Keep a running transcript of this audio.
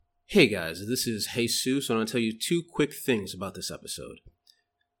Hey guys, this is Jesus, and I'll tell you two quick things about this episode.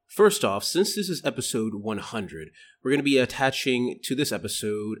 First off, since this is episode 100, we're going to be attaching to this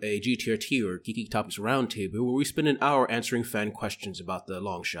episode a GTRT or Geeky Topics Roundtable where we spend an hour answering fan questions about the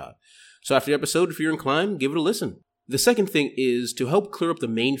long shot. So after the episode, if you're inclined, give it a listen. The second thing is, to help clear up the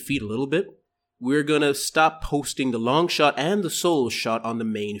main feed a little bit, we're going to stop posting the long shot and the solo shot on the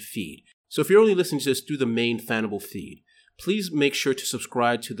main feed. So if you're only listening to this through the main Fanable feed, please make sure to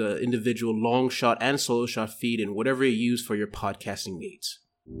subscribe to the individual long shot and solo shot feed in whatever you use for your podcasting needs.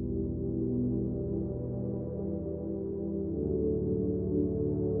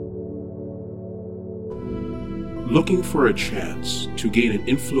 Looking for a chance to gain an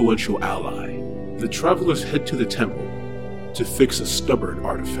influential ally, the travelers head to the temple to fix a stubborn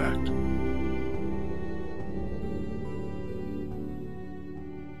artifact.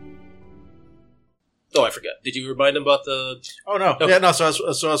 Oh, I forgot. Did you remind them about the... Oh, no. Okay. Yeah, no, so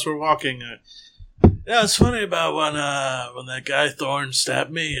as we're walking... yeah, it's funny about when that guy Thorne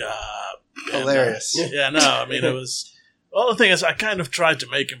stabbed me. Hilarious. Yeah, no, I mean, it was... Well, the thing is, I kind of tried to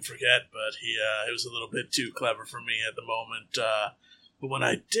make him forget, but he was a little bit too clever for me at the moment. But when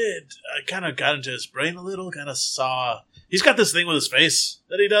I did, I kind of got into his brain a little, kind of saw... He's got this thing with his face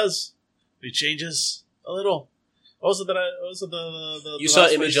that he does. He changes a little. What was it that the You saw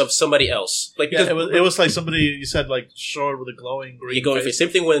an image of somebody else. Like, Yeah, because it was like somebody, you said, like, short with a glowing green you go face. face. Same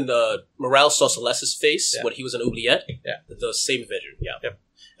thing when Morale saw Celeste's face when he was an oubliette. Yeah. The same vision. Yeah. Yep.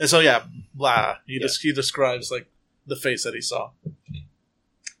 And so, yeah, blah. He describes, like, the face that he saw.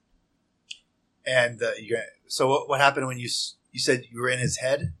 And so what happened when you said you were in his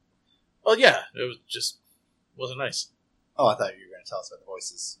head? Well, yeah, it was just wasn't nice. Oh, I thought you were going to tell us about the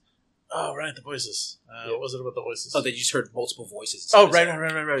voices. Oh, right, the voices. What was it about the voices? Oh, they just heard multiple voices. Oh, right.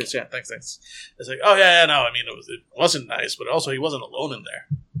 Yeah, thanks. It's like, oh, yeah, no, I mean, it wasn't nice, but also he wasn't alone in there.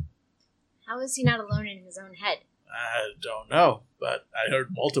 How is he not alone in his own head? I don't know, but I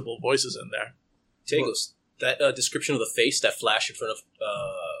heard multiple voices in there. Tagos, that description of the face that flashed in front of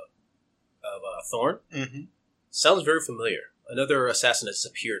Thorne sounds very familiar. Another assassin that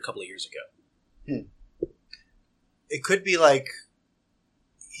disappeared a couple of years ago. It could be like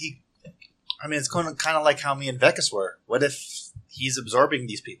it's kind of like how me and Vekas were. What if he's absorbing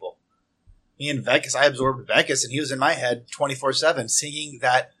these people? Me and Vekas, I absorbed Vekas, and he was in my head 24/7 singing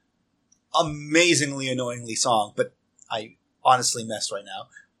that amazingly annoyingly song. But I honestly messed right now.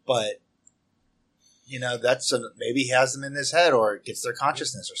 But maybe he has them in his head or gets their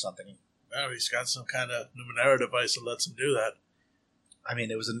consciousness or something. Oh, he's got some kind of Numenera device that lets him do that. I mean,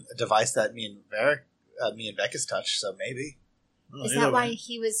 it was a device that me and Vekas touched, so maybe. Well, Is either that why way.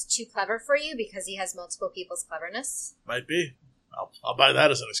 he was too clever for you? Because he has multiple people's cleverness? Might be. I'll buy that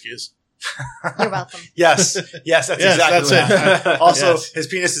as an excuse. You're welcome. Yes, that's Yes, exactly that's what it. Also, Yes. his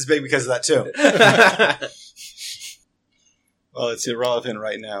penis is big because of that too. Well, it's irrelevant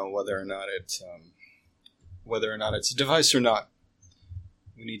right now whether or not it's a device or not.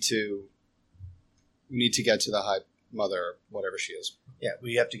 We need to get to the High Mother, whatever she is. Yeah,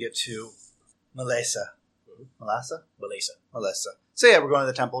 we have to get to Melissa. Melissa. So yeah, we're going to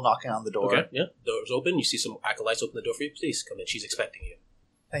the temple, knocking on the door. Okay, yeah. Door's open. You see some acolytes open the door for you. Please come in. She's expecting you.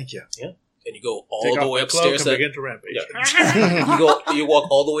 Thank you. Yeah. And you go all Take the off way the cloak upstairs. and begin to rampage. Yeah. You walk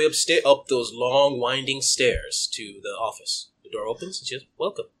all the way upstairs, up those long, winding stairs to the office. The door opens and she says,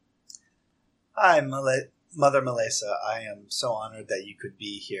 "Welcome." Hi, Mother Melissa. I am so honored that you could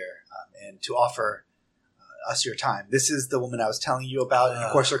be here and to offer us your time. This is the woman I was telling you about, and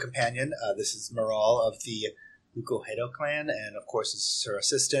of course her companion. This is Moral of the Lukohedo clan, and of course this is her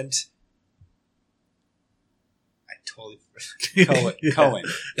assistant. I totally Cohen.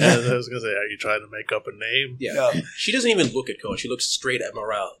 Yeah, I was going to say, are you trying to make up a name? Yeah. No. She doesn't even look at Cohen. She looks straight at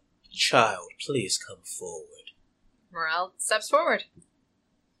Morale. Child, please come forward. Morale steps forward.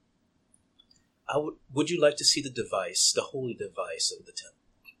 Would you like to see the device, the holy device of the temple?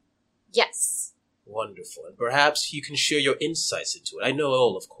 Yes. Wonderful. And perhaps you can share your insights into it. I know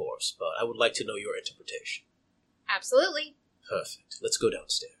all, of course, but I would like to know your interpretation. Absolutely. Perfect. Let's go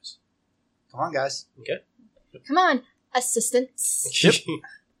downstairs. Come on, guys. Okay? Come on, assistants. Yep.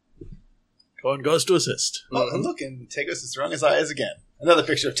 Cohen goes to assist. Oh, and look, and Tagos is throwing his eyes again. Another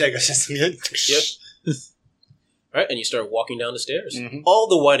picture of Tagos. Yep. All right, and you start walking down the stairs. Mhm. All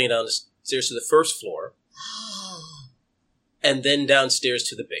the winding down the stairs to the first floor, and then downstairs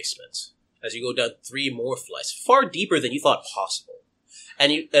to the basement. As you go down 3 more flights, far deeper than you thought possible.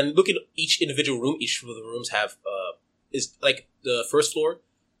 And look at each individual room. Each of the rooms have is like the first floor,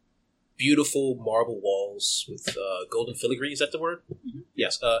 beautiful marble walls with golden filigree. Is that the word? Mm-hmm.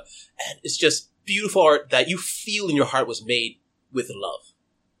 Yes. And it's just beautiful art that you feel in your heart was made with love.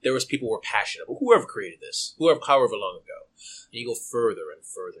 there was people who were passionate, whoever created this, however long ago. And you go further and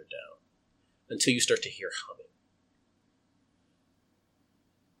further down until you start to hear humming.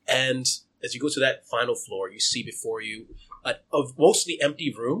 And as you go to that final floor, you see before you a mostly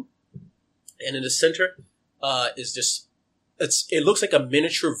empty room. And in the center is just, it looks like a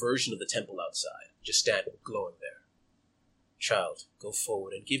miniature version of the temple outside, just standing, glowing there. Child, go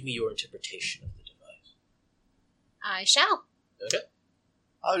forward and give me your interpretation of the device. I shall. Okay.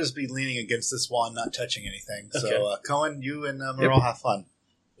 I'll just be leaning against this wand, not touching anything. Okay. So, Cohen, you and Merle have fun.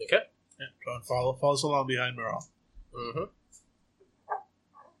 Okay. Yeah, go and follows along behind Merle. Mm-hmm.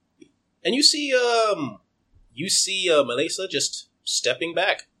 And you see Melissa just stepping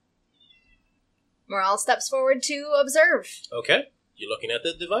back. Morale steps forward to observe. Okay. You're looking at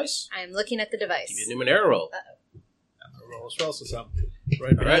the device? I'm looking at the device. Give me a Numenera roll. Roll as well, so some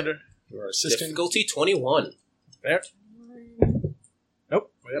right behind her. Your assistant. Difficulty 21. There.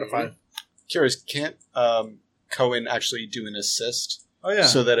 Nope, we got a 5. Curious, can't Cohen actually do an assist? Oh yeah.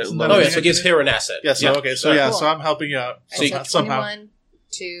 So that it Isn't lowers- Oh, yeah, so it gives her an asset. Yeah, so okay, so Cool. so I'm helping you out. So you- Somehow. 21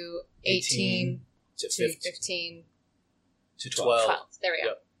 to 18 To to 15. 15 To 12. 12. There we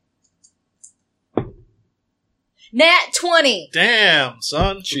go. Nat 20! Damn,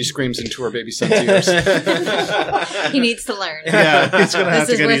 son. She screams into her baby son's ears. He needs to learn. Yeah, he's gonna have This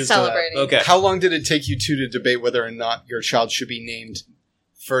to is get worth used to that. celebrating. Okay. How long did it take you two to debate whether or not your child should be named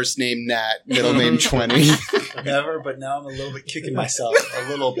first name Nat, middle name 20? Never, but now I'm a little bit kicking myself. A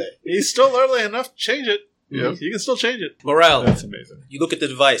little bit. He's still early enough to change it. Yeah. You can still change it. Morale. That's amazing. You look at the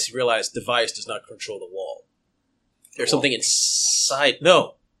device, you realize the device does not control the wall. There's something inside.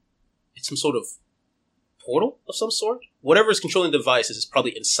 No. It's some sort of portal of some sort. Whatever is controlling the device is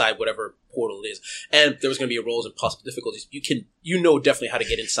probably inside whatever portal it is. And there was going to be rolls and possible difficulties. You know definitely how to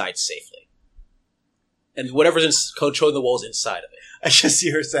get inside safely. And whatever's controlling the walls inside of it. I just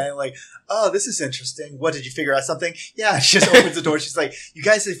see her saying, like, oh, this is interesting. What, did you figure out something? Yeah, she just opens the door. She's like, you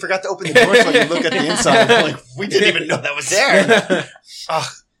guys forgot to open the door so I can look at the inside. I'm like, we didn't even know that was there.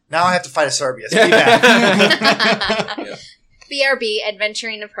 Ugh, now I have to fight a Cerberus. Be back. BRB,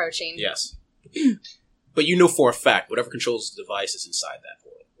 adventuring approaching. Yes. But you know for a fact, whatever controls the device is inside that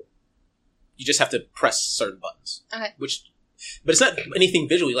portal. You just have to press certain buttons. Okay. But it's not anything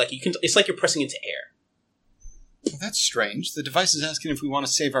visually. Like it's like you're pressing into air. Well, that's strange. The device is asking if we want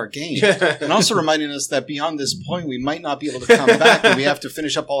to save our game. And also reminding us that beyond this point, we might not be able to come back and we have to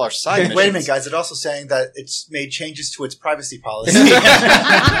finish up all our side missions. Wait a minute, guys. It's also saying that it's made changes to its privacy policy.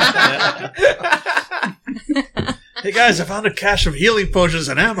 Hey guys, I found a cache of healing potions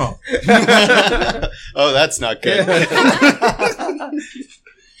and ammo. Oh, that's not good. What's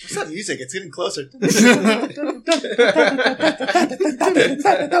that music? It's getting closer. Run!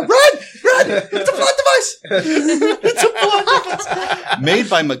 It's a plot device! It's a plot device! Made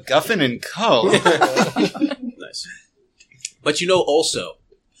by MacGuffin and Co. Nice. But you know also,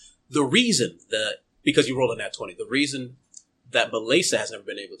 the reason that, because you rolled a nat 20, the reason that Melissa has never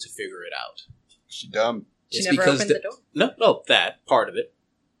been able to figure it out She dumb. She is never because opened the door. No, that part of it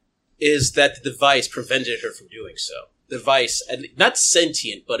is that the device prevented her from doing so. The device, and not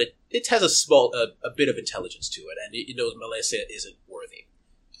sentient, but it has a bit of intelligence to it, and it knows Melissa isn't worthy.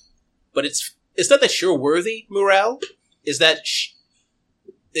 But it's not that you're worthy, Morale. Is that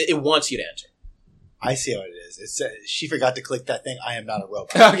it wants you to enter. I see what it is. It says she forgot to click that thing. I am not a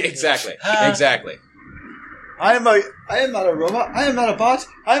robot. Exactly. Exactly. I am not a robot. I am not a bot.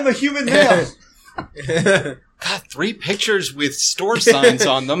 I am a human male. God, 3 pictures with store signs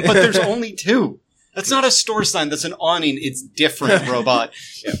on them, but there's only 2. That's not a store sign. That's an awning. It's different, robot.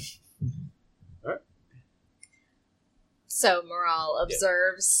 Yeah. So Morale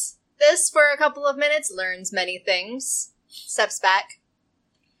observes this for a couple of minutes, learns many things, steps back.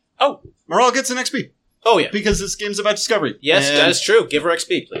 Morale gets an XP Oh yeah. because this game's about discovery. Yes, And that is true. Give her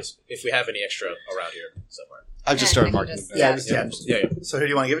XP, please, if we have any extra around here somewhere. I've just I started can marking just- them. Yeah. Yeah. So who do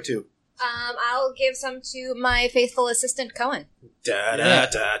you want to give it to? I'll give some to my faithful assistant, Cohen. Da da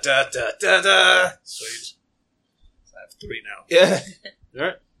da da da da da. Sweet. I have 3 now. Yeah. All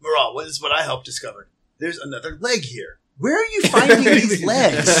right. Morale, what is what I helped discover? There's another leg here. Where are you finding these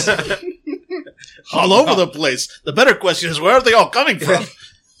legs? All over the place. The better question is, where are they all coming from?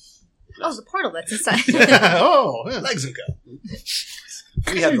 Oh, the portal that's inside. Oh, yeah. Legs and go.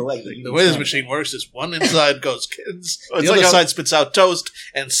 We have the leg. The way this machine works is one inside goes kids, the it's other like a- side spits out toast,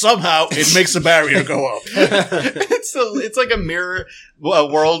 and somehow it makes the barrier go up. It's like a mirror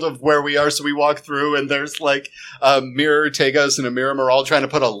world of where we are. So we walk through, and there's like a mirror Tegas and a mirror Morale trying to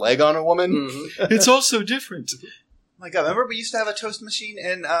put a leg on a woman. Mhm. It's all so different. Oh my God, remember we used to have a toast machine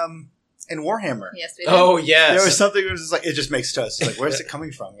in in Warhammer. Yes, we did. Oh, yes. There was something that was just like, it just makes toast. It's like, where's it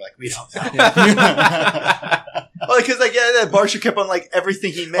coming from? We're like, we don't know. Well, because that Barsha kept on like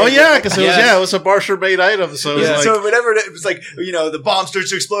everything he made. Oh yeah, because Yes. it was a Barsha made item. So it was Yeah. like, So whenever it was like, the bomb starts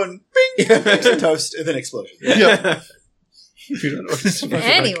to explode, and bing, makes a toast, and then explosion. yeah.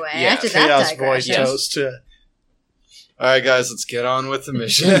 Anyway, Yeah, after that Chaos Void digression. toast. Yeah. All right, guys, let's get on with the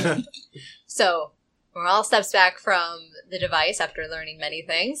mission. So, Morale steps back from the device after learning many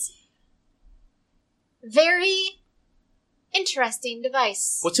things. Very interesting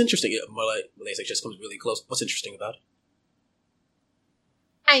device. What's interesting? Malaysia just comes really close. What's interesting about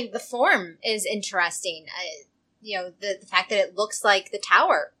it? The form is interesting. The fact that it looks like the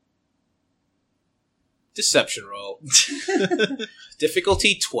tower. Deception roll.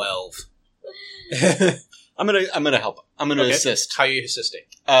 Difficulty 12. I'm gonna help. I'm gonna Okay. assist. How are you assisting?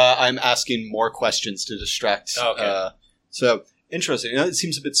 I'm asking more questions to distract. Okay. So interesting. It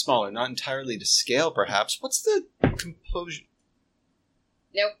seems a bit smaller, not entirely to scale, perhaps. What's the composure?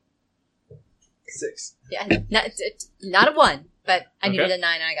 Nope. 6. Yeah, not a 1, but I Okay. needed a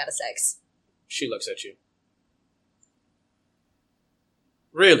 9 and I got a 6. She looks at you.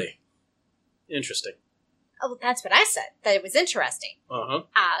 Really? Interesting. Oh, that's what I said, that it was interesting. Uh-huh.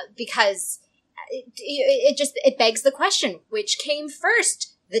 Because it begs the question, which came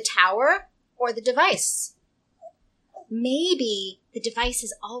first, the tower or the device? Maybe the device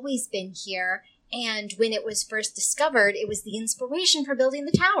has always been here, and when it was first discovered, it was the inspiration for building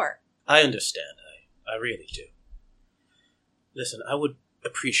the tower. I understand. I really do. Listen, I would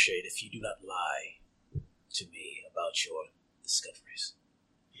appreciate if you do not lie to me about your discoveries.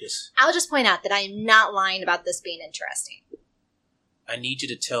 Yes. I'll just point out that I am not lying about this being interesting. I need you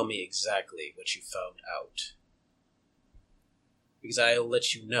to tell me exactly what you found out. Because I'll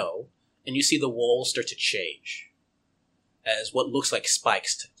let you know, and you see the walls start to change. As what looks like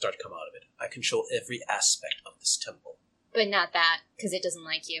spikes start to come out of it. I control every aspect of this temple. But not that, because it doesn't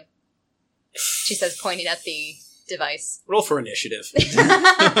like you. She says, pointing at the device. Roll for initiative. Guys,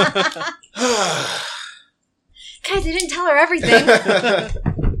 I didn't tell her everything.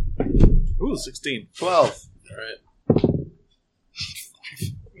 Ooh, 16. 12. Alright.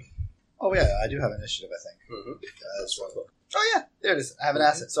 Oh, yeah, I do have initiative, I think. Mm-hmm. That's one. Oh, yeah, there it is. I have an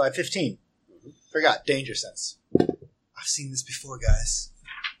asset. So I have 15. Forgot. Danger sense. I've seen this before, guys.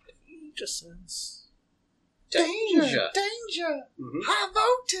 Danger sense. Danger! Mm-hmm. High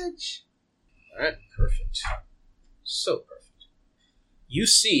voltage! Alright, perfect. So perfect. You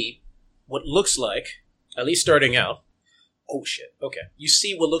see what looks like, at least starting out, oh shit, okay. You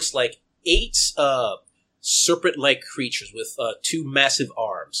see what looks like 8 serpent-like creatures with 2 massive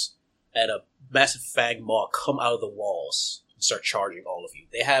arms and a massive fang maw come out of the walls and start charging all of you.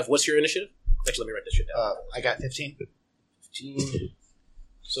 They have, what's your initiative? Actually, let me write this shit down. I got 15. 15.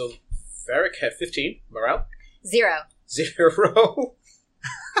 So, Varric had 15. Morale? 0. 0.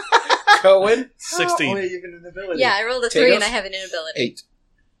 Cohen? 16. even an ability. Yeah, I rolled a 3 Tagos? and I have an inability. 8.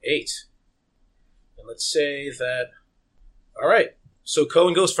 8. And let's say that... Alright. So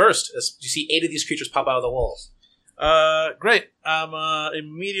Cohen goes first. As you see 8 of these creatures pop out of the walls. Great.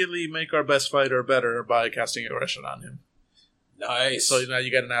 Immediately make our best fighter better by casting aggression on him. Nice. So now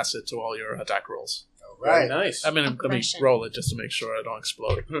you get an asset to all your attack rolls. Very Right. nice. I mean, let me Aggression. roll it just to make sure I don't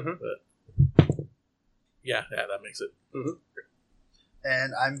explode. Mhm. But yeah, that makes it.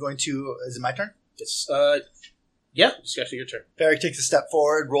 And I'm going to... Is it my turn? It's, yeah, it's actually your turn. Varric takes a step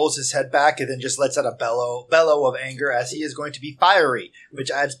forward, rolls his head back, and then just lets out a bellow of anger as he is going to be fiery,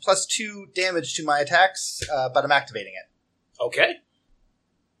 which adds +2 damage to my attacks, but I'm activating it. Okay.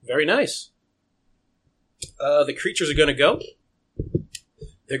 Very nice. The creatures are going to go.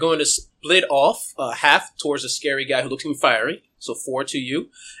 They're going to split off half towards the scary guy who looks fiery. So 4 to you.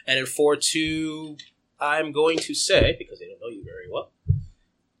 And then 4 to... I'm going to say, because they don't know you very well,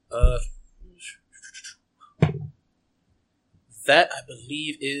 that I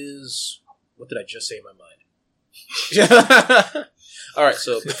believe is... What did I just say in my mind? All right,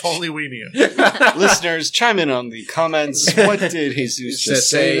 so... If only we knew. Listeners, chime in on the comments. What did Jesus just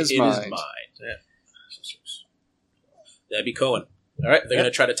say in his mind? Yeah. That'd be Cohen. All right, they're going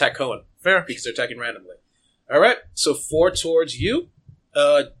to try to attack Cohen. Fair. Because they're attacking randomly. All right, so 4 towards you.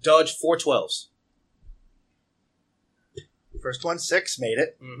 Dodge 4 12s. First one, 6, made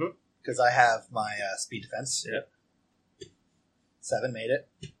it, Mm-hmm. because I have my speed defense. Yeah. 7 made it.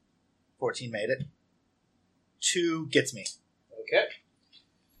 14 made it. 2 gets me. Okay.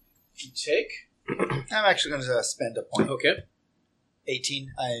 You take. I'm actually going to spend a point. Okay.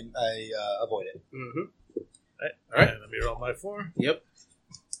 18, I avoid it. Mm-hmm. All right. right. Let me roll my 4. Yep.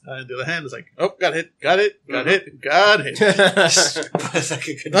 And the other hand is like, oh, got hit. It's like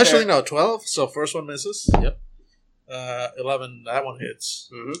a good Actually, pair. no, 12. So first one misses. Yep. 11, that one hits.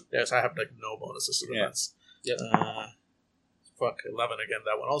 Mhm. Yes, I have like no bonuses to defense. Yep. 11 again,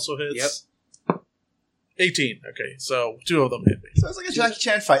 that one also hits. Yep. 18. Okay, so 2 of them hit me. So it's like a Jackie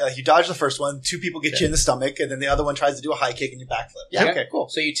Chan fight. Like you dodge the first one, 2 people get you in the stomach, and then the other one tries to do a high kick and you backflip. Yeah, Yeah. okay, cool.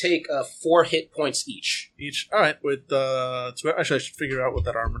 So you take 4 hit points each. Each. All right, with actually, I should figure out what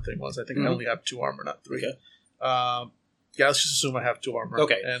that armor thing was. I think I Mhm. only have 2 armor, not 3. Okay. Yeah, let's just assume I have 2 armor.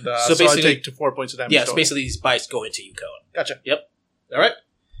 Okay. And So so I basically- take 4 points of damage. Yes, total. basically these bites go into you, Cohen. Gotcha. All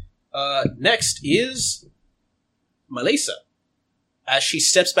right. Next is Malesa, as she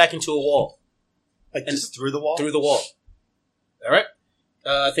steps back into a wall. Like And- just through the wall? Through the wall. All right.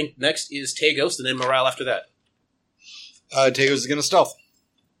 I think next is Tagos, and then Morale after that. Tego's is going to stealth.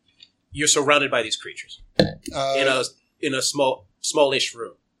 You're surrounded by these creatures in a smallish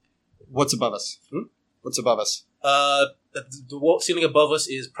room. What's above us? What's above us? The wall ceiling above us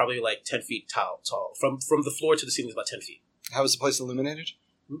is probably like 10 feet tall. From the floor to the ceiling is about 10 feet. How is the place illuminated?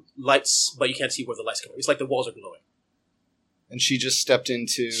 Lights, but you can't see where the lights come from. It's like the walls are glowing. And she just stepped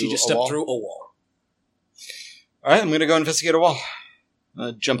into She just a stepped wall? through a wall. All right, I'm going to go investigate a wall.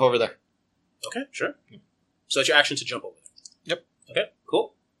 Jump over there. Okay, sure. So that's your action to jump over there. Yep. Okay,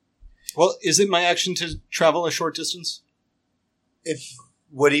 cool. Well, is it my action to travel a short distance?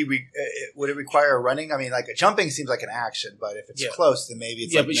 Would it require running? I mean, like a jumping seems like an action, but if it's Yeah. close, then maybe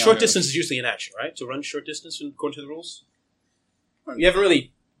it's Yeah, like, but no, short no. distance is usually an action, right? To run short distance according to the rules. You haven't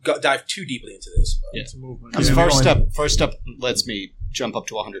really dived too deeply into this. But It's a movement. Because Yeah, first step lets me jump up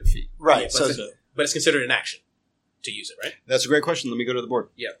to 100 feet. Right. but, So it's considered an action to use it, right? That's a great question. Let me go to the board.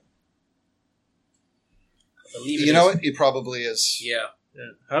 I believe it You know is. what? It probably is. Yeah.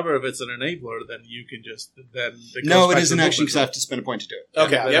 Yeah. However, if it's an enabler, then you can just No, it is an action because I have to spend a point to do it.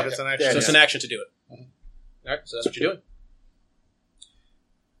 Okay, Yeah, yep. If it's an Yeah, action, So it's an action to do it. All right, so that's what you're doing.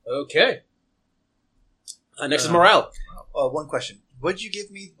 Okay. Next is morale. one question: what did you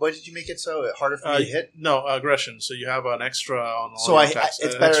give me? What did you make it so harder for me to hit? No, aggression. So you have an extra on all So your I- attacks.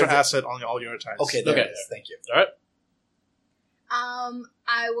 it's an better extra than- asset on all your attacks. Okay, there Okay. it is. Thank you. All right.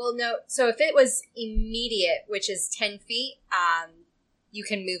 I will note. So if it was immediate, which is 10 feet, you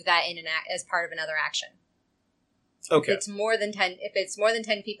can move that in as part of another action. Okay. If it's more than 10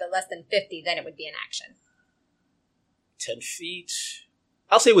 feet but less than 50, then it would be an action. 10 feet.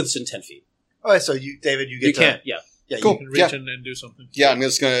 I'll say within 10 feet. All right, so you, David, you get You to, can't, yeah. Yeah, Cool. You can reach in and do something. Yeah, I'm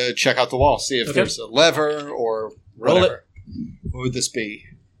just going to check out the wall, see if Okay. there's a lever or Roll whatever. What would this be?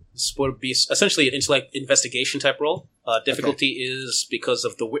 This would be essentially an intellect investigation type roll. Difficulty is because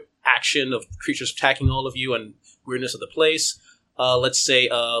of the action of creatures attacking all of you and weirdness of the place. Let's say,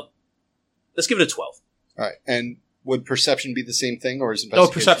 let's give it a 12. All right. And would perception be the same thing, or is No,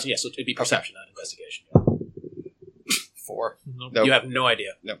 investigation? perception, yes. So it'd be perception, not investigation. 4. Nope. Nope. You have no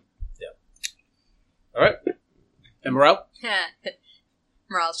idea. No. Yeah. All right. And morale?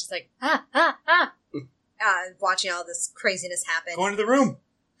 Morale's just like, watching all this craziness happen. go into the room.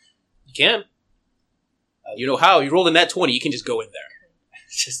 You can. You know how. You roll a nat 20, you can just go in there.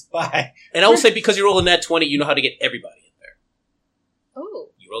 Just bye. And I will say, because you roll a nat 20, you know how to get everybody in there. Oh.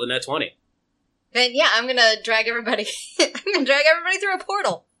 You roll a nat 20. Then, yeah, I'm gonna drag everybody through a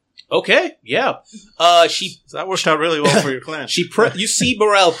portal. Okay, yeah. She So that worked out really well for your clan. you see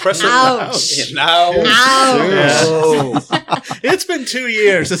Morale press Ouch. her. Now. Ouch. Oh. It's been 2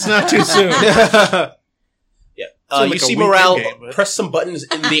 years. It's not too soon. Yeah. like You a see weekend Morale game, but- press some buttons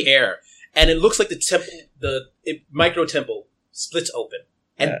in the air, and it looks like the temple, the micro temple, splits open,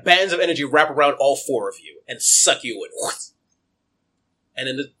 and Yeah. bands of energy wrap around all 4 of you and suck you in. And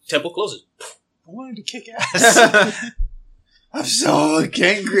then the temple closes. I wanted to kick ass. I'm so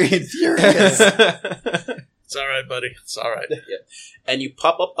angry and furious. It's all right, buddy. It's all right. And you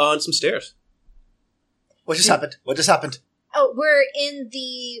pop up on some stairs. What just happened? What just happened? Oh, we're in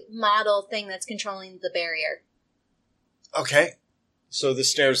the model thing that's controlling the barrier. Okay. So the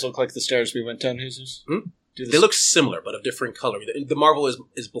stairs look like the stairs we went down, Jesus? Hmm? Do They look similar, but of different color. The marble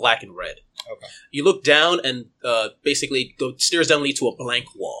is black and red. Okay. You look down, and basically the stairs down lead to a blank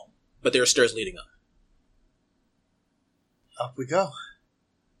wall, but there are stairs leading up. Up we go.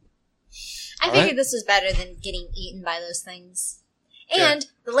 I All figured right. this was better than getting eaten by those things. Yeah. And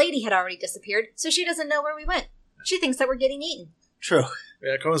the lady had already disappeared, so she doesn't know where we went. She thinks that we're getting eaten. True.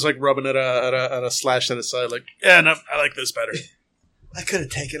 Yeah, Cohen's like rubbing at a slash at his side, like, yeah, no, I like this better. I could have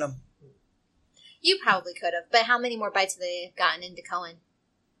taken him. You probably could have, but how many more bites have they gotten into Cohen?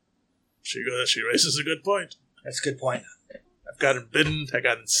 She raises a good point. That's a good point. I've gotten bitten. I've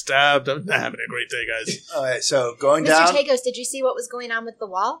gotten stabbed. I'm not having a great day, guys. All right, so going Mr. down. Tagos, did you see what was going on with the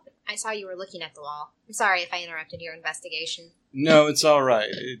wall? I saw you were looking at the wall. I'm sorry if I interrupted your investigation. No, it's all right.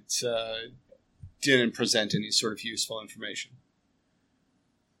 It didn't present any sort of useful information.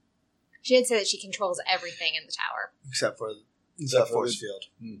 She did say that she controls everything in the tower. Except for the Except for force the- field.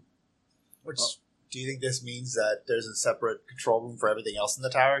 Hmm. Which, do you think this means that there's a separate control room for everything else in the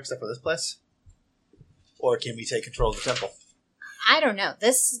tower except for this place? Or can we take control of the temple? I don't know.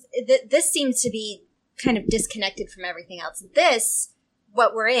 This seems to be kind of disconnected from everything else. This,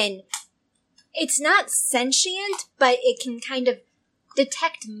 what we're in, it's not sentient, but it can kind of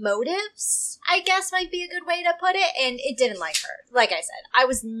detect motives, I guess might be a good way to put it, and it didn't like her. Like I said, I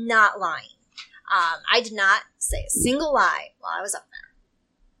was not lying. I did not say a single lie while I was up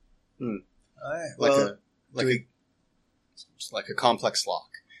there. All right. Like Well, like a complex lock.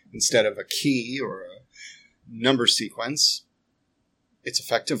 Instead of a key or a number sequence, it's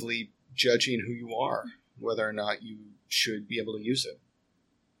effectively judging who you are, whether or not you should be able to use it.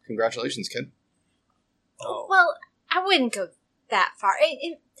 Congratulations, kid. oh, Well, I wouldn't go that far.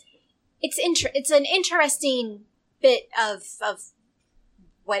 It's an interesting bit of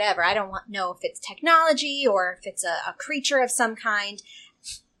whatever. I don't know if it's technology or if it's a creature of some kind.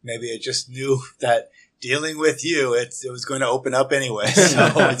 maybe it just knew that dealing with you, it was going to open up anyway, so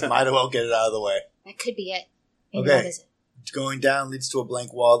it might as well get it out of the way. That could be it. Maybe Okay. What is it? Going down leads to a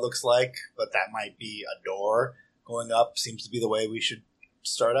blank wall, it looks like, but that might be a door. Going up seems to be the way we should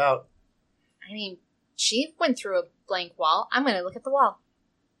start out. I mean, she went through a blank wall. I'm going to look at the wall.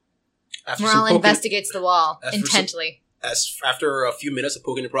 After Morale some poking- investigates the wall As for some- intently. After a few minutes of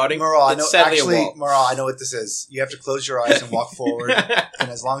poking and prodding, Morale, I it's know, sadly a actually, wall. Morale, I know what this is. You have to close your eyes and walk forward, and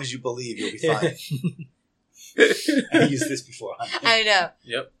as long as you believe, you'll be fine. I used this before. I know.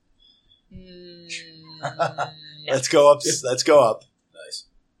 Yep. No. Let's go up. Let's go up. Nice.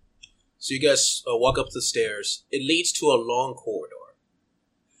 So you guys walk up the stairs. It leads to a long corridor.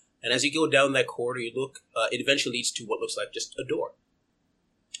 And as you go down that corridor, you look, it eventually leads to what looks like just a door.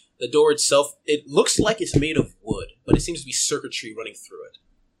 The door itself, it looks like it's made of wood, but it seems to be circuitry running through it.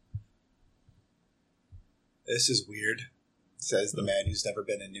 This is weird, says the man who's never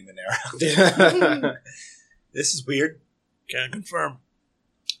been in Numenera. This is weird. Can't confirm.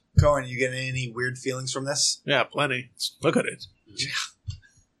 Cohen, you getting any weird feelings from this? Yeah, plenty. Look at it.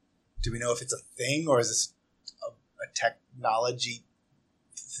 Do we know if it's a thing or is this a technology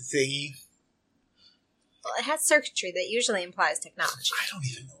thingy? Well, it has circuitry that usually implies technology. I don't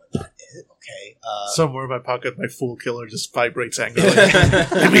even know what that is. Okay. Somewhere in my pocket, my fool killer just vibrates angrily.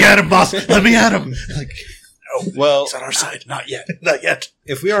 Let me at him, boss. Let me at him. Like, no, Well, it's on our side. Not yet. Not yet.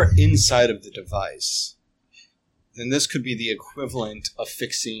 if we are inside of the device, then this could be the equivalent of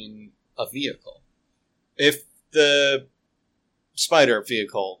fixing a vehicle. If the spider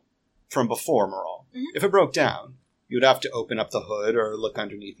vehicle from before Morale, if it broke down, you would have to open up the hood or look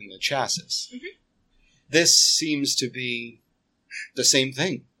underneath in the chassis. This seems to be the same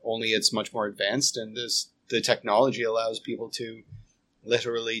thing, only it's much more advanced, and the technology allows people to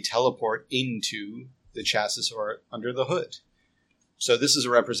literally teleport into the chassis or under the hood. So this is a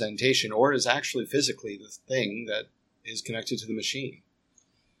representation, or is actually physically the thing that is connected to the machine.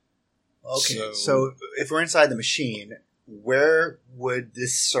 Okay. So if we're inside the machine, where would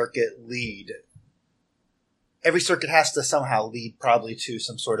this circuit lead? Every circuit has to somehow lead probably to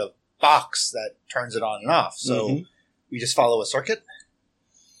some sort of box that turns it on and off. So we just follow a circuit?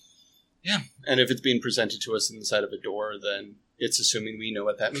 Yeah. And if it's being presented to us inside of a door, then it's assuming we know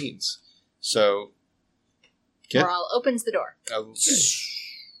what that means. So, Kid? Morale opens the door. Okay.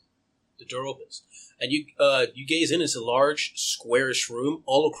 The door opens. And you gaze in. It's a large, squarish room.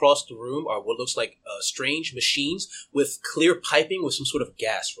 All across the room are what looks like strange machines with clear piping with some sort of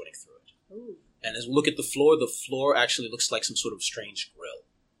gas running through it. Ooh. And as we look at the floor actually looks like some sort of strange grill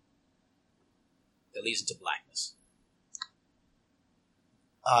that leads into blackness.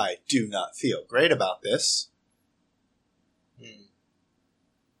 I do not feel great about this.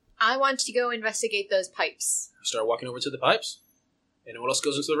 I want to go investigate those pipes. You start walking over to the pipes. Anyone else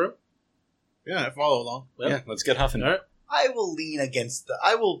goes into the room? Yeah, I follow along. Yeah, let's get huffing. All right. I will lean against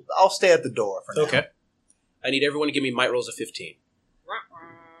I'll stay at the door for now. Okay. I need everyone to give me might rolls of 15.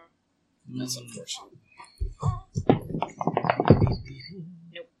 That's unfortunate.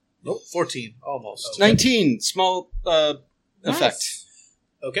 Nope, 14. Almost. 19, small effect.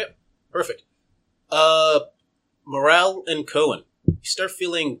 Okay. Perfect. Morale and Cohen, you start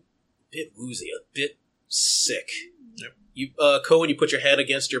feeling a bit woozy, a bit sick. Yep. You, Cohen, you put your hand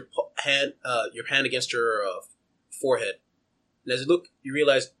against your hand against your forehead, and as you look, you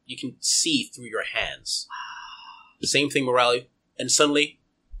realize you can see through your hands. Same thing, Morale. And suddenly,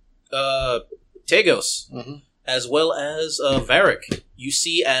 Tagos, as well as Varric, you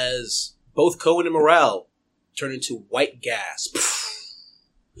see as both Cohen and Morale turn into white gas.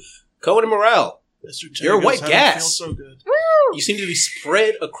 Cohen and Morale, Mr. you're Tagos, white I don't gas. feel so good. Woo! You seem to be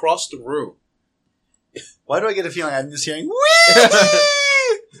spread across the room. Why do I get a feeling I'm just hearing?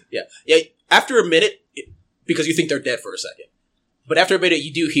 Yeah. After a minute, because you think they're dead for a second, but after a minute,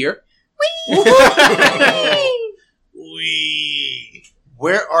 you do hear. Wee.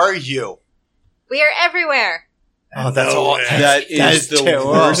 Where are you? We are everywhere. Oh, that's all. Nowhere. That is the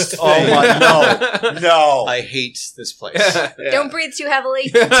terrible. worst Oh thing. my no. I hate this place. Don't breathe too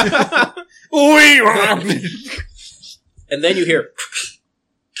heavily. And then you hear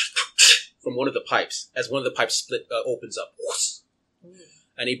from one of the pipes as one of the pipes opens up.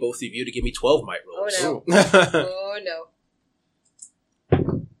 I need both of you to give me 12 might rolls. Oh, Oh no.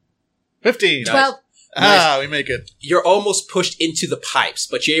 15. 12. We make it. You're almost pushed into the pipes,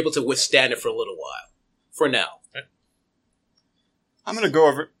 but you're able to withstand it for a little while. For now. I'm going to go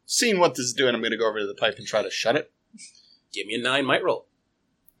over, seeing what this is doing, I'm going to go over to the pipe and try to shut it. Give me a 9 might roll.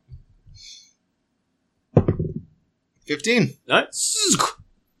 15. Nice.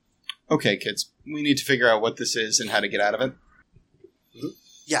 Okay, kids. We need to figure out what this is and how to get out of it.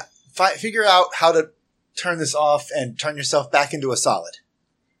 Yeah. Figure out how to turn this off and turn yourself back into a solid.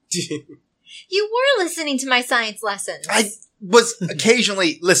 You were listening to my science lessons. I was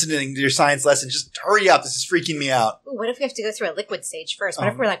occasionally listening to your science lesson. Just hurry up. This is freaking me out. Ooh, what if we have to go through a liquid stage first? What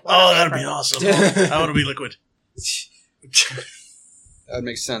if we're like, Oh, water that'd vapor? be awesome. I want to be liquid. That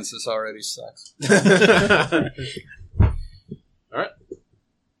makes sense. This already sucks. Alright.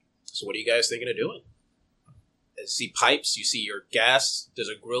 So what are you guys thinking of doing? You see pipes, you see your gas, there's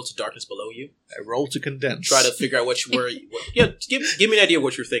a grill to darkness below you. I roll to condense. Try to figure out give me an idea of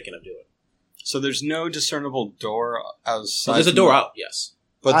what you're thinking of doing. So there's no discernible door outside. There's a door out, yes.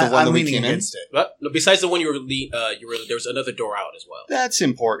 But the one I'm that we leaning came in? against it. But no, besides the one there's another door out as well. That's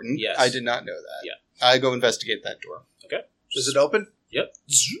important. Yes. I did not know that. Yeah. I go investigate that door. Is it open? Yep.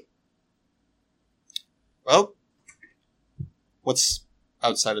 Well, what's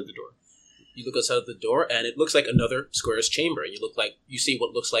outside of the door? You look outside of the door, and it looks like another squarish chamber. And you see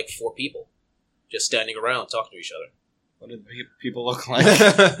what looks like 4 people just standing around talking to each other. What do the people look like?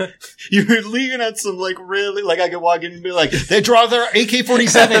 You're leaving at some, really, I could walk in and be like, they draw their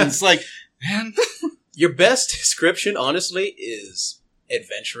AK-47s. Man. Your best description, honestly, is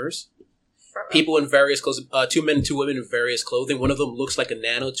adventurers. People in various clothes. 2 men and 2 women in various clothing. One of them looks like a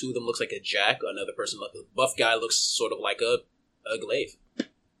nano. 2 of them looks like a jack. Another person, like a buff guy, looks sort of like a glaive.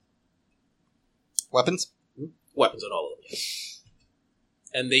 Weapons? Weapons on all of them, yes.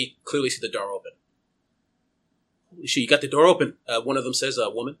 And they clearly see the door open. Holy shit, you got the door open. One of them says,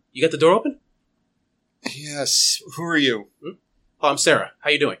 woman, you got the door open? Yes. Who are you? Oh, I'm Sarah. How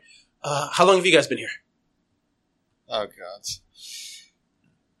you doing? How long have you guys been here? Oh, God.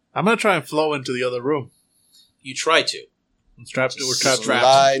 I'm going to try and flow into the other room. You tried to. We're trapped.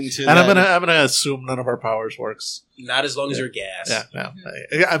 Slide into And I'm that. gonna assume none of our powers works. Not as long as you're gas. Yeah, no,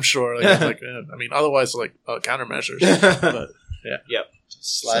 I'm sure. Otherwise, countermeasures. But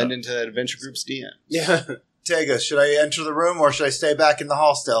Slide into that adventure group's DM. Yeah. Tega, should I enter the room or should I stay back in the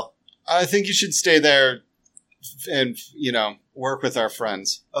hall still? I think you should stay there and, work with our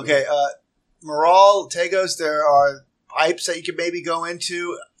friends. Okay, Moral, Tagos, there are pipes that you could maybe go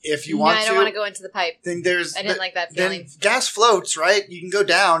into if you want to. I don't want to go into the pipe. Then there's I didn't like that then feeling. gas floats, right? You can go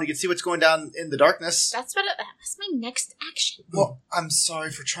down. You can see what's going down in the darkness. That's my next action. Well, I'm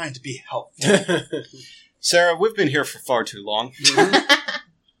sorry for trying to be helpful. Sarah, we've been here for far too long.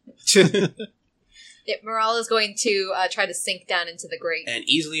 Morale is going to try to sink down into the grate. And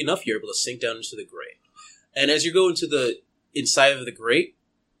easily enough, you're able to sink down into the grate. And as you go into the inside of the grate,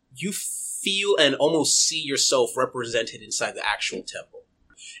 you feel and almost see yourself represented inside the actual temple.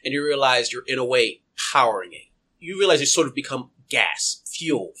 And you realize you're, in a way, powering it. You realize you sort of become gas,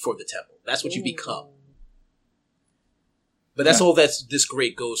 fuel for the temple. That's what you become. But that's all that this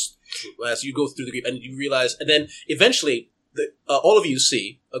grate goes through. As you go through the grate, and you realize, and then eventually, all of you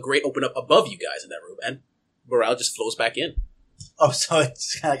see a grate open up above you guys in that room, and morale just flows back in. Oh, so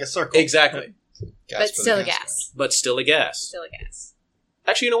it's kind of like a circle. Exactly. But still a gas. But still a gas. Still a gas.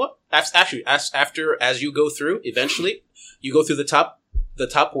 Actually, you know what? As you go through, eventually, you go through the top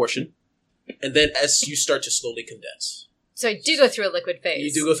portion, and then as you start to slowly condense. So I do go through a liquid phase.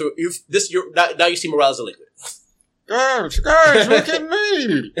 You do go through, now you see morale as a liquid. Guys, look at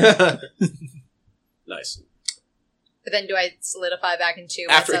me! Nice. But then do I solidify back into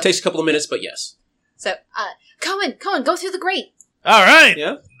After, myself? it takes a couple of minutes, but yes. So, Cohen, go through the grate. all right.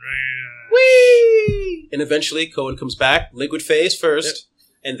 Yeah? Whee! And eventually, Cohen comes back, liquid phase first,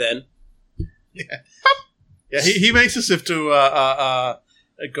 and then... Yeah, he makes us if to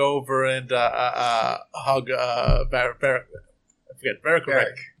go over and hug Varric. I forget, Varric.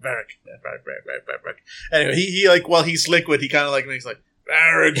 Anyway, he like, while he's liquid, he kind of like makes like,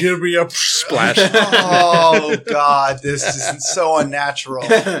 Varric, give me a splash. Oh, God, this is so unnatural.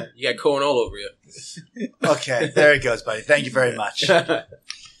 You got Cohen all over you. Okay, there it goes, buddy. Thank you very much.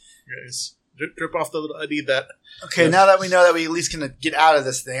 Guys, drip off the little, I need that. Okay, now that we know that we at least can get out of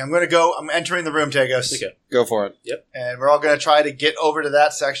this thing, I'm entering the room, Tagos. Okay. Go for it. And we're all going to try to get over to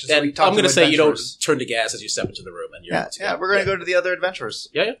that section so we And can talk I'm to going to say you don't adventurers. turn to gas as you step into the room. And you're able to Yeah, go. we're going to go to the other adventurers.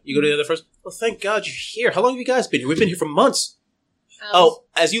 Yeah. You go to the other first. Well, thank God you're here. How long have you guys been here? We've been here for months. Oh,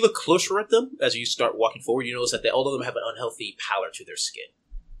 as you look closer at them, as you start walking forward, you notice that all of them have an unhealthy pallor to their skin.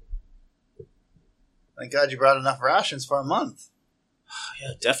 Thank God you brought enough rations for a month.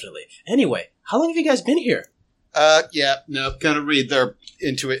 Yeah, definitely. Anyway, how long have you guys been here? Gonna read their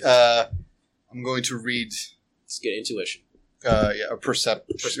I'm going to read Let's get intuition. a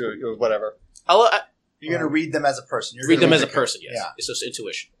perception, whatever. You're going to read them as a person. You're Read gonna them as a person, yes. Yeah. It's just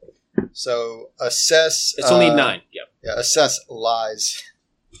intuition. So assess. It's only 9. Yeah. Yeah, assess lies.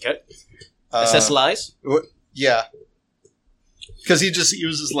 Okay. Assess lies? Yeah. Because he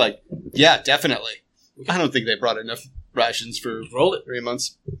was just like, yeah, definitely. I don't think they brought enough rations for Roll it. 3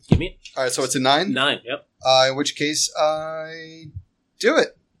 months. Give me it. All right, so it's a 9. 9, yep. In which case, I do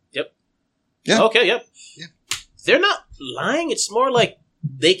it. Yep. Yeah. Okay, yep. Yeah. They're not lying. It's more like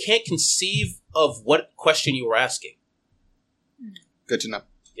they can't conceive of what question you were asking. Good to know.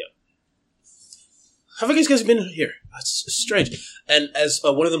 How have you guys been here? That's strange. And as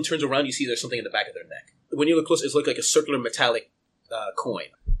one of them turns around, you see there's something in the back of their neck. When you look close, it's like a circular metallic coin.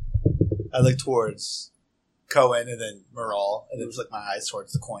 I look towards Cohen and then Moral, and then flick my eyes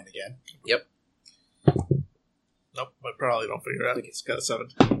towards the coin again. Yep. Nope, I probably don't figure it out. It's got a 7.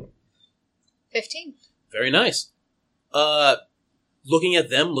 15. Very nice. Looking at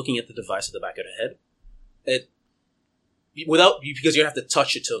them, looking at the device at the back of their head, because you have to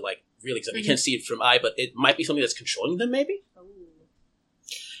touch it to like really, because you can't see it from eye, but it might be something that's controlling them, maybe.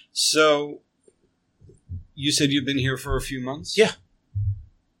 So, you said you've been here for a few months? Yeah.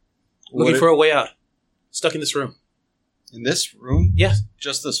 Looking for a way out. Stuck in this room. In this room? Yeah.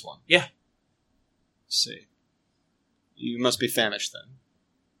 Just this one? Yeah. Let's see. You must be famished then.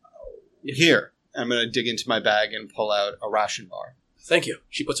 Here, I'm going to dig into my bag and pull out a ration bar. Thank you.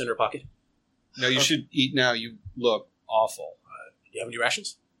 She puts it in her pocket. No, you should eat now. You look awful. Do you have any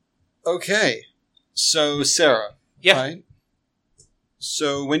rations? Okay. So, Sarah. Yeah. Right?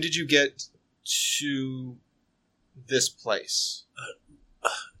 So, when did you get to this place?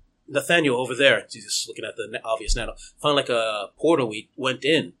 Nathaniel over there, he's just looking at the obvious nano, found like a portal we went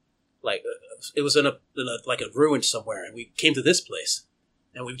in. Like, it was in a ruin somewhere, and we came to this place.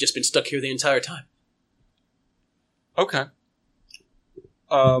 And we've just been stuck here the entire time. Okay.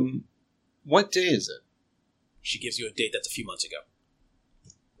 What day is it? She gives you a date that's a few months ago.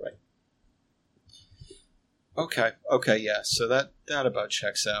 Right. Okay, yeah. So that about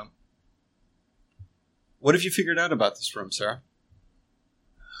checks out. What have you figured out about this room, Sarah?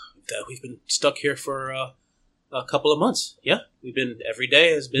 That we've been stuck here for a couple of months. Yeah, every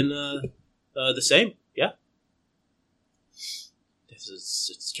day has been the same. Yeah,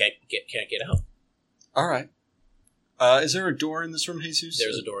 can't get out. All right. Is there a door in this room, Jesus?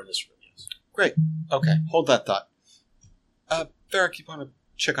 There's a door in this room. Yes. Great. Okay, hold that thought. Varric, you want to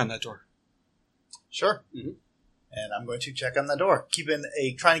check on that door? Sure. Mm-hmm. And I'm going to check on the door,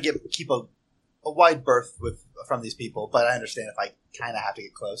 trying to keep a wide berth from these people. But I understand if I kind of have to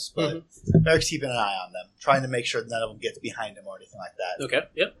get close. But Varric's keeping an eye on them, trying to make sure none of them gets behind him or anything like that. Okay.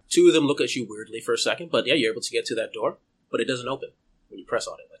 Yep. 2 of them look at you weirdly for a second, but yeah, you're able to get to that door, but it doesn't open when you press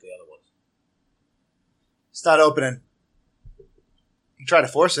on it like the other ones. It's not opening. You try to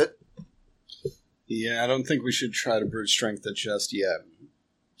force it. Yeah, I don't think we should try to brute strength it just yet.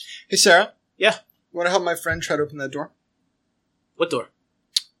 Hey, Sarah. Yeah. You want to help my friend try to open that door? What door?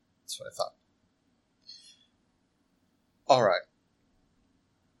 That's what I thought. All right.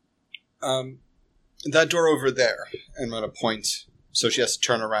 That door over there. I'm going to point, so she has to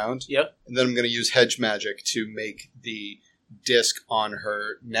turn around. Yeah. And then I'm going to use hedge magic to make the disc on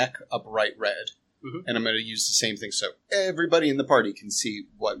her neck a bright red. Mm-hmm. And I'm going to use the same thing so everybody in the party can see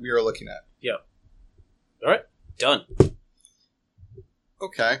what we are looking at. Yeah. All right. Done.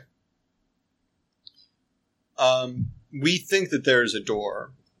 Okay. We think that there's a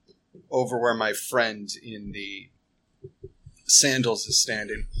door over where my friend in the sandals is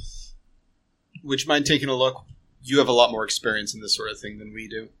standing. Would you mind taking a look? You have a lot more experience in this sort of thing than we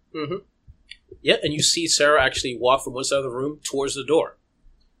do. Mm-hmm. Yeah, and you see Sarah actually walk from one side of the room towards the door.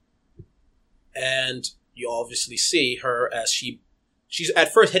 And you obviously see her as she's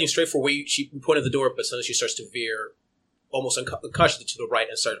at first heading straight for where she pointed the door, but suddenly she starts to veer almost unconsciously to the right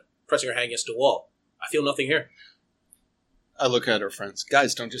and start pressing her hand against the wall. I feel nothing here. I look at her friends.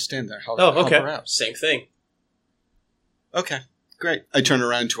 Guys, don't just stand there. Help okay. her out. Same thing. Okay, great. I turn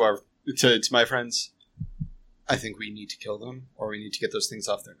around to my friends. I think we need to kill them, or we need to get those things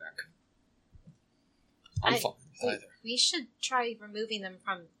off their neck. I'm fine with either. We should try removing them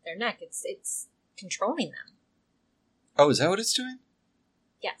from their neck. It's controlling them. Oh, is that what it's doing?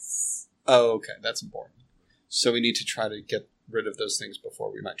 Yes. Oh, okay. That's important. So we need to try to get rid of those things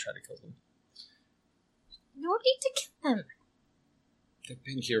before we might try to kill them. No need to kill them. They've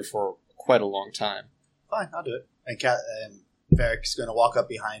been here for quite a long time. Fine, I'll do it. And Varric's going to walk up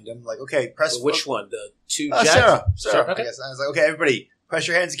behind him, like, okay, press... Which one? The two Sarah. Okay. I guess. I was like, okay, everybody, press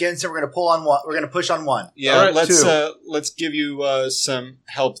your hands against it. We're going to pull on one. We're going to push on one. Yeah, right, let's give you some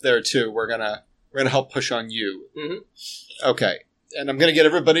help there too. We're gonna help push on you. Mm-hmm. Okay, and I'm gonna get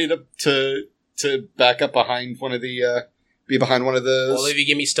everybody to back up behind one of the be behind one of those. All of you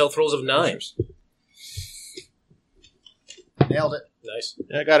give me stealth rolls of 9. Nailed it. Nice.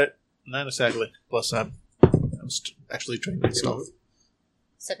 Yeah, I got it. 9 exactly. Plus I'm actually trained in stealth.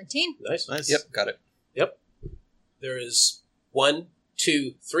 17. Nice. Nice. Yep, got it. Yep. There is 1,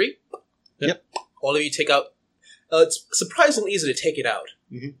 2, 3. Yep. All of you take out. It's surprisingly easy to take it out.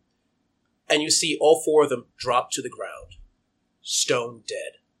 Mhm. And you see all 4 of them drop to the ground, stone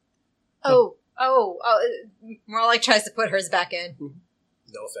dead. Oh. More like tries to put hers back in.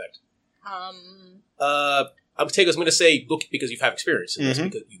 No effect. I'm going to say, look, because you've had experience in this,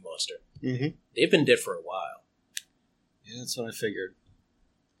 Mhm. because you monster. Mm-hmm. They've been dead for a while. Yeah, that's what I figured.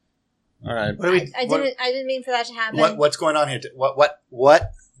 All right. What do we, I didn't mean for that to happen. what's going on here? What?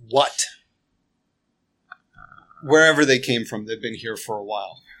 Wherever they came from, they've been here for a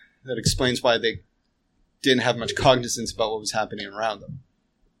while. That explains why they didn't have much cognizance about what was happening around them.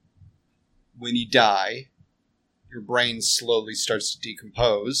 When you die, your brain slowly starts to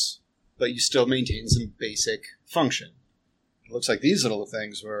decompose, but you still maintain some basic function. It looks like these little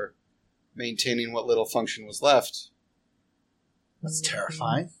things were maintaining what little function was left. That's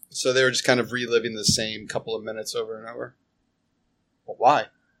terrifying. So they were just kind of reliving the same couple of minutes over and over. But why?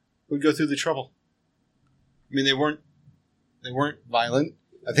 Who'd go through the trouble? I mean, they weren't violent.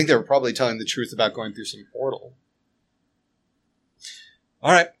 I think they were probably telling the truth about going through some portal.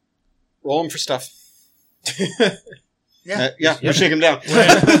 All right. Roll them for stuff. Yeah. We'll shake them down.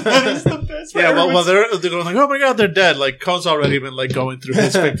 That is the best. Yeah, well, they're going like, oh my god, they're dead. Like, Cone's already been like going through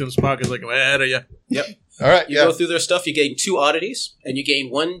his victim's pockets, like, where are you? Yep. All right, You go through their stuff, you gain 2 oddities, and you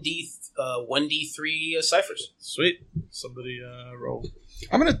gain 1d3 ciphers. Sweet. Somebody roll.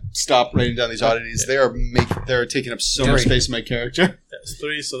 I'm going to stop writing down these oddities. They are taking up so much space in my character. That's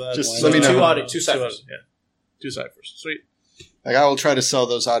 3, so that's... Just let me know. 2 ciphers. Yeah. 2 ciphers. Sweet. Like, I will try to sell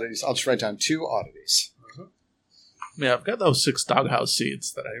those oddities. I'll just write down 2 oddities. Yeah, I've got those 6 doghouse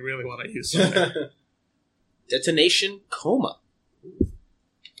seeds that I really want to use someday. Detonation coma.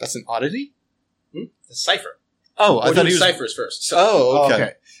 That's an oddity? The cipher. Oh, I We'll thought do he was... ciphers first. So, Oh,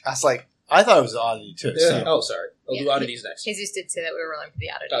 okay. I was like, I thought it was an oddity too. So. Oh, sorry. I'll do oddities next. Jesus did say that we were rolling for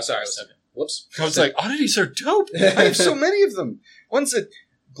the oddity. Oh, sorry. Whoops. I was like, oddities are dope. I have so many of them. One's a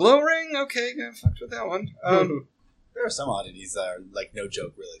glow ring. Okay, yeah, fucked with that one. There are some oddities that are, like, no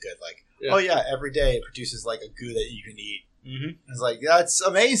joke, really good. Like, Yeah. oh yeah, every day it produces, like, a goo that you can eat. Mhm. It's like, that's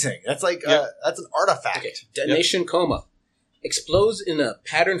amazing. That's like, that's an artifact. Okay. Detonation coma. Explodes in a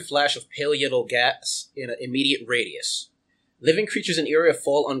patterned flash of pale yellow gas in an immediate radius. Living creatures in the area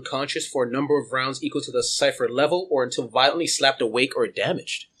fall unconscious for a number of rounds equal to the cipher level or until violently slapped awake or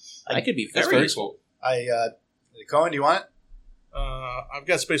damaged. That could be That's very very useful. Cohen, do you want it? I've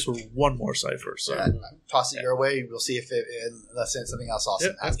got space for 1 more cipher, so... Yeah, toss it your way. We'll see if unless it's something else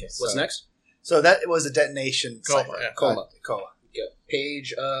awesome Yep. happens. What's next? So that was a detonation. Coma, cipher. yeah. Coma. Coma.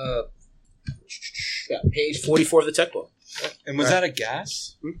 Page, page 44 of the tech book. And was that a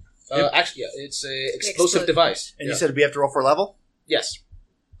gas? Actually, yeah, it's a explosive device. And you said we have to roll for a level? Yes.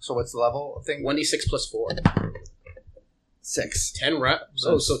 So what's the level thing? 1d6 plus 4. 6. 10 rounds.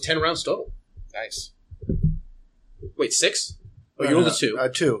 Oh, so 10 rounds total. Nice. Wait, 6? Oh, you rolled a 2.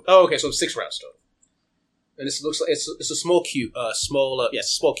 2. Oh, okay, so 6 rounds total. And this looks like it's a small cube.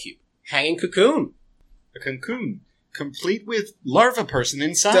 Small cube. Hanging cocoon. A cocoon, complete with larva person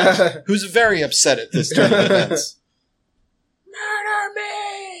inside, who's very upset at this turn of events. Murder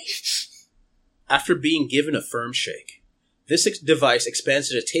me! After being given a firm shake, this device expands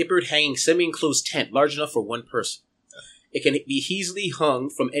to a tapered, hanging, semi-enclosed tent large enough for 1 person. It can be easily hung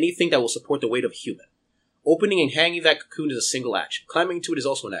from anything that will support the weight of a human. Opening and hanging that cocoon is a single action. Climbing into it is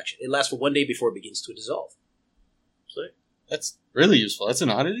also an action. It lasts for 1 day before it begins to dissolve. That's really useful. That's an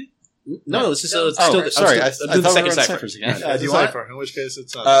oddity? No, this is still. Sorry, I I'm doing the thought we second were on cipher. ciphers again. Do you want in which case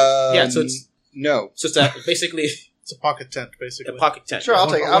it's Yeah, so it's No. so it's that basically it's a pocket tent, basically. a pocket tent. Sure, I'll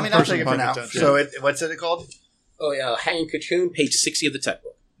take it. I mean, I'll One-person take it for now. pocket tent, So, what's it called? Oh yeah, hanging cocoon, page 60 of the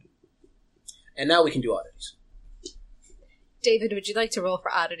textbook. And now we can do oddities. David, would you like to roll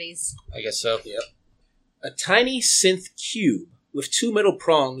for oddities? I guess so. Yep. A tiny synth cube with 2 metal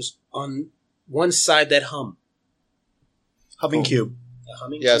prongs on one side that hum. Humming Cube. A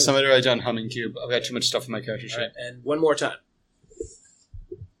humming Yeah, cube. somebody write down Humming Cube. I've got too much stuff in my character sheet. All right, and one more time.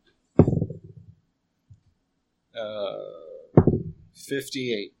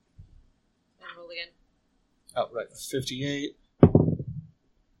 58. And roll again. Oh, right. 58.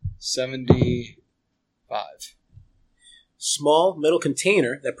 75. Small metal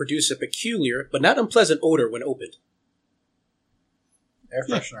container that produces a peculiar but not unpleasant odor when opened. Air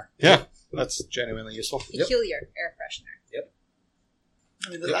freshener. Yeah, that's genuinely useful. Peculiar air freshener. I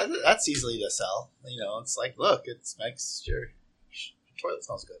mean, that's easily to sell. You know, it's like, look, it makes your toilet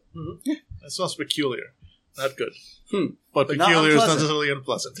smells good. It smells peculiar. Not good. But But not peculiar is not unpleasant. necessarily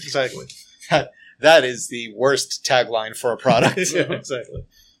unpleasant. Exactly. That is the worst tagline for a product. Yeah, exactly.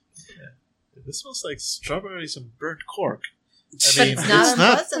 Yeah. This smells like strawberries and burnt cork. I But mean, it's not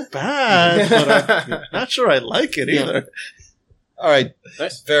unpleasant. bad, but I'm not sure I like it either. All right,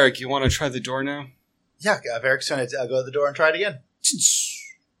 Nice. Varric, you want to try the door now? Yeah, Varric's going to go to the door and try it again.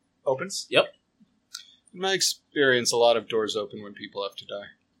 Opens. Yep. In my experience, a lot of doors open when people have to die.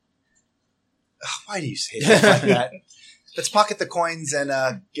 Why do you say stuff like that? Let's pocket the coins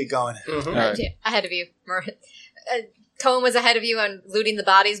and get going. Mhm. All right. Ahead of you. Cohen was ahead of you on looting the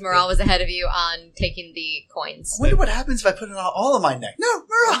bodies. Morale was ahead of you on taking the coins. I wonder what happens if I put it all on my neck. No,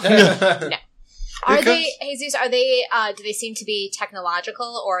 Merle! Are Because- they, Jesus, are they, do they seem to be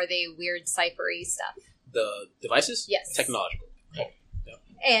technological or are they weird ciphery stuff? The devices? Yes. Technological.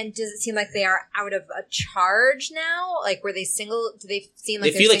 And does it seem like they are out of a charge now? Like, were they single? Do they seem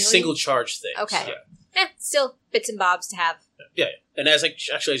like They feel they're like single charge things. Okay. Yeah. Still bits and bobs to have. Yeah. And as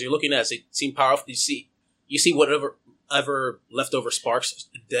actually as you're looking at it, they seem powerful. You see whatever leftover sparks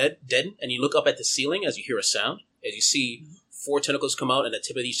dead, and you look up at the ceiling as you hear a sound, as you see 4 tentacles come out, and the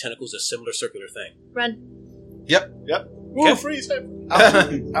tip of these tentacles is a similar circular thing. Run. Yep. Woo, Okay. freeze him.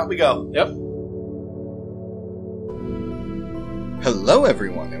 Out we go. Yep. Hello,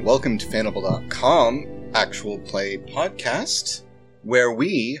 everyone, and welcome to Fanable.com Actual Play Podcast, where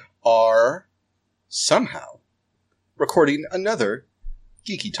we are somehow recording another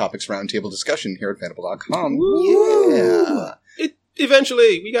Geeky Topics Roundtable discussion here at Fanable.com. Yeah.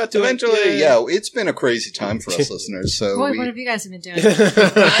 Eventually, we got to Eventually, it. yeah, it's been a crazy time for us listeners, so Boy, we... what have you guys been doing?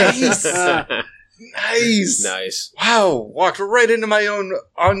 Nice! Nice! Nice. Wow, walked right into my own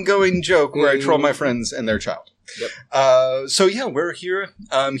ongoing joke where I troll my friends and their child. Yep. So yeah, we're here.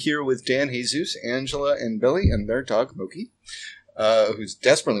 I'm here with Dan, Jesus, Angela, and Billy, and their dog Moki, who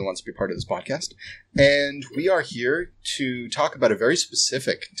desperately wants to be part of this podcast. And we are here to talk about a very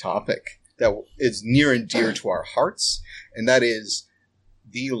specific topic that is near and dear to our hearts, and that is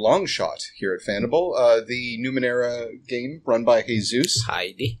the long shot here at Fanable, the Numenera game run by Jesus.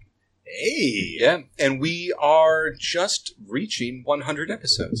 Heidi. Hey. Yeah, and we are just reaching 100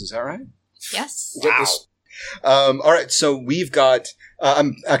 episodes. Is that right? Yes. Wow. All right, so we've got.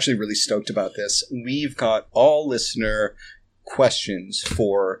 I'm actually really stoked about this. We've got all listener questions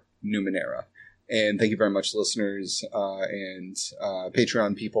for Numenera. And thank you very much, listeners and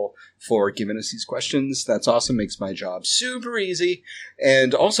Patreon people, for giving us these questions. That's awesome. Makes my job super easy.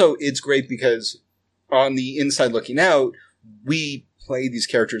 And also, it's great because on the inside looking out, we play these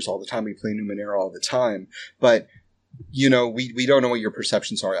characters all the time. We play Numenera all the time. But, you know, we don't know what your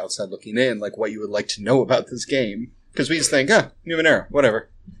perceptions are outside looking in, like what you would like to know about this game. Because we just think, Numenera, whatever.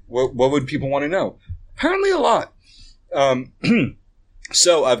 What would people want to know? Apparently a lot.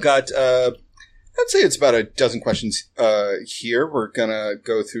 So I've got... I'd say it's about a dozen questions here. We're going to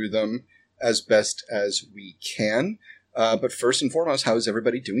go through them as best as we can. But first and foremost, how is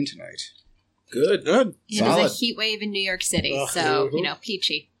everybody doing tonight? Good. Good. It was a heat wave in New York City, so,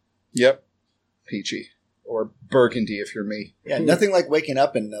 peachy. Yep. Peachy. Or burgundy if you're me. Yeah, nothing like waking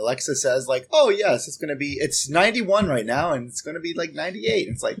up and Alexa says, like, oh, yes, it's 91 right now, and it's going to be like 98.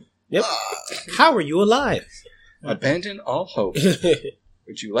 It's like, Yep. How are you alive? Abandon all hope.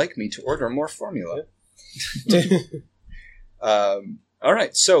 Would you like me to order more formula? All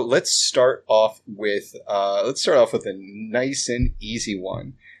right, so let's start off with a nice and easy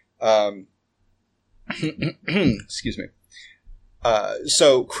one. Excuse me.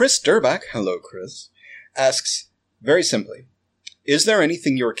 So Chris Durbach, hello Chris, asks very simply, is there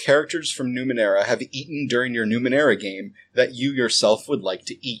anything your characters from Numenera have eaten during your Numenera game that you yourself would like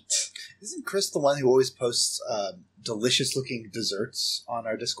to eat? Isn't Chris the one who always posts delicious-looking desserts on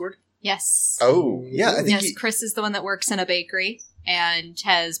our Discord? Yes. Oh. Yeah, I think Yes, Chris is the one that works in a bakery and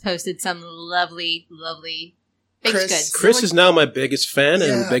has posted some lovely, lovely baked Chris- goods. Chris is now my biggest fan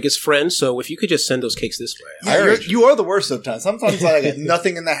and Yeah. biggest friend, so if you could just send those cakes this way. Yeah, you are the worst sometimes. Sometimes I got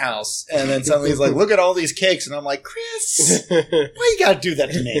nothing in the house, and then suddenly he's like, look at all these cakes, and I'm like, Chris, why you gotta do that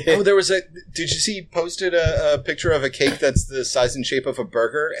to me? Oh, there was did you see he posted a picture of a cake that's the size and shape of a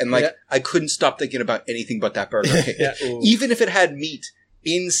burger? And like, Yeah. I couldn't stop thinking about anything but that burger cake. Yeah. Even if it had meat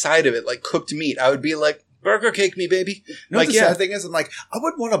inside of it, like cooked meat, I would be like, burger cake me, baby. You know Like, what the yeah. sad thing is? I'm like, I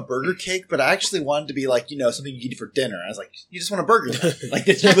would want a burger cake, but I actually wanted to be like, something you eat for dinner. I was like, you just want a burger. Like,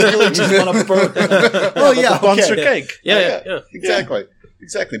 you literally just want a burger. Oh, yeah, Bunster okay. cake. Yeah.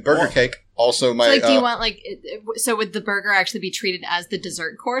 Exactly. Burger cake. Also my, So, like, do you want, like, so would the burger actually be treated as the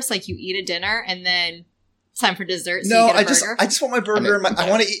dessert course? Like, you eat a dinner and then it's time for dessert, so No, you get a I burger just want my burger.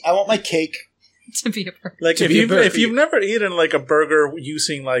 I want my cake. to be a burger. Like To if be a burger. you've never eaten like a burger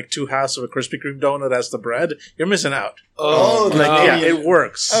using like 2 halves of a Krispy Kreme donut as the bread, you're missing out. Oh, Like God. yeah, it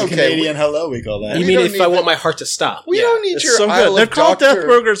works. Oh, Okay, Canadian hello, we call that. You We mean don't if need I the- want my heart to stop? we Yeah. don't need It's your so Isle good. They're of called Dr. death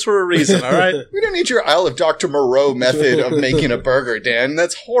burgers for a reason, all right? We don't need your Isle of Dr. Moreau method of making a burger, Dan.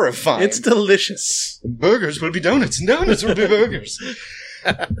 That's horrifying. It's delicious. Burgers would be donuts, and donuts would be burgers.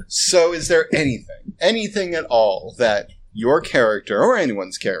 So is there anything at all that your character, or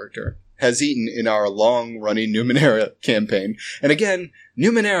anyone's character, has eaten in our long-running Numenera campaign? And again,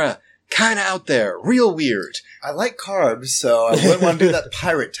 Numenera, kind of out there, real weird. I like carbs, so I wouldn't want to do that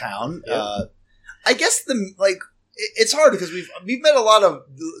pirate town. I guess it's hard because we've met a lot of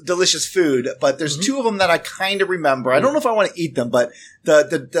delicious food, but there's 2 of them that I kind of remember. I don't know if I want to eat them, but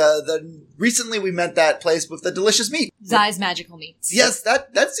the recently we met that place with the delicious meat. Zai's Magical Meats. Yes,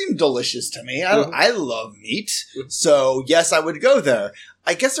 that seemed delicious to me. I love meat, so yes, I would go there.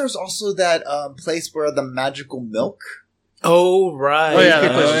 I guess there's also that place where the magical milk. Oh, right. Oh, yeah,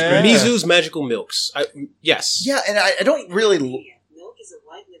 that place was great. Mizu's Magical Milks. Yes. Yeah, and I don't really. Milk is a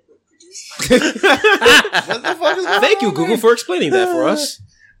white liquid produced by What the fuck is going Thank you, on Google, there? for explaining that for us.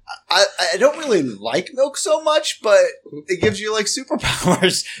 I don't really like milk so much, but it gives you like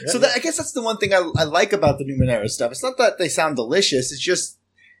superpowers. So I guess that's the one thing I like about the Numenera stuff. It's not that they sound delicious. It's just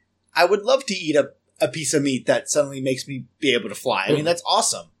I would love to eat a piece of meat that suddenly makes me be able to fly. I mean, that's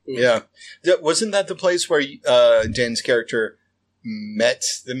awesome. Yeah. Wasn't that the place where Dan's character met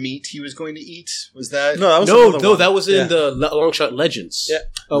the meat he was going to eat? Was that? No, that was No, another one. that was in Yeah. the Longshot Legends. Yeah.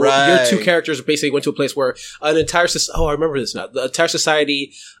 Right. Your 2 characters basically went to a place where an entire I remember this now. The entire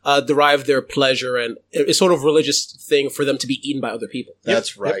society derived their pleasure, and it's sort of religious thing for them to be eaten by other people.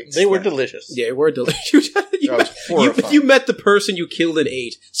 That's Yep, right. They were delicious. Yeah, we're delicious. That was horrifying. you met the person you killed and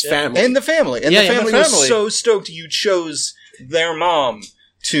ate. It's family. And the family. And Yeah, the yeah, the family was family. so stoked you chose their mom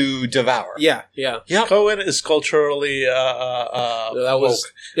to devour. yeah. Yep. Cohen is culturally That was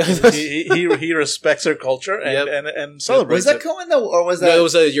woke. he respects her culture and Yep. and celebrates Was that it. Cohen though, or was that? no, it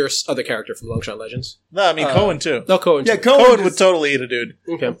was your other character from Longshot Legends. No, I mean Cohen too. No, Cohen. yeah, too. Cohen, Cohen would totally eat a dude.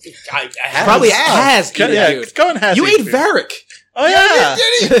 Okay. I Probably has. eaten Yeah, dude. Cohen has. You eaten ate food. Varric. Oh yeah,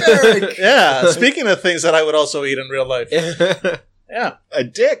 Derek. yeah. Speaking of things that I would also eat in real life, yeah, A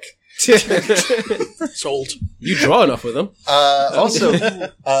dick. sold. You draw enough with them. Also,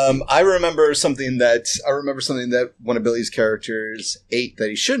 I remember something that one of Billy's characters ate that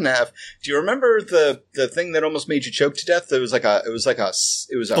he shouldn't have. Do you remember the thing that almost made you choke to death? It was a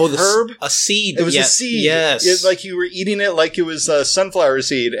herb. A seed. It was Yeah. a seed. Yes. It's like you were eating it like it was a sunflower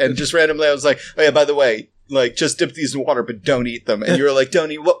seed, and just randomly I was like, oh yeah, by the way, like just dip these in water, but don't eat them. And you were like, don't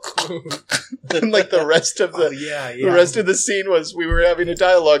eat what? And like the rest of the the rest of the scene was we were having a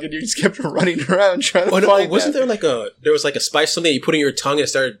dialogue, and you just kept running around trying to find. Wasn't there there was like a spice something you put in your tongue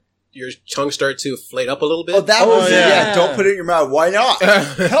and your tongue started to flate up a little bit? Oh, that was it. yeah. Yeah, don't put it in your mouth. Why not?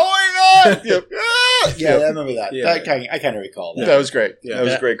 Hell, why not? Yep. Yeah, I remember that. Yeah. I kind of recall that. That was great. Yeah. That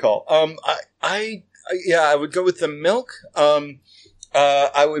was a great call. I would go with the milk.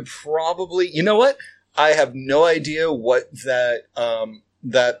 I would probably, you know what? I have no idea what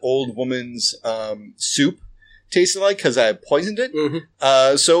that old woman's soup tasted like because I poisoned it.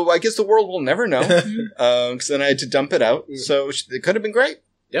 Mhm. So I guess the world will never know because then I had to dump it out. So it could have been great.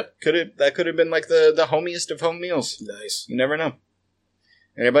 Yep. That could have been like the homiest of home meals. Nice. You never know.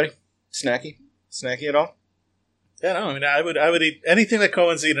 Anybody? Snacky at all? Yeah, no, I mean, I would eat anything that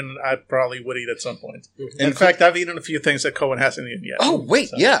Cohen's eaten. I probably would eat at some point. Mm-hmm. In fact, I've eaten a few things that Cohen hasn't eaten yet. Oh, wait,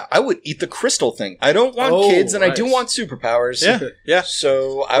 So- yeah, I would eat the crystal thing. I don't want Oh, kids, and I do nice. want superpowers. Yeah.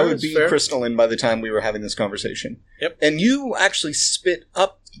 So I would That's be fair. crystalline by the time we were having this conversation. Yep. And you actually spit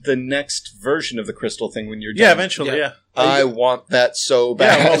up the next version of the crystal thing when you're done. Yeah, eventually, Yeah. yeah. I want that so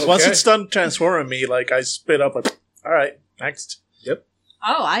bad. Yeah, well, once Okay. it's done transforming me, like, I spit up, like, all right, next.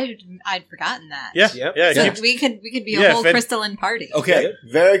 Oh, I'd forgotten that. Yeah, Yep. yeah, Yeah. keep- We could be a Yeah, whole if it- crystalline party. Okay,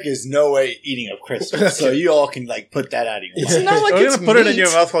 Varric is no way eating up crystals, so you all can like put that out of your It's mind. not like We're it's gonna put it in meat.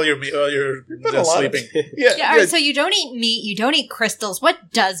 your mouth while you're put a lot of- sleeping. Yeah, all right, so you don't eat meat, you don't eat crystals.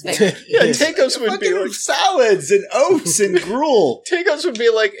 What does Varric eat? Yeah, Tacos would be Fucking like, salads and oats and gruel. Tacos would be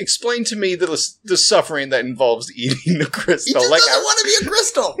like, explain to me the suffering that involves eating the He crystal. just Like, doesn't want to be a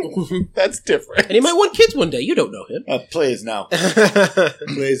crystal. that's different. And he might want kids one day. You don't know him. Please, no.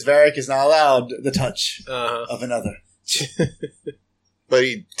 Please, Varric is not allowed the touch of another. But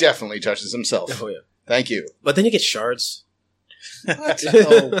he definitely touches himself. Oh yeah. Thank you. But then you get shards.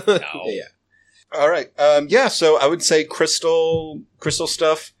 Oh, no. Yeah. All right. Yeah, so I would say crystal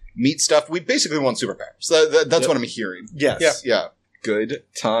stuff, meat stuff. We basically want superpowers. So that's Yep. what I'm hearing. Yes. Yeah. Good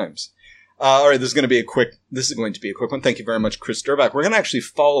times. All right, this is going to be a quick one. Thank you very much, Chris Durback. We're going to actually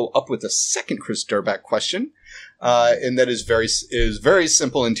follow up with a second Chris Durback question, and that is very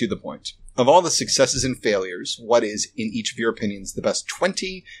simple and to the point. Of all the successes and failures, what is, in each of your opinions, the best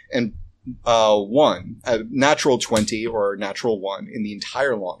 20 and 1, natural 20 or natural 1 in the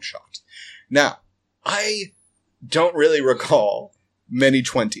entire long shot? Now, I don't really recall many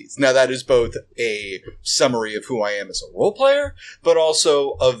 20s. Now, that is both a summary of who I am as a role player, but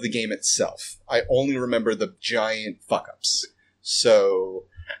also of the game itself. I only remember the giant fuck-ups. So,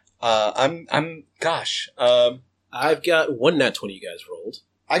 I've got one nat 20 you guys rolled.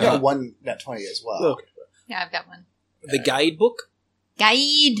 I got one nat 20 as well. Okay. Yeah, I've got one. The guidebook.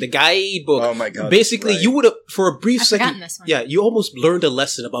 Guide. The guidebook. Oh my god. Basically, that's you right. would have, for a brief I've second, forgotten this one. yeah, you almost learned a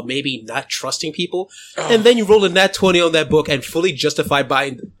lesson about maybe not trusting people, Oh. and then you roll a nat 20 on that book and fully justify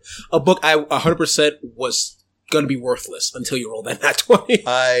buying a book I 100% was going to be worthless until you roll that nat 20.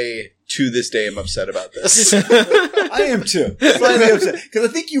 I, to this day, am upset about this. I am too. Slightly upset. Because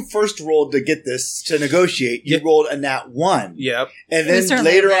I think you first rolled to get this, to negotiate, you Yeah. rolled a nat 1. Yep. And It was then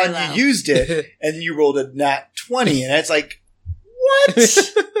certainly later very on low. you used it, and you rolled a nat 20. And it's like,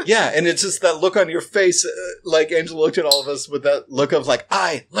 what? Yeah, and it's just that look on your face, like Angela looked at all of us with that look of like,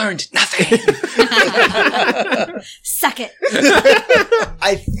 I learned nothing. Suck it.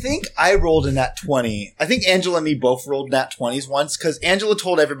 I think I rolled a nat 20. I think Angela and me both rolled nat 20s once, because Angela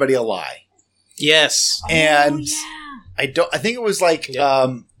told everybody a lie. Yes. And Oh, yeah. I think it was like,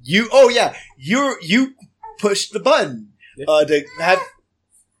 Yeah. you pushed the button, to have,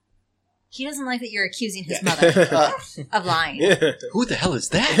 He doesn't like that you're accusing his Yeah. mother of lying. Who the hell is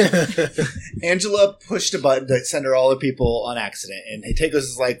that? Angela pushed a button to send her all the people on accident. And Tacos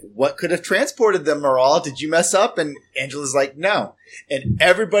is like, what could have transported them, Moral? Did you mess up? And Angela's like, no. And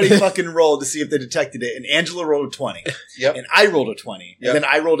everybody fucking rolled to see if they detected it. And Angela rolled a 20. Yep. And I rolled a 20. Yep. And then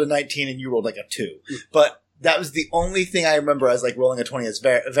I rolled a 19 and you rolled like a 2. But that was the only thing I remember as like rolling a 20 as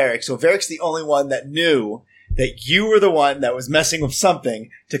Varric. So Varric's the only one that knew that you were the one that was messing with something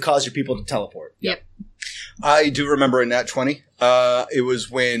to cause your people to teleport. I do remember a nat 20. It was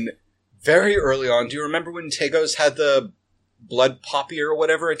when, very early on, do you remember when Tagos had the blood poppy or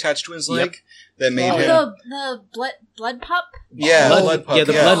whatever attached to his leg? That made Oh, him... The blood pup? Yeah, blood pup. Yeah,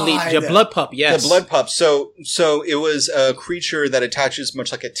 the yeah. blood lead. Yeah, blood pup. Yes. The blood pup. So it was a creature that attaches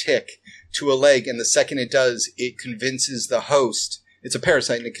much like a tick to a leg, and the second it does, it convinces the host. It's a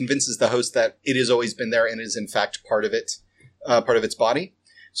parasite, and it convinces the host that it has always been there and is in fact part of it, part of its body.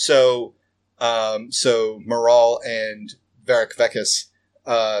 So Moral and Varric Vekis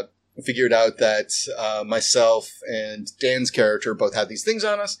figured out that myself and Dan's character both had these things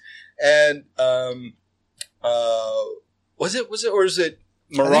on us, and was it or is it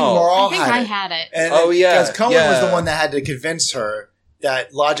Moral? I think Moral I think had I it. had it. And Oh, yeah, because Cohen yeah. was the one that had to convince her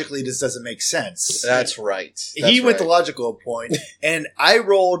that logically this doesn't make sense. That's right. He went the logical point, and I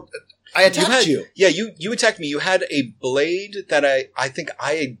attacked you. Yeah, you attacked me. You had a blade that I think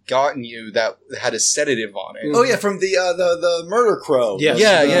I had gotten you that had a sedative on it. Oh yeah, from the murder crow. Yes.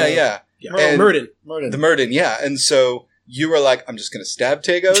 Yeah. Yeah. And- Murden. Murder. The Murden, yeah. And so you were like, I'm just going to stab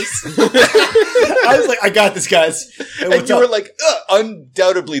Tagos. I was like, I got this, guys. And you were like,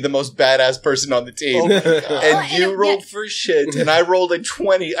 undoubtedly the most badass person on the team. And you rolled for shit, and I rolled a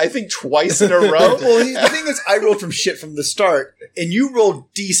 20, I think twice in a row. Well, the thing is, I rolled from shit from the start, and you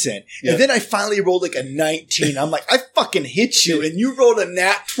rolled decent. Yep. And then I finally rolled like a 19. I'm like, I fucking hit you, and you rolled a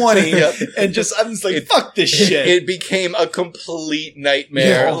nat 20. Yep. And I'm just like, fuck this shit. It became a complete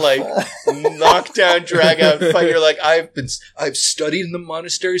nightmare. Like, knockdown, drag out fight. You're like, I've studied in the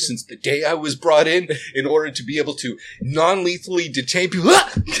monastery since the day I was brought in order to be able to non-lethally detain people.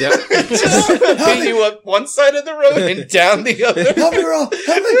 Just hit you up one side of the road and down the other. Help me, Roll.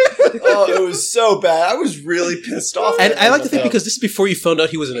 Help me. Oh, it was so bad. I was really pissed off. And I like to think because this is before you found out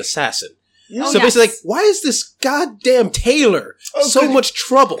he was an assassin. Oh, So yes. basically, like, why is this goddamn Taylor so much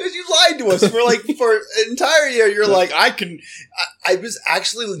trouble? Because you lied to us for an entire year. You're like, I was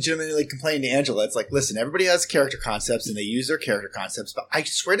actually legitimately complaining to Angela. It's like, listen, everybody has character concepts and they use their character concepts, but I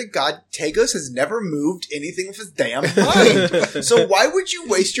swear to God, Tagos has never moved anything with his damn mind. So why would you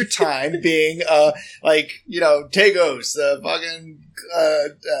waste your time being, Tagos, fucking,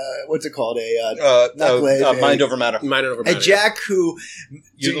 what's it called? Mind over matter. Mind over A matter. Jack who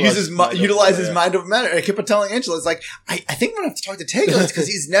utilizes mind over matter. And I kept on telling Angela, it's like, I think I'm going to have to talk to Tagos because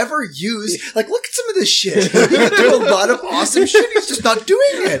he's never used, like, look at some of this shit. He can do a lot of awesome shit. He's just not doing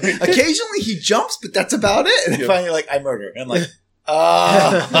it. Occasionally he jumps, but that's about it. And then finally, like, I murder. And I'm like,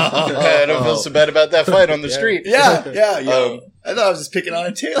 I don't feel so bad about that fight on the street. Yeah. I thought I was just picking on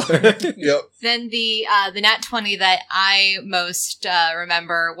a Taylor. Yep. Then the nat 20 that I most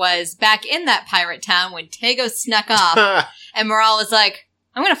remember was back in that pirate town when Tego snuck off and Morale was like,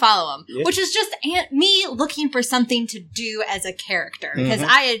 I'm going to follow him, which is just me looking for something to do as a character because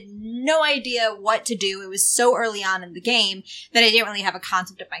I had no idea what to do. It was so early on in the game that I didn't really have a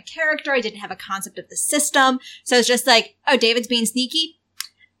concept of my character. I didn't have a concept of the system. So it's just like, oh, David's being sneaky.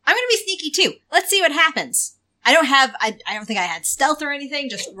 I'm going to be sneaky too. Let's see what happens. I don't think I had stealth or anything.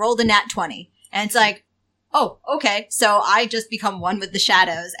 Just rolled a nat 20. And it's like, oh, okay. So I just become one with the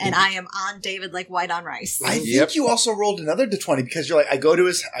shadows and I am on David like white on rice. I think you also rolled another d20 because you're like, I go to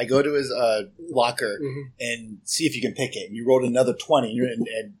his locker and see if you can pick it. And you rolled another 20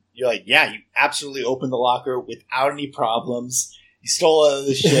 and you're like, yeah, you absolutely opened the locker without any problems. You stole all of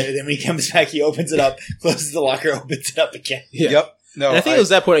the shit. And then when he comes back, he opens it up, closes the locker, opens it up again. Yeah. Yep. No, and I think it was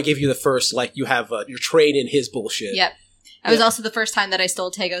that point I gave you the first, like, you have, you're trained in his bullshit. Yep. That was also the first time that I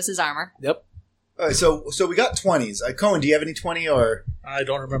stole Tagos' armor. Yep. All right, so we got 20s. Cohen, do you have any 20 or? I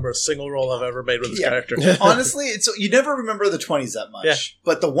don't remember a single roll I've ever made with this character. Honestly, you never remember the 20s that much. Yeah.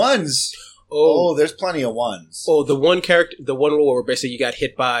 But the ones, there's plenty of ones. Oh, the one role where basically you got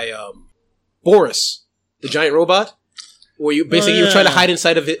hit by Boris, the giant robot, where you basically you were trying to hide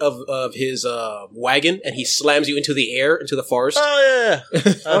inside of his wagon, and he slams you into the air, into the forest. Oh,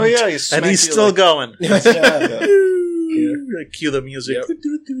 yeah. And he's still going. Cue the music. Yep.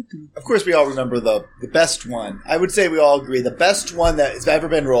 Of course, we all remember the best one. I would say we all agree the best one that has ever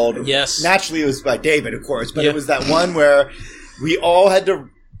been rolled. Yes. Naturally, it was by David, of course, but it was that one where we all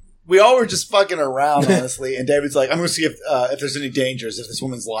were just fucking around, honestly. And David's like, I'm going to see if there's any dangers, if this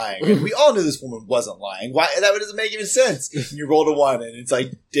woman's lying. And we all knew this woman wasn't lying. Why? That doesn't make any sense. And you rolled a 1, and it's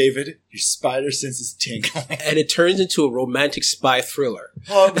like, David, your spider sense is tingling. And it turns into a romantic spy thriller.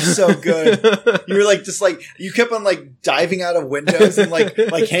 Oh, it was so good. You were like, just like, you kept on like diving out of windows and like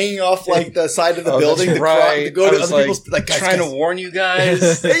hanging off like the side of the building to go to other people's, like, guys, trying to warn you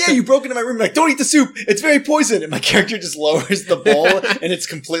guys. yeah, you broke into my room, like, don't eat the soup. It's very poison. And my character just lowers the bowl and it's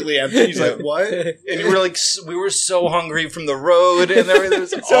completely empty. He's like, what? And you were like, we were so hungry from the road and everything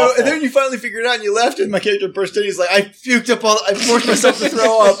was awful. And then you finally figured it out and you left and my character burst in. He's like, I forced myself to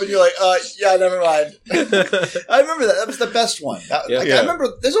throw up. And you're like, yeah, never mind. I remember that. That was the best one. I remember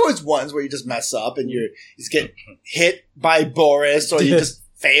there's always ones where you just mess up and you just get hit by Boris or you just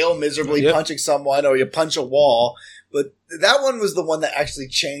fail miserably punching someone or you punch a wall. But that one was the one that actually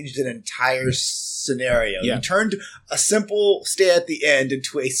changed an entire scenario. Yeah. You turned a simple stay at the end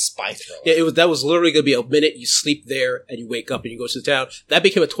into a spy thriller. Yeah, that was literally going to be a minute. You sleep there and you wake up and you go to the town. That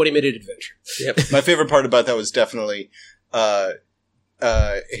became a 20-minute adventure. Yep. My favorite part about that was definitely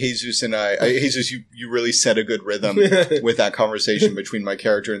Jesus and I. Jesus, you really set a good rhythm with that conversation between my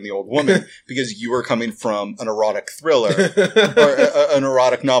character and the old woman because you were coming from an erotic thriller or an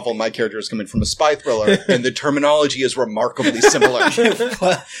erotic novel. My character is coming from a spy thriller, and the terminology is remarkably similar.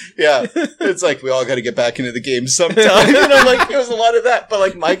 Yeah, it's like we all got to get back into the game sometime. Like it was a lot of that. But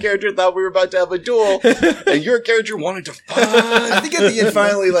like my character thought we were about to have a duel, and your character wanted to fight. I think at the end,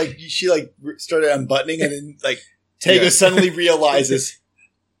 finally, like she like started unbuttoning, and then like Tego suddenly realizes,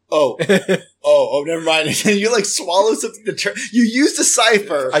 Oh, never mind. And you like swallow something you used a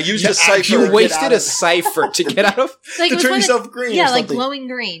cipher. I used a cipher. You wasted a cipher to get out of? Like, to it was turn one of- yourself green. Yeah, or like something. glowing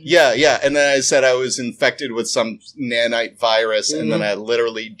green. Yeah. And then I said I was infected with some nanite virus, and then I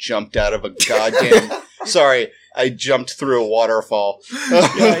literally jumped out of a goddamn... Sorry, I jumped through a waterfall.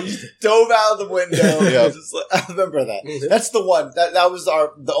 Yeah, you dove out of the window. Yeah. I remember that. That's the one. That was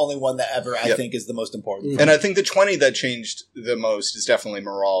the only one that ever I think is the most important. And I think the 20 that changed the most is definitely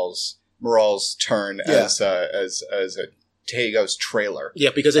Moral's turn as a Tagos trailer.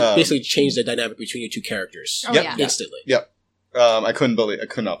 Yeah, because it basically changed the dynamic between your two characters. Oh, yeah. Instantly. Yep. I could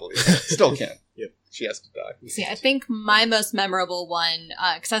not believe that. Still can't. Yep. She has to die. See, I think my most memorable one,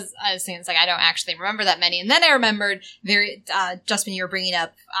 because I was saying, it's like I don't actually remember that many, and then I remembered just when you were bringing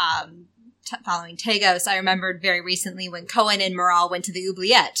up following Tagos, I remembered very recently when Cohen and Moral went to the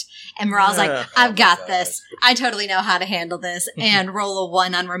oubliette, and Moral's like, "I've got this. I totally know how to handle this," and roll a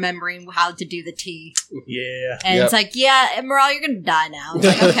 1 on remembering how to do the tea. Yeah. And it's like, yeah, and Moral, you're gonna die now. It's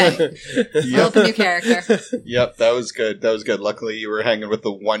like, okay, roll up a new character. Yep, that was good. Luckily, you were hanging with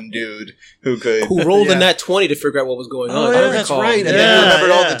the one dude who rolled a nat 20 to figure out what was going on. Yeah, that's right. And then you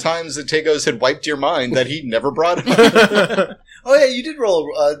remembered all the times that Tagos had wiped your mind that he never brought up. Oh yeah, you did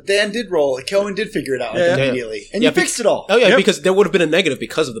roll. Dan did roll. Cohen did figure it out immediately, and you fixed it all. Oh yeah, because there would have been a negative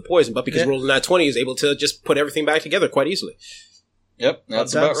because of the poison, but because rolling that 20 is able to just put everything back together quite easily. Yep,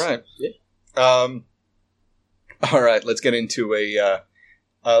 that's about right. Yeah. All right, let's get into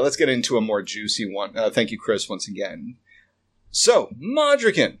a more juicy one. Thank you, Chris, once again. So,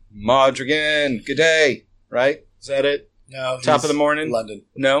 Modrigan, good day. Right? Is that it? No. Top of the morning. London.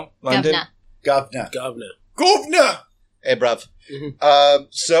 No, London. Governor. Hey, bruv. Mm-hmm.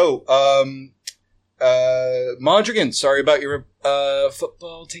 Modrigan, sorry about your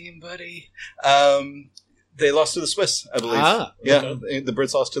football team, buddy. They lost to the Swiss, I believe. Okay. The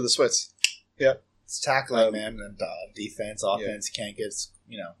Brits lost to the Swiss. Yeah. It's tackling, man, and defense, offense, can't get,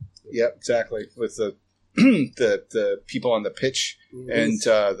 Yeah, exactly. With the the people on the pitch and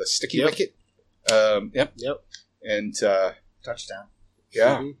the sticky wicket. Yep. And touchdown.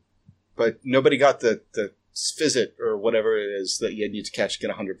 Yeah. Mm-hmm. But nobody got the Fizzit or whatever it is that you need to catch to get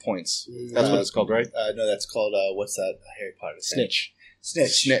 100 points. That's what it's called, right? No, that's called, what's that Harry Potter thing?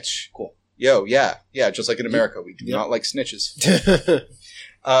 Snitch. Cool. Yo, yeah. Just like in America, we do not like snitches.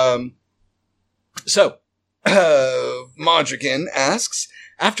 So, Modrigan asks,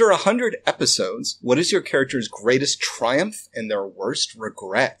 after 100 episodes, what is your character's greatest triumph and their worst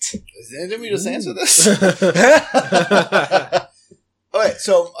regret? Didn't we just answer this?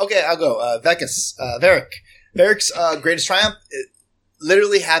 Okay, I'll go. Vekas, Varric's greatest triumph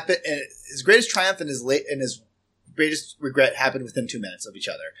literally happened. His greatest triumph and his greatest regret happened within 2 minutes of each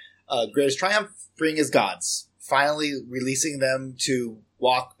other. Greatest triumph, freeing his gods, finally releasing them to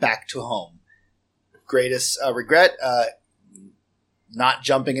walk back to home. Greatest regret, not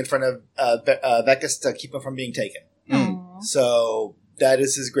jumping in front of Vekas to keep him from being taken. So that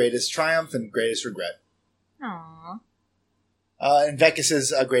is his greatest triumph and greatest regret. Aww. And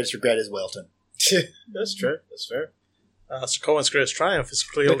Vekas's greatest regret is Wailton. That's true. That's fair. So Cohen's greatest triumph is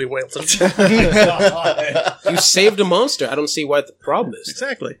clearly Wailton. You saved a monster. I don't see what the problem is.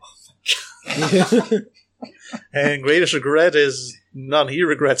 Exactly. And greatest regret is none. He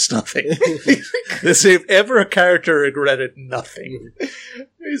regrets nothing. If ever a character regretted nothing.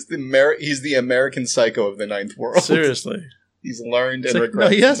 He's the American Psycho of the Ninth World. Seriously. He's learned It's and like,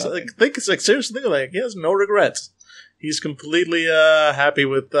 regrets no, nothing. seriously, think of it, he has no regrets. He's completely happy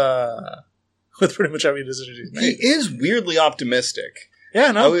with pretty much every decision he's made. He is weirdly optimistic.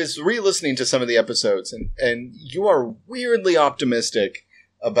 Yeah, no. I was re-listening to some of the episodes, and you are weirdly optimistic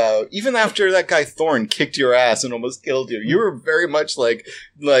about, even after that guy Thorne kicked your ass and almost killed you, you were very much like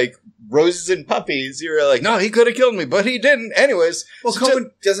roses and puppies. You were like, no, he could have killed me, but he didn't. Anyways. Well,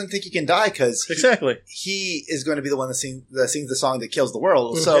 Cohen doesn't think he can die because he is going to be the one that sings the song that kills the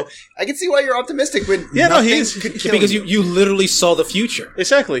world. So I can see why you're optimistic when because you literally saw the future.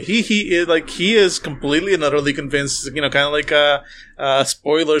 Exactly. He is completely and utterly convinced, kind of like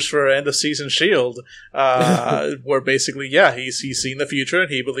spoilers for end of season Shield, where basically, he's seen the future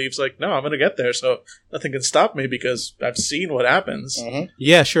and he believes like, no, I'm going to get there, so nothing can stop me because I've seen what happens. Mm-hmm.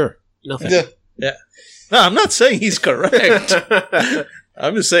 Yeah, sure. Nothing. Yeah. No, I'm not saying he's correct.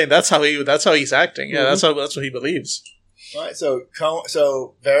 I'm just saying that's how he's acting. Yeah, that's what he believes. All right, so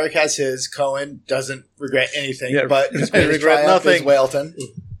Varric has his. Cohen doesn't regret anything, but his I regret nothing. Is Wailton.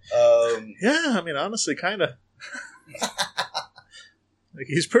 Yeah, I mean, honestly, kind of. Like,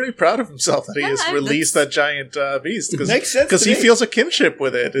 he's pretty proud of himself that he has released that giant beast. Makes sense because he feels a kinship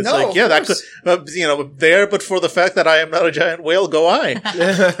with it. It's that could, there, but for the fact that I am not a giant whale, go I.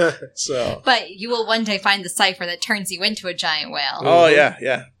 So, but you will one day find the cipher that turns you into a giant whale. Oh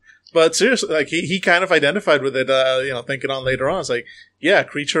yeah. But seriously, like he kind of identified with it. Thinking on later on, it's like, yeah,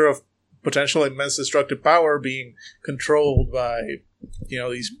 creature of potential immense destructive power being controlled by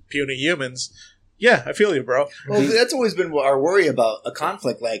these puny humans. Yeah, I feel you, bro. Well, that's always been our worry about a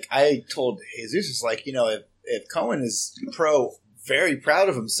conflict. Like, I told Jesus, it's like, if Cohen is very proud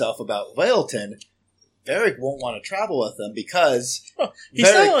of himself about Whaleton, Varric won't want to travel with them because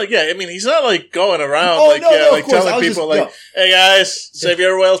he's not like, he's not like going around telling people hey guys,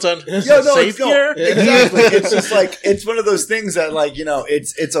 Savior Whaleton. Savior? Exactly. It's just like, it's one of those things that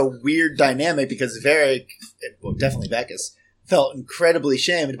it's a weird dynamic because Varric, well, definitely Beckus, felt incredibly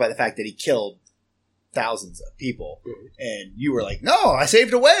shamed by the fact that he killed thousands of people, and you were like, "No, I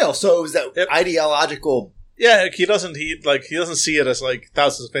saved a whale." So it was that ideological. Yeah, he doesn't see it as like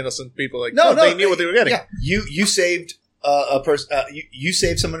thousands of innocent people. Like, no, they knew what they were getting. Yeah, you saved a person. You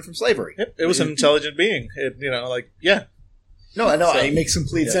saved someone from slavery. Yep. It was an intelligent being. No, I know it makes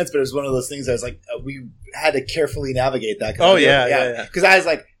complete sense, but it was one of those things that was like we had to carefully navigate that. Because I was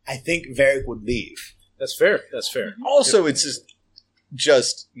like, I think Varric would leave. That's fair. Also, it's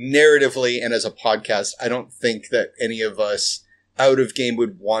just narratively and as a podcast, I don't think that any of us out of game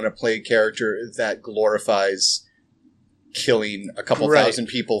would want to play a character that glorifies killing a couple thousand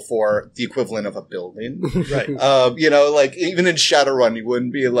people for the equivalent of a building. Right. Even in Shadowrun, you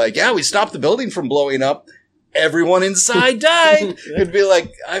wouldn't be like, yeah, we stopped the building from blowing up. Everyone inside died. It'd be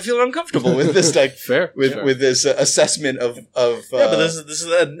like, I feel uncomfortable with this with this assessment of. But this is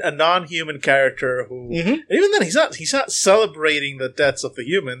a non-human character who, even then, he's not celebrating the deaths of the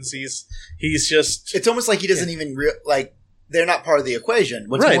humans. He's just. It's almost like he doesn't even they're not part of the equation.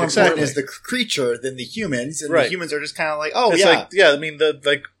 What's more important is the creature than the humans, and the humans are just kind of like,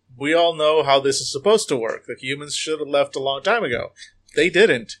 we all know how this is supposed to work. The humans should have left a long time ago. They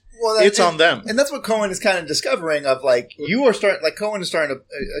didn't. Well, it's on them. And that's what Cohen is kind of discovering of Cohen is starting to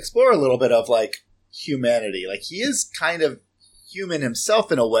explore a little bit of humanity. Like, he is kind of human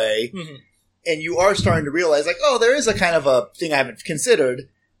himself in a way. Mm-hmm. And you are starting to realize there is a kind of a thing I haven't considered.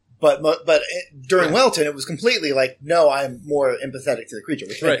 But during Whaleton, it was completely no, I'm more empathetic to the creature,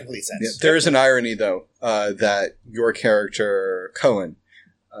 which makes complete sense. Yeah, there is an irony though, that your character, Cohen,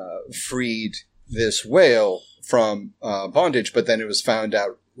 freed this whale from bondage, but then it was found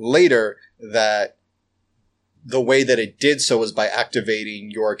out later that the way that it did so was by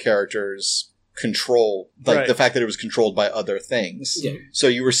activating your character's control, the fact that it was controlled by other things. Yeah. So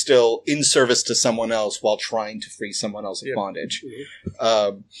you were still in service to someone else while trying to free someone else of bondage.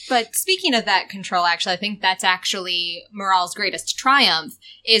 But speaking of that control, actually, I think that's actually Moral's greatest triumph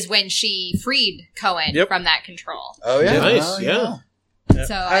is when she freed Cohen from that control. Oh yeah, nice, yeah.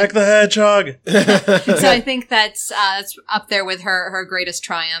 So Hack the hedgehog. So I think that's up there with her greatest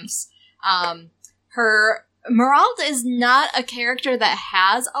triumphs. Her Morald is not a character that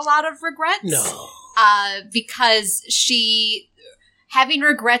has a lot of regrets. No, because having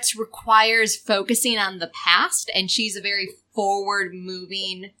regrets requires focusing on the past, and she's a very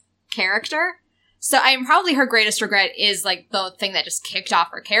forward-moving character. So probably her greatest regret is the thing that just kicked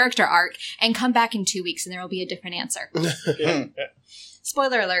off her character arc, and come back in 2 weeks and there will be a different answer.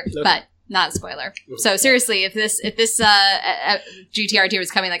 Spoiler alert, but not a spoiler. So seriously, if this GTRT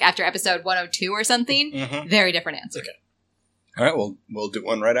was coming after episode 102 or something, very different answer. Okay. All right, we'll do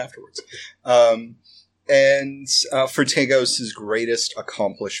one right afterwards. And for Tagos, his greatest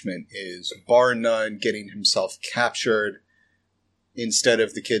accomplishment is, bar none, getting himself captured instead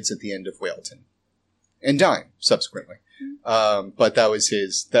of the kids at the end of Whaleton, and dying subsequently. But that was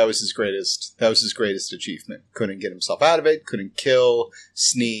his greatest achievement. Couldn't get himself out of it, couldn't kill,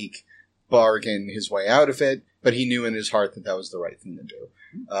 sneak, bargain his way out of it, but he knew in his heart that was the right thing to do.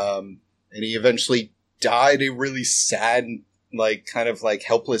 And he eventually died a really sad,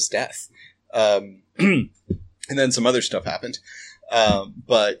 helpless death. And then some other stuff happened.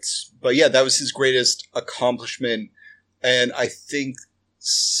 But yeah, that was his greatest accomplishment. And I think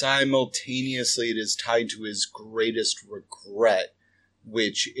simultaneously it is tied to his greatest regret,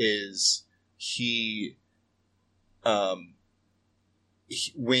 which is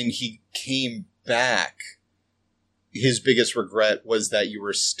when he came back, his biggest regret was that you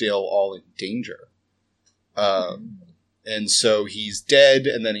were still all in danger. And so he's dead,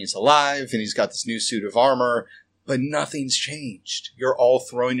 and then he's alive, and he's got this new suit of armor, but nothing's changed. You're all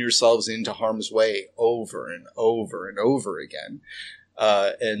throwing yourselves into harm's way over and over and over again.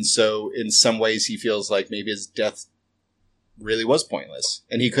 And so in some ways he feels like maybe his death really was pointless.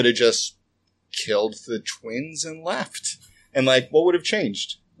 And he could have just killed the twins and left. And, like, what would have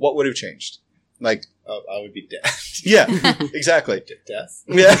changed? What would have changed? Like, I would be dead. yeah, exactly. Death?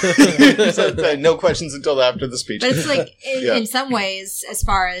 Yeah. So, no questions until after the speech. But it's like, in some ways, as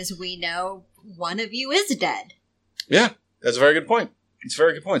far as we know, one of you is dead. Yeah, that's a very good point. It's a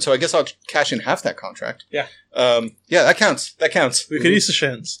very good point. So I guess I'll cash in half that contract. Yeah. Yeah, that counts. That counts. We could use the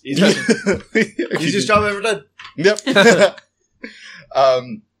shins. Easiest job I've ever done. Yep.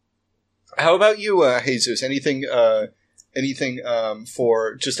 How about you, Jesus? Anything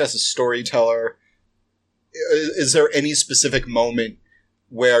for just as a storyteller? Is there any specific moment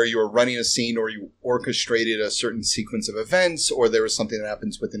where you were running a scene or you orchestrated a certain sequence of events, or there was something that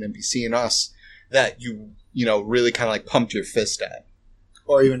happens with an NPC in us that you really kind of like pumped your fist at?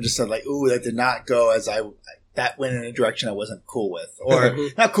 Or even just said like, ooh, that did not go as that went in a direction I wasn't cool with. Or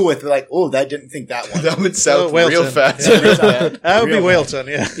not cool with, but like, ooh, that didn't think that one. That would sound real fast. Yeah, that would be Whalton,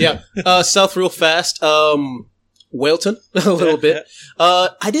 yeah. Yeah. South real fast. Whalton, a little bit. I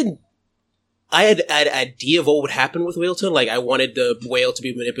had an idea of what would happen with Whalton. Like, I wanted the whale to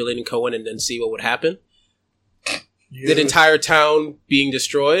be manipulating Cohen and then see what would happen. The entire town being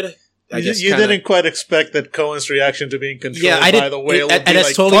destroyed. You didn't quite expect that Cohen's reaction to being controlled by the whale would be and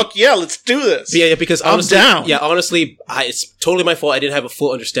like, fuck yeah, let's do this. Yeah, because honestly, I'm down. Honestly, it's totally my fault. I didn't have a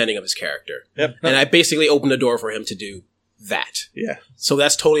full understanding of his character. Yep. And I basically opened the door for him to do that. Yeah. So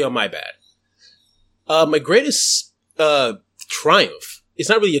that's totally on my bad. My greatest triumph, it's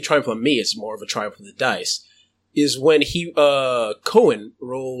not really a triumph on me, it's more of a triumph on the dice, is when Cohen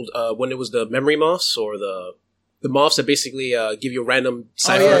rolled, when it was the memory moths or the moths that basically give you a random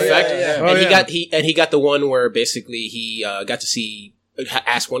cipher effect. And he got the one where basically he got to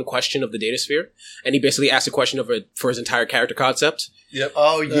ask one question of the data sphere, and he basically asked a question for his entire character concept. Yep.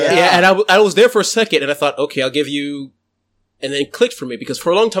 Oh yeah. Yeah, and I was there for a second, and I thought, okay, I'll give you, and then it clicked for me because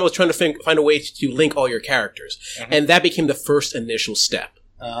for a long time I was trying to find a way to link all your characters, and that became the first initial step.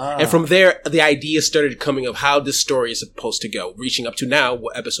 And from there, the idea started coming of how this story is supposed to go, reaching up to now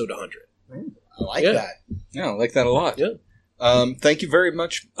episode 100. I like that. Yeah, I like that a lot. Yeah. Thank you very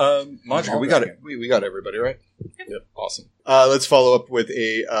much, Modric. We got it. We got everybody, right? Yep. Awesome. Let's follow up with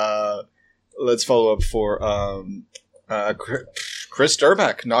for Chris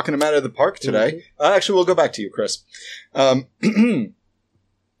Durback, knocking him out of the park today. Actually, we'll go back to you, Chris. Save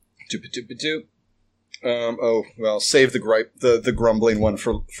the gripe, the grumbling one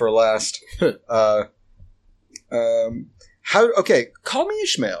for last. Okay, call me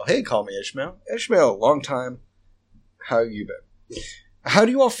Ishmael. Hey, call me Ishmael. Ishmael, long time. How you been? How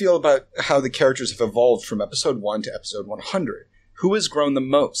do you all feel about how the characters have evolved from episode 1 to episode 100? Who has grown the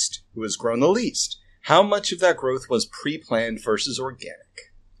most? Who has grown the least? How much of that growth was pre-planned versus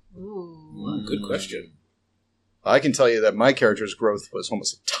organic? Ooh. Good question. I can tell you that my character's growth was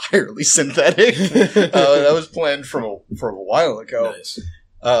almost entirely synthetic. That was planned from a while ago. Nice.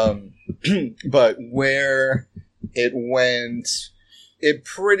 But where it went, it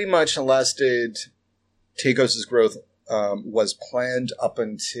pretty much lasted. Tagos' growth was planned up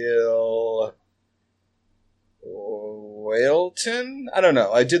until Whalton? I don't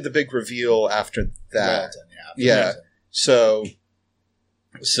know. I did the big reveal after that. Yeah. So,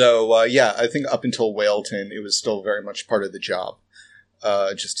 I think up until Whalton, it was still very much part of the job,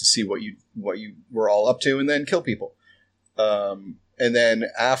 just to see what you were all up to, and then kill people. And then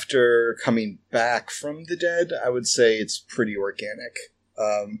after coming back from the dead, I would say it's pretty organic.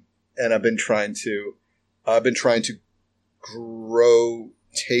 And I've been trying to grow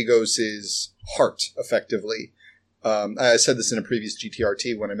Tagos' heart effectively. I said this in a previous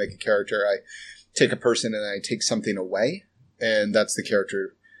GTRT. When I make a character, I take a person and I take something away, and that's the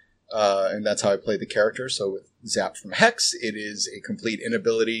character. And that's how I play the character. So with Zap from Hex, it is a complete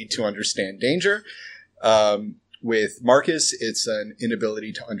inability to understand danger. With Marcus, it's an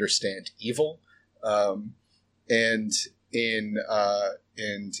inability to understand evil. And in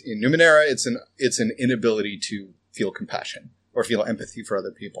Numenera, it's an inability to feel compassion or feel empathy for other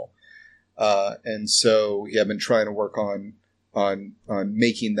people. And so, I've been trying to work on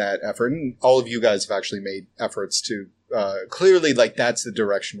making that effort. And all of you guys have actually made efforts to, clearly, like, that's the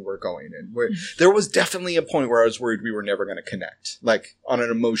direction we're going in. Where there was definitely a point where I was worried we were never going to connect, like, on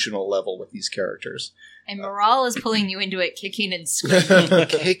an emotional level with these characters. And Moral is pulling you into it, kicking and screaming.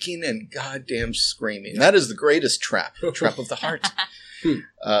 Kicking and goddamn screaming. That is the greatest trap of the heart.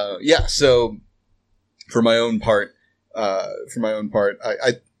 So for my own part,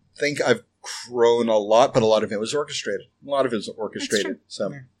 I think I've grown a lot, but a lot of it was orchestrated.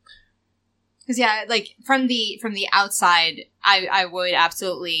 So. Because like from the outside, I would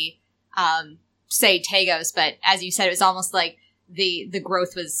absolutely say Tagos, but as you said, it was almost like the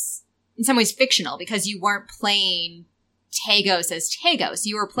growth was in some ways fictional because you weren't playing Tagos as Tagos.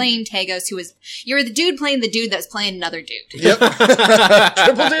 You were playing Tagos you were the dude playing the dude that's playing another dude. Yep.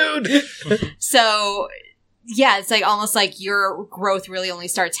 Triple dude. So, yeah, it's like almost like your growth really only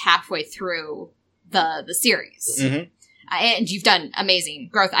starts halfway through the series. Mm-hmm. And you've done amazing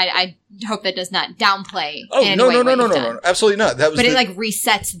growth. I hope that does not downplay. Oh, in no, any way no, what no, you've no, done. no. Absolutely not. That was But it like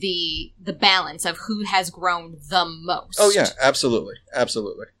resets the balance of who has grown the most. Oh, yeah, absolutely.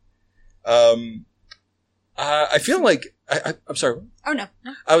 Absolutely. I feel like I'm sorry. Oh, no.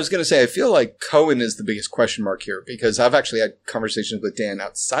 I was going to say, I feel like Cohen is the biggest question mark here because I've actually had conversations with Dan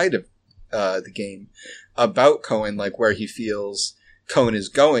outside of the game about Cohen, like where he feels Cohen is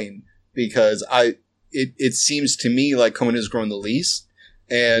going, because it seems to me like Cohen has grown the least,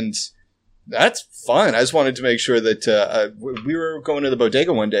 and that's fine. I just wanted to make sure that we were going to the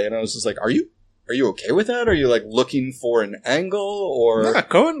bodega one day, and I was just like, Are you okay with that? Are you like looking for an angle or? Yeah,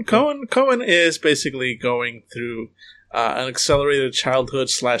 Cohen is basically going through an accelerated childhood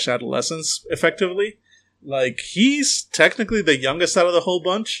 / adolescence, effectively. Like, he's technically the youngest out of the whole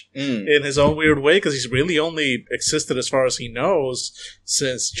bunch in his own weird way, because he's really only existed, as far as he knows,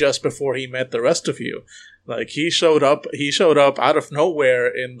 since just before he met the rest of you. Like, he showed up out of nowhere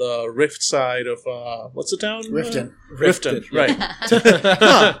in the Rift side of, what's the town? Riften, right.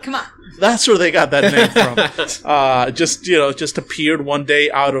 Huh. Come on. That's where they got that name from. Just appeared one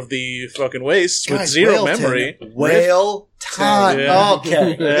day out of the fucking wastes with zero memory. Whale time. Yeah.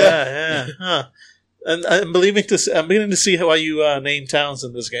 Okay. Yeah. Huh. And I'm beginning to see how you name towns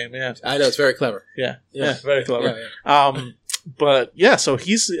in this game. Yeah, I know, it's very clever. Yeah, very clever. Yeah. But yeah, so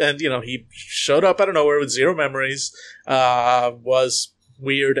he showed up out of nowhere with zero memories. Was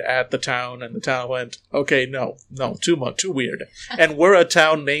weird at the town, and the town went, okay, no, too weird. And we're a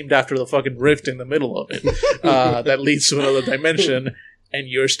town named after the fucking rift in the middle of it that leads to another dimension. And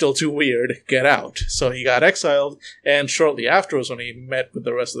you're still too weird, get out. So he got exiled, and shortly afterwards when he met with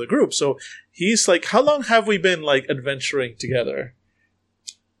the rest of the group. So he's like, how long have we been, like, adventuring together?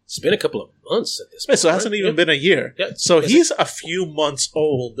 It's been a couple of months at this point. So it right? hasn't even been a year. Yeah. So he's a few months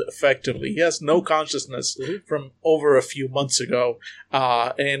old, effectively. He has no consciousness from over a few months ago.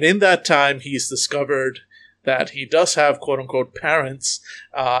 And in that time, he's discovered that he does have quote-unquote parents,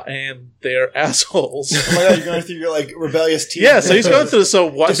 and they're assholes. Oh my god, you're going through your, like, rebellious teen. Yeah, so he's going through so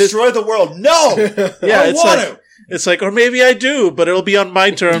what? Destroy the world. No! Yeah, I want to! It's like, or maybe I do, but it'll be on my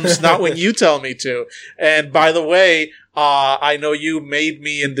terms, not when you tell me to. And by the way, I know you made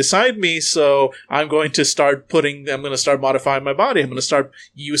me and decide me, so I'm going to start modifying my body. I'm going to start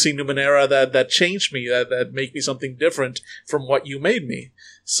using Numenera that changed me, that make me something different from what you made me.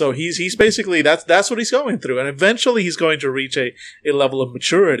 So he's basically, that's what he's going through. And eventually he's going to reach a level of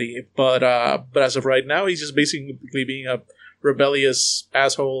maturity. But as of right now, he's just basically being a rebellious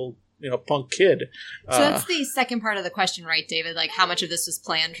asshole, punk kid. So that's the second part of the question, right, David? Like, how much of this was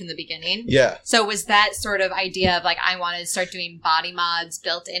planned from the beginning? Yeah. So was that sort of idea of, like, I wanted to start doing body mods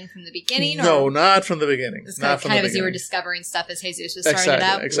built in from the beginning? No, not from the beginning. It's kind of as you were discovering stuff as Jesus was starting it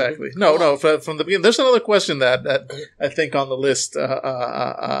out? Exactly. No, from the beginning. There's another question that I think on the list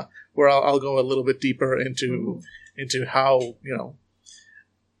where I'll go a little bit deeper into how,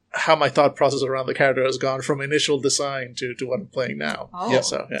 how my thought process around the character has gone from initial design to what I'm playing now. Oh,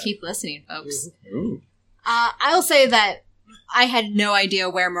 keep listening, folks. I'll say that I had no idea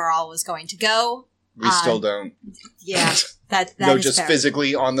where Moral was going to go. We still don't. Yeah, that no, is just fair.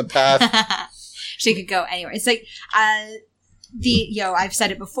 physically on the path. She could go anywhere. It's like I've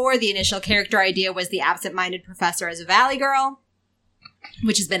said it before. The initial character idea was the absent-minded professor as a Valley Girl,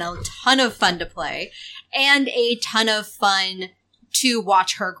 which has been a ton of fun to play, and a ton of fun to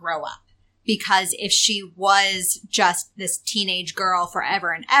watch her grow up. Because if she was just this teenage girl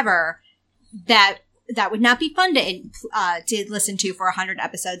forever and ever, that would not be fun to listen to for 100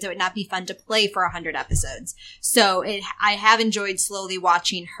 episodes. It would not be fun to play for 100 episodes. So I have enjoyed slowly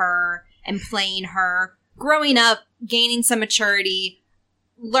watching her and playing her, growing up, gaining some maturity,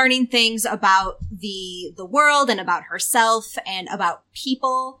 learning things about the world and about herself and about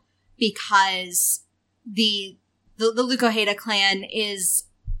people, because the Lucoheda clan is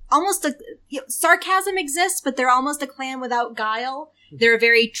almost sarcasm exists, but they're almost a clan without guile. They're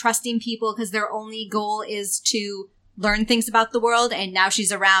very trusting people because their only goal is to learn things about the world. And now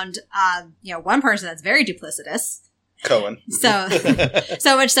she's around, one person that's very duplicitous. Cohen. So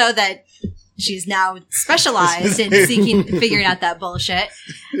much so that she's now specialized in figuring out that bullshit.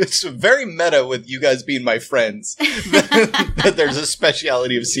 It's very meta with you guys being my friends. That there's a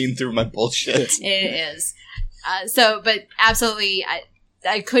speciality of seeing through my bullshit. It is. But absolutely,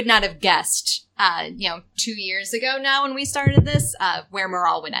 I could not have guessed, 2 years ago now when we started this, where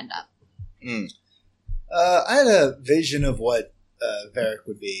Moral would end up. I had a vision of what Varric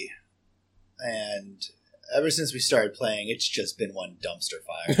would be, and ever since we started playing, it's just been one dumpster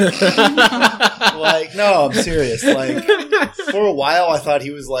fire. Like, no, I'm serious. Like, for a while, I thought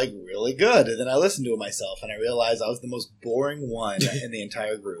he was, like, really good, and then I listened to it myself, and I realized I was the most boring one in the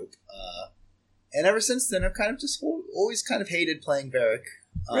entire group. And ever since then, I've kind of just always kind of hated playing Varric.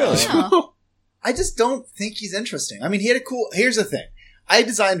 Really? I just don't think he's interesting. I mean, he had a cool... Here's the thing. I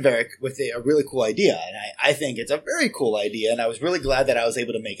designed Varric with a really cool idea, and I think it's a very cool idea, and I was really glad that I was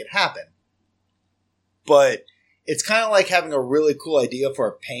able to make it happen. But it's kind of like having a really cool idea for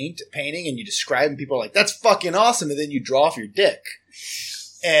a painting, and you describe it, and people are like, that's fucking awesome, and then you draw off your dick.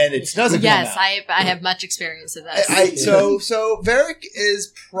 And it doesn't come out. I have much experience with this. So Varric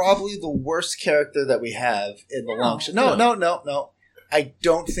is probably the worst character that we have in the long show. No. I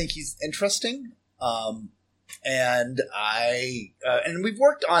don't think he's interesting. And we've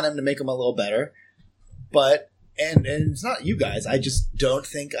worked on him to make him a little better. But, and it's not you guys, I just don't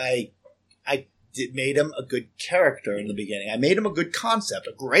think I made him a good character in the beginning. I made him a good concept,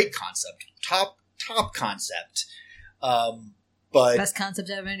 a great concept, top concept. But best concept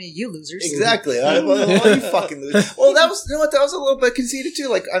out of any of you losers. Exactly. All you fucking losers. Well, that was a little bit conceited too.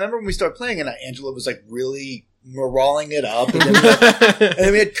 Like, I remember when we started playing and Angela was like really moralling it up. And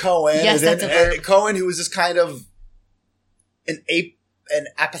then we had Cohen. Yes, and Cohen, who was just kind of an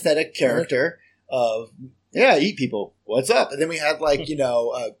apathetic character of, eat people. What's up? And then we had like,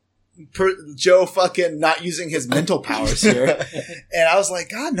 Joe fucking not using his mental powers here. And I was like,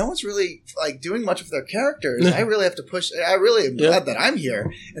 God, no one's really like doing much with their characters. I really have to push. I really am glad that I'm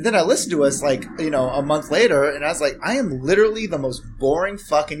here. And then I listened to us like, a month later, and I was like, I am literally the most boring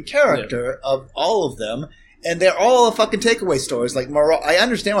fucking character of all of them. And they're all fucking takeaway stories. Like, I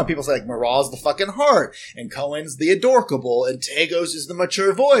understand why people say, like, Moral's the fucking heart, and Cohen's the adorkable, and Tagos is the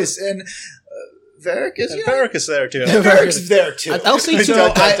mature voice, and Varric is, Varric is there too. Varric's there too. I'll say too.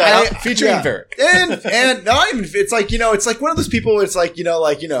 Featuring Varric. And not even, it's like, it's like one of those people, it's like,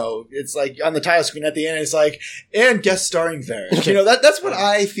 it's like on the title screen at the end, it's like, and guest starring Varric. That's what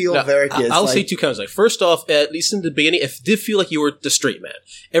I feel Varric is. I'll say two comments. Like, first off, at least in the beginning, it did feel like you were the straight man.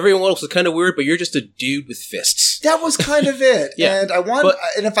 Everyone else was kind of weird, but you're just a dude with fists. That was kind of it. And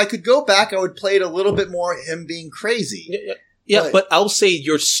and if I could go back, I would play it a little bit more him being crazy. Yeah, but I'll say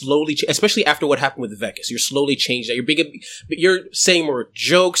you're slowly, especially after what happened with Vekis, you're slowly changing. You're saying more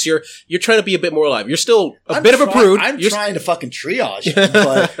jokes. You're trying to be a bit more alive. You're still a bit of a prude. I'm trying to fucking triage him,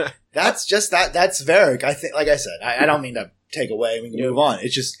 but that's just that's Varric. I think, like I said, I don't mean to take away. We can move on.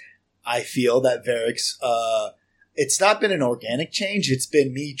 It's just I feel that Varric's. It's not been an organic change. It's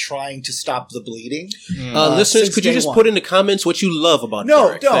been me trying to stop the bleeding. Listeners, could you just put in the comments what you love about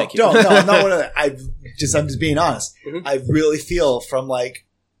Varric? No, I'm not one of that. I'm just being honest. Mm-hmm. I really feel from like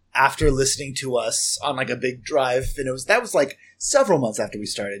after listening to us on like a big drive, and that was like several months after we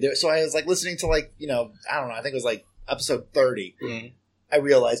started. So I was like listening to like, I don't know, I think it was like episode 30. Mm-hmm. I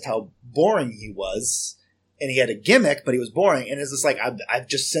realized how boring he was. And he had a gimmick, but he was boring. And it's just like, I've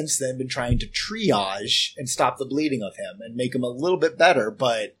just since then been trying to triage and stop the bleeding of him and make him a little bit better.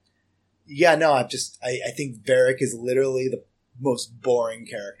 But I think Varric is literally the most boring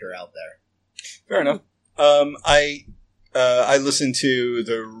character out there. Fair enough. I listened to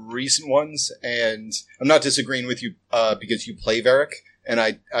the recent ones, and I'm not disagreeing with you because you play Varric, and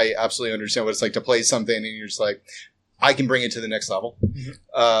I absolutely understand what it's like to play something, and you're just like, I can bring it to the next level.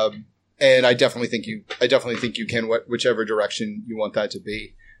 Mm-hmm. And I definitely think you can, whichever direction you want that to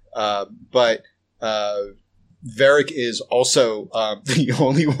be. But Varric is also the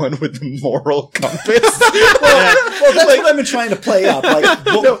only one with the moral compass. well, that's what I've been trying to play up.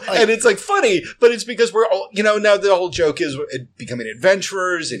 And it's like funny, but it's because we're all, now the whole joke is becoming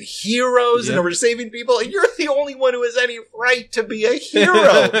adventurers and heroes, and we're saving people, and you're the only one who has any right to be a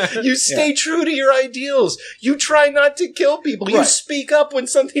hero. You stay true to your ideals. You try not to kill people. You speak up when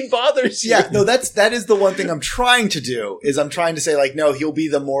something bothers you. Yeah, no, that is the one thing I'm trying to do, is I'm trying to say, like, no, he'll be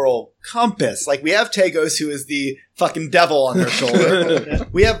the moral compass. Like, we have Tagos, who is the fucking devil on their shoulder.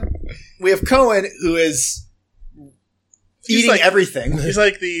 we have Cohen, who is eating everything. He's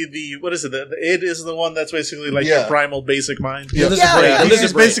like the what is it? The id is the one that's basically like your primal basic mind.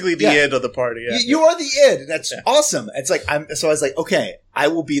 He's basically the id of the party. Yeah. You are the id. That's awesome. It's like so I was like, okay, I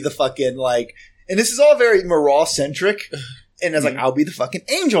will be the fucking like, and this is all very Moral centric. And I was like, I'll be the fucking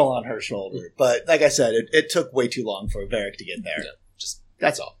angel on her shoulder. But like I said, it took way too long for Varric to get there.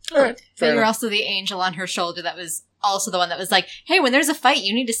 That's all. All right. But you were also the angel on her shoulder that was also the one that was like, hey, when there's a fight,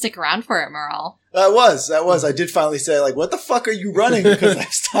 you need to stick around for it, Moral. That was. I did finally say, like, what the fuck are you running? Because I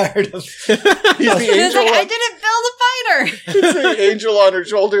was tired of... He's the It's angel. like, I didn't build a fighter. It's the angel on her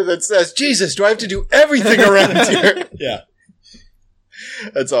shoulder that says, Jesus, do I have to do everything around here? Yeah.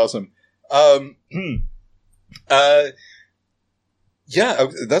 That's awesome. Yeah,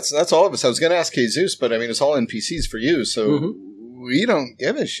 that's all of us. I was going to ask Jesus, but I mean, it's all NPCs for you, so we don't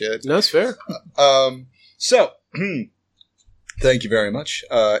give a shit. No, that's fair. So, thank you very much,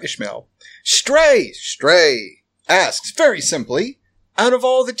 Ishmael. Stray asks, very simply, out of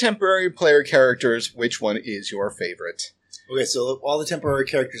all the temporary player characters, which one is your favorite? Okay, so all the temporary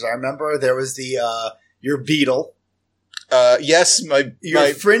characters I remember, there was the, your beetle. Yes,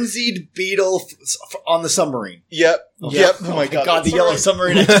 Your frenzied beetle on the submarine. Yep. Oh my god, the yellow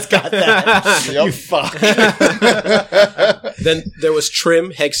submarine, I just got that. Yep. You fuck. Then there was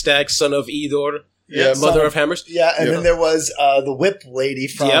Trim, Hegstag, son of Idor, Yeah, mother of hammers. Yeah, and then there was the whip lady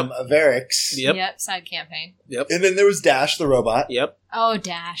from Averix. Yep. Side campaign. And then there was Dash, the robot. Yep. Oh,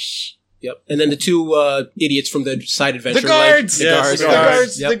 Dash. Yep. And then the two idiots from the side adventure. The guards!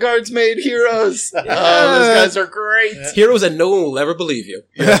 The guards made heroes. Oh, those guys are great. Yeah. Heroes that no one will ever believe you.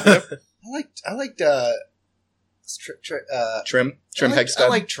 I liked Trim Hegstad. I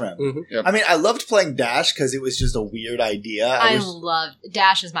like Trim. Mm-hmm. Yep. I mean, I loved playing Dash because it was just a weird idea. I loved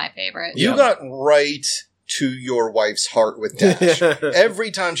Dash is my favorite. You got right to your wife's heart with Dash. Every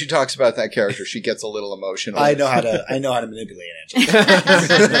time she talks about that character, she gets a little emotional. I know how to manipulate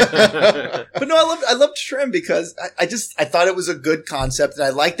Angela. But no, I loved Trim because I thought it was a good concept, and I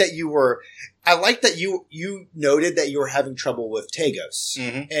like that you noted that you were having trouble with Tagos,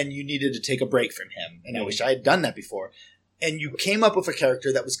 and you needed to take a break from him. And I wish I had done that before. And you came up with a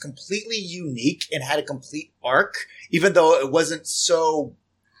character that was completely unique and had a complete arc, even though it wasn't so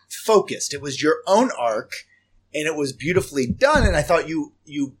focused. It was your own arc, and it was beautifully done. And I thought you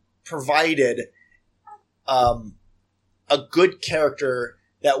provided a good character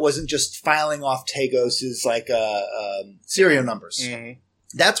that wasn't just filing off Tagos's like serial numbers.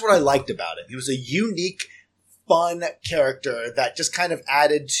 That's what I liked about it. He was a unique, fun character that just kind of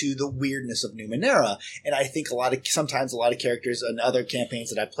added to the weirdness of Numenera. And I think sometimes a lot of characters in other campaigns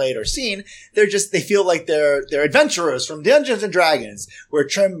that I've played or seen, they feel like they're adventurers from Dungeons and Dragons, where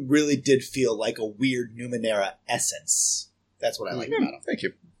Trim really did feel like a weird Numenera essence. That's what I liked about him. Thank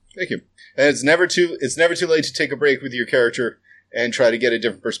you. And it's never too late to take a break with your character and try to get a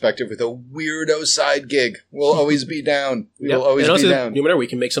different perspective with a weirdo side gig. We'll always be down. We'll always be down. No matter, we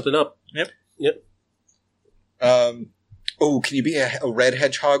can make something up. Yep. Can you be a red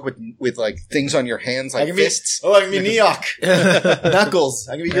hedgehog with like things on your hands like fists? I can be Neok. Knuckles.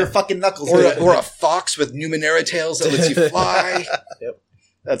 I can be your fucking Knuckles. Or a fox with Numenera tails that lets you fly. Yep.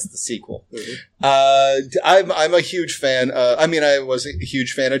 That's the sequel. I'm a huge fan. I was a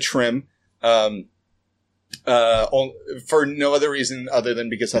huge fan of Trim. For no other reason other than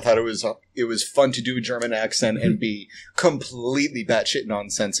because I thought it was fun to do a German accent and be completely batshit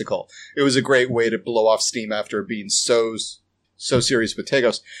nonsensical. It was a great way to blow off steam after being so serious with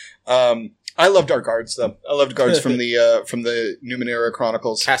Tagos. I loved our guards though. I loved guards from the Numenera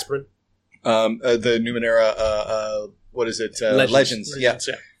Chronicles. Casperin. The Numenera what is it? Legends. Yeah.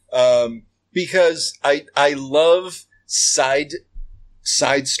 Because I love side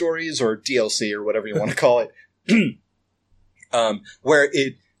stories or DLC or whatever you want to call it, where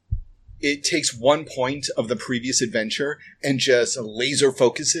it takes one point of the previous adventure and just laser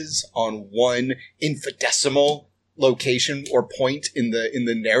focuses on one infinitesimal location or point in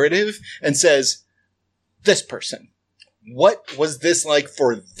the narrative and says, this person, what was this like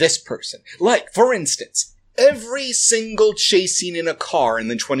for this person? Like, for instance, every single chase scene in a car in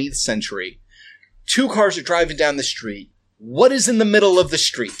the 20th century, two cars are driving down the street. What is in the middle of the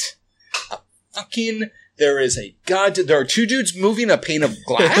street? There are two dudes moving a pane of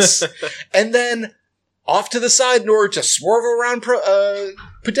glass, and then off to the side in order to swerve around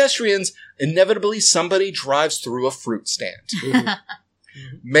pedestrians, inevitably somebody drives through a fruit stand.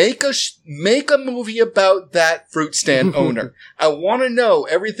 Make a movie about that fruit stand owner. I want to know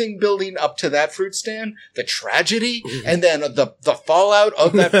everything building up to that fruit stand, the tragedy, and then the fallout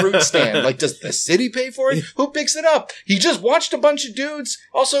of that fruit stand. Like, does the city pay for it? Who picks it up? He just watched a bunch of dudes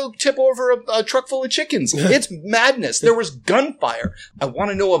also tip over a truck full of chickens. It's madness. There was gunfire. I want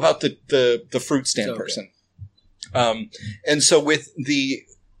to know about the fruit stand person. And so with the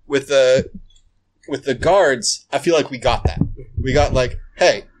guards, I feel like we got that. We got like,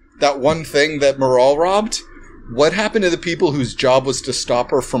 hey, that one thing that Moral robbed, what happened to the people whose job was to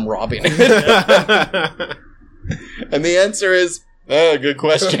stop her from robbing it? And the answer is, Good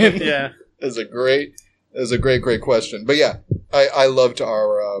question. Yeah. That's a great question. But yeah, I loved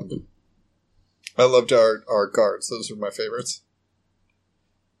our cards. Those were my favorites.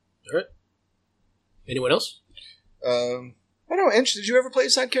 All right. Anyone else? I don't know. Inch, did you ever play a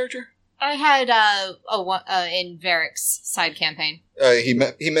side character? I had in Varric's side campaign.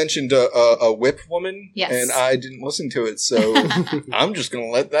 He mentioned a whip woman, yes, and I didn't listen to it, so I'm just going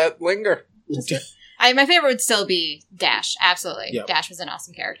to let that linger. My favorite would still be Dash. Absolutely, Yep. Dash was an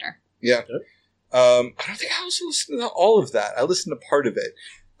awesome character. Yeah, I don't think I also listened to all of that. I listened to part of it.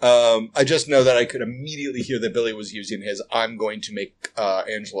 I just know that I could immediately hear that Billy was using his "I'm going to make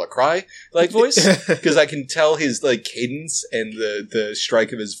Angela cry" like voice, because I can tell his like cadence and the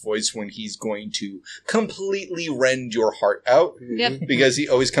strike of his voice when he's going to completely rend your heart out. Yep. Because he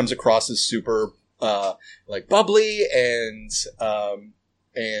always comes across as super like bubbly and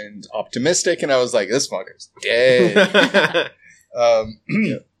optimistic, and I was like, this fucker's dead.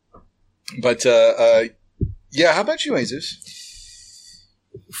 But yeah, how about you, Jesus?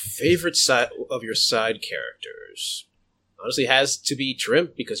 Favorite side of your side characters honestly has to be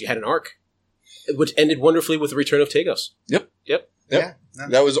Trim, because you had an arc, which ended wonderfully with the return of Tagos. Yep. Yeah, no.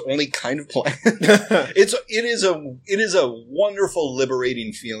 That was only kind of planned. It is a wonderful,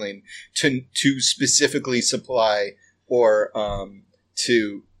 liberating feeling to specifically supply or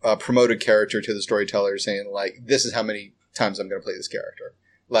to promote a character to the storyteller, saying like, this is how many times I'm going to play this character.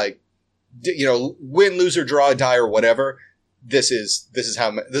 Like, win, lose, or draw, die, or whatever. This is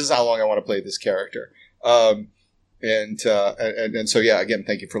how long I want to play this character. And so yeah, again,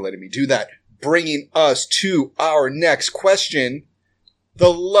 thank you for letting me do that. Bringing us to our next question.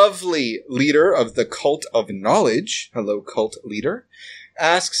 The lovely leader of the Cult of Knowledge, hello cult leader,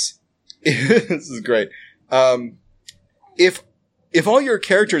 asks, this is great. If all your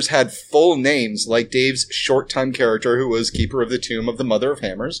characters had full names like Dave's short-time character who was Keeper of the Tomb of the Mother of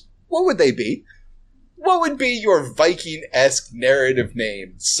Hammers, what would they be? What would be your Viking-esque narrative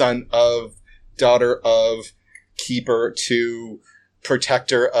name? Son of, daughter of, keeper to,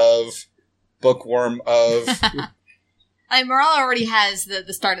 protector of, bookworm of. Morale already has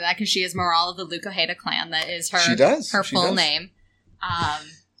the start of that because she is Morale of the Lucoheda clan. That is her. She does. Her She full does. name.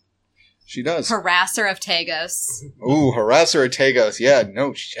 She does. Harasser of Tagos. Ooh, Harasser of Tagos. Yeah,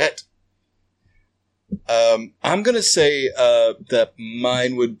 no shit. I'm gonna say that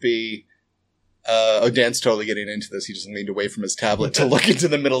mine would be. Dan's totally getting into this. He just leaned away from his tablet to look into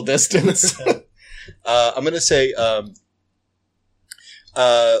the middle distance. I'm going to say,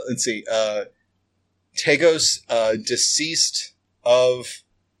 let's see, Tagos, deceased of,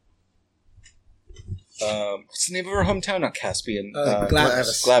 what's the name of her hometown? Not Caspian.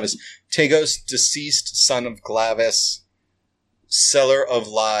 Glavis. Glavis. Tagos, deceased son of Glavis, seller of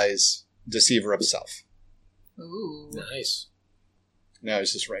lies, deceiver of self. Ooh. Nice. Now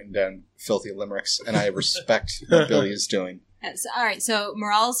he's just writing down filthy limericks, and I respect what Billy is doing. Yes, all right, so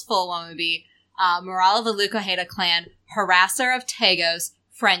Morale's full one would be Morale of the Lucoheda clan, Harasser of Tagos,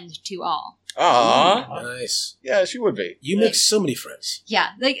 friend to all. Aww. Nice. Yeah, she would be. You make so many friends.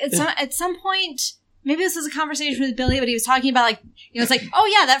 Yeah, like at some point, maybe this was a conversation with Billy, but he was talking about it's like, oh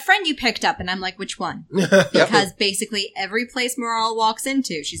yeah, that friend you picked up, and I'm like, which one? Because basically every place Morale walks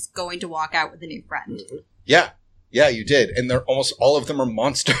into, she's going to walk out with a new friend. Mm-hmm. Yeah. Yeah, you did. And they're almost all of them are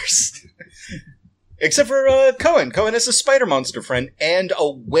monsters. Except for Cohen. Cohen is a spider monster friend and a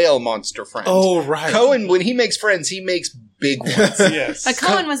whale monster friend. Oh, right. Cohen, when he makes friends, he makes big ones. Yes. But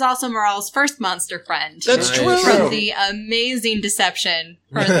Cohen was also Morale's first monster friend. That's Nice. true. From the amazing deception.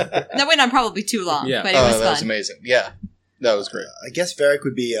 That went on probably too long, Yeah. but it was that fun. was amazing. Yeah. That was great. I guess Varric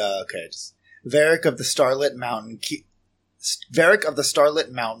would be Varric of the Starlit Mountain. Varric of the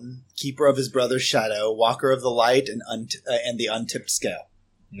Starlit Mountain, keeper of his brother's shadow, walker of the light, and the untipped scale.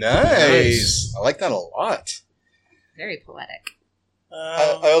 Nice. I like that a lot. Very poetic.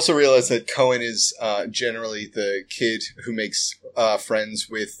 I also realized that Cohen is generally the kid who makes friends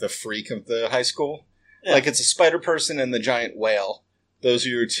with the freak of the high school. Yeah. Like, it's a spider person and the giant whale. Those are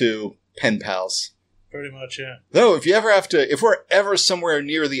your two pen pals. Pretty much, yeah. Though, if we're ever somewhere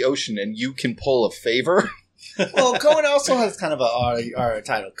near the ocean and you can pull a favor... Well, Cohen also has kind of our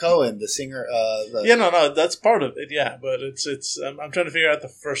title. Cohen, the singer. No, that's part of it. Yeah, but it's. I'm trying to figure out the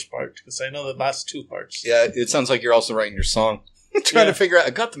first part because I know the last two parts. Yeah, it sounds like you're also writing your song. Trying to figure out. I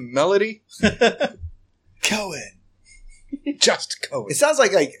got the melody. Cohen. Just Cohen. It sounds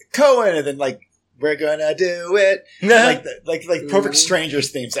like Cohen, and then we're gonna do it. like Perfect Strangers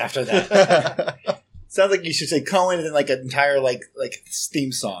themes after that. Sounds like you should say Cohen and then an entire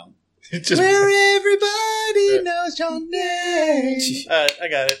theme song. Just, where everybody knows your name. I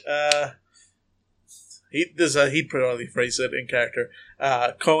got it. He'd probably phrase it in character.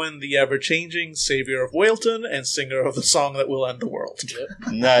 Cohen, the ever-changing savior of Whalton and singer of the song that will end the world.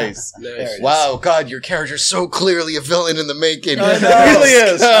 Nice. Nice. Wow, God, your character's so clearly a villain in the making. I know. It really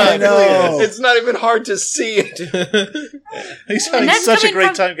is. I know. It's not even hard to see it. He's having that's such a coming great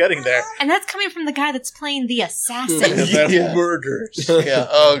from- time getting there. And that's coming from the guy that's playing the assassin. That murders. Yeah.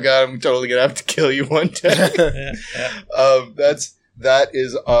 Oh God, I'm totally gonna have to kill you one day. That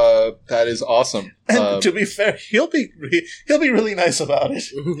is awesome. And to be fair, he'll be really nice about it.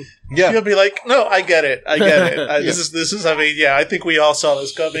 Yeah. He'll be like, "No, I get it. This is. I mean, yeah, I think we all saw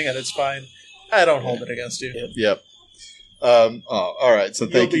this coming, and it's fine. I don't hold it against you. Yep. All right. So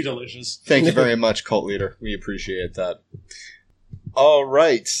You'll be delicious. thank you very much, Cult Leader. We appreciate that. All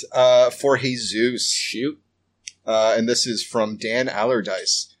right. For Jesus. Shoot. And this is from Dan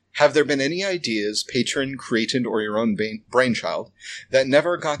Allardyce. Have there been any ideas, patron, created, or your own brainchild, that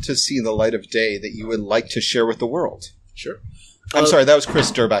never got to see the light of day that you would like to share with the world? Sure. I'm sorry, that was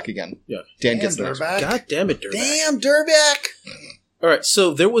Chris Durback again. Yeah. Dan Damn, gets the next one. Durback. God damn it, Durback. Damn, Durback. All right,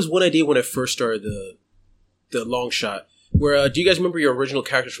 so there was one idea when I first started the long shot. Where do you guys remember your original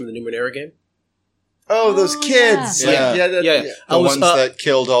characters from the Numenera game? Oh, those kids. Yeah. Yeah. The ones that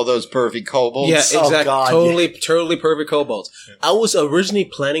killed all those pervy kobolds. Yeah, Oh, exactly. God, Totally perfect kobolds. I was originally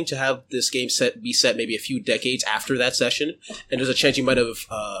planning to have this game be set maybe a few decades after that session, and there's a chance you might have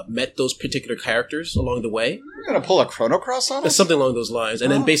met those particular characters along the way. You're going to pull a Chrono Cross on us? Something along those lines.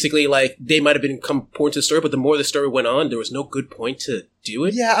 And then basically, like, they might have become important to the story, but the more the story went on, there was no good point to do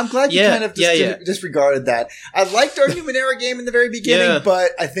it. Yeah, I'm glad you kind of disregarded that. I liked our Numenera game in the very beginning,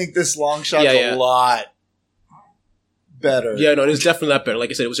 but I think this long shot's a lot better. Yeah, no, it was definitely not better.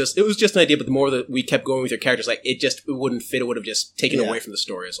 Like I said, it was just an idea, but the more that we kept going with your characters, like, it wouldn't fit. It would have just taken away from the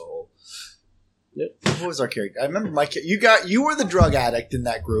story as a whole. Yep. What was our character? I remember you were the drug addict in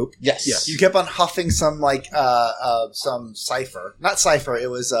that group. Yes. You kept on huffing some some cipher. Not cipher, it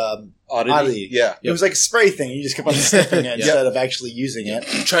was Oddity. Yeah. It was like a spray thing. You just kept on sniffing it instead of actually using it.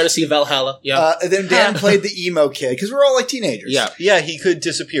 Trying to see Valhalla. Yeah. And then Dan played the emo kid because we're all like teenagers. Yeah. Yeah, he could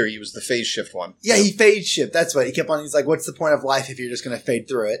disappear. He was the phase shift one. Yeah, he phase shift. That's what he kept on. He's like, "What's the point of life if you're just going to fade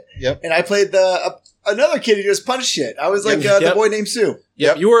through it?" Yep. And I played another kid who just punched shit. I was like the boy named Sue.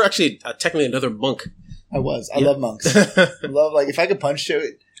 Yep. You were actually technically another monk. I was. I love monks. I love if I could punch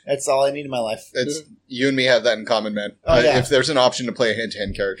shit. That's all I need in my life. You and me have that in common, man. If there's an option to play a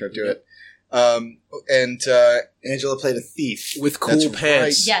hand-to-hand character, do it. And Angela played a thief with cool pants.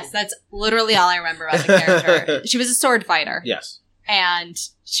 Right. Yes, that's literally all I remember about the character. She was a sword fighter. Yes, and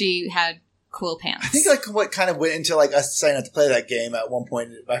she had cool pants. I think what kind of went into us deciding not to play that game at one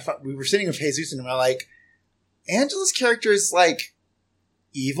point. We were sitting with Jesus and we're like, Angela's character is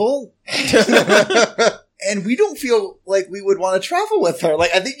evil, and we don't feel like we would want to travel with her.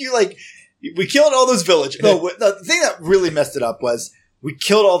 I think we killed all those villagers. No, the thing that really messed it up was. We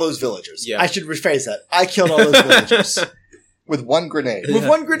killed all those villagers. Yeah. I should rephrase that. I killed all those villagers. With one grenade. With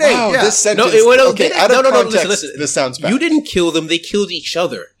one grenade, wow, yeah. This sentence... Listen. This sounds bad. You didn't kill them. They killed each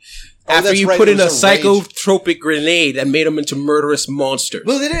other. After you put in a psychotropic grenade that made them into murderous monsters.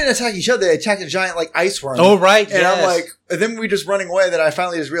 Well, they didn't attack each other. They attacked a giant, ice worm. Oh, right. And I'm like... And then we just running away that I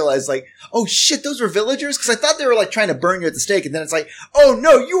finally just realized, oh, shit, those were villagers? Because I thought they were, trying to burn you at the stake. And then it's oh,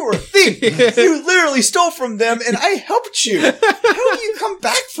 no, you were a thief. You literally stole from them, and I helped you. How do you come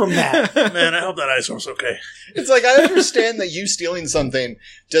back from that? Man, I hope that ice worm's okay. It's I understand that you stealing something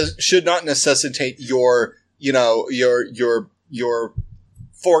should not necessitate your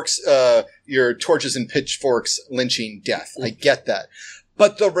forks, your torches and pitchforks lynching death. I get that.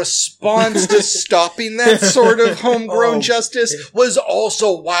 But the response to stopping that sort of homegrown justice was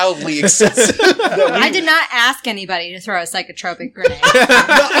also wildly excessive. I did not ask anybody to throw a psychotropic grenade.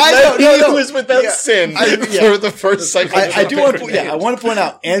 It was without sin for the first psychotropic I do want to I want to point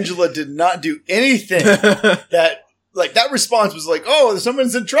out, Angela did not do anything that... that response was oh,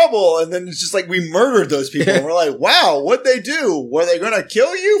 someone's in trouble. And then it's just we murdered those people. And we're wow, what'd they do? Were they going to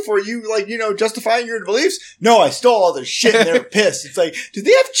kill you for you, justifying your beliefs? No, I stole all their shit and they're pissed. It's do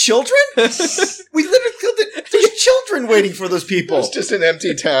they have children? We literally killed there's children waiting for those people. It's just an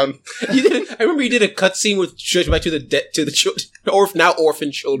empty town. I remember you did a cutscene with back to the children, now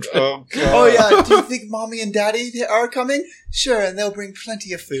orphan children. Oh, God. Oh, yeah. Do you think mommy and daddy are coming? Sure, and they'll bring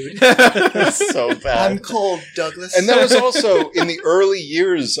plenty of food. That's so bad. I'm cold, Douglas. And that was also in the early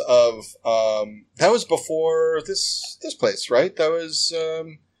years of that was bufore this place, right? That was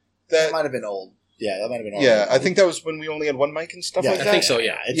that might have been old. Yeah, that might have been our Yeah, original. I think that was when we only had one mic and stuff Yeah, like I that. think so,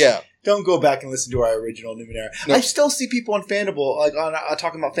 yeah. Yeah. Don't go back and listen to our original Numenera. No. I still see people on Fandible, like on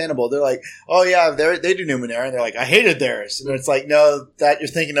talking about Fandible. They're like, "Oh yeah, they do Numenera," and they're like, "I hated theirs." And it's like, "No, that you're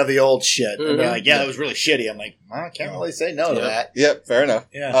thinking of the old shit." And they're like, "Yeah, it was really shitty." I'm like, well, I can't really say no to that. Yeah, fair enough.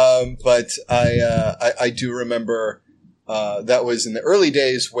 Yeah. But I do remember that was in the early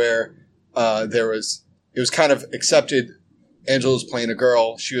days where it was kind of accepted. Angela was playing a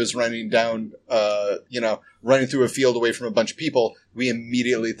girl. She was running down, running through a field away from a bunch of people. We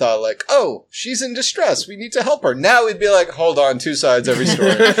immediately thought like, oh, she's in distress. We need to help her. Now it'd be like, hold on, two sides every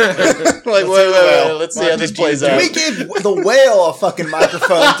story. Like, wait, let's see how this plays out. We gave the whale a fucking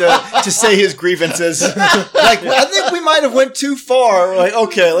microphone to say his grievances. Like, I think we might have went too far. We're like,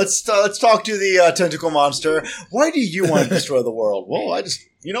 okay, let's talk to the tentacle monster. Why do you want to destroy the world? Well, I just,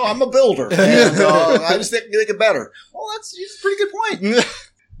 I'm a builder. And, I just think it better. Well, that's a pretty good point.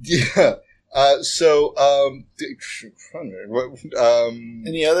 Yeah. Any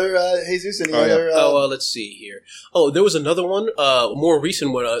other, Jesus? Any other? Let's see here. Oh, there was another one, more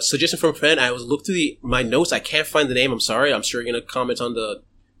recent one, a suggestion from a friend. I was looked through my notes. I can't find the name. I'm sorry. I'm sure you're going to comment on the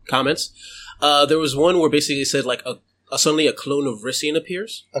comments. There was one where basically it said like suddenly a clone of Rissian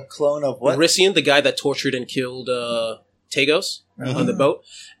appears. A clone of what? Rissian, the guy that tortured and killed Tagos on the boat.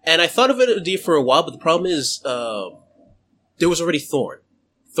 And I thought of it idea for a while, but the problem is there was already Thorn.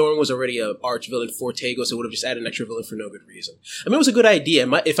 Thorn was already an arch villain for Tagos. It would have just added an extra villain for no good reason. I mean, it was a good idea.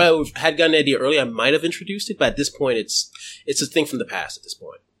 If I had gotten an idea earlier, I might have introduced it, but at this point, it's a thing from the past at this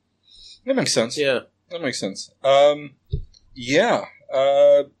point. That makes sense. Yeah. That makes sense. Yeah.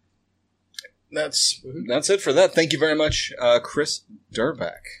 That's it for that. Thank you very much, Chris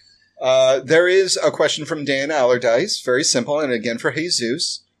Durback. There is a question from Dan Allardyce. Very simple, and again for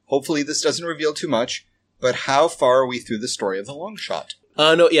Jesus. Hopefully this doesn't reveal too much, but how far are we through the story of the long shot?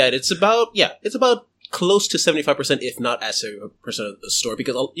 No, yeah, it's about close to 75%, if not at 70% of the story,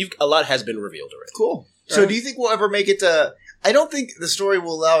 because a lot has been revealed already. Cool. So do you think we'll ever make it to... I don't think the story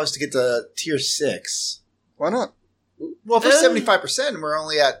will allow us to get to tier 6. Why not? Well, if we're 75%, we're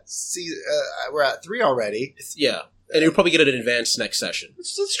only at we're at 3 already. Yeah. And you'll probably get an advanced next session.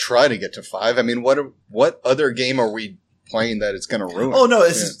 Let's try to get to 5. I mean, what other game are we playing that it's going to ruin? Oh, no,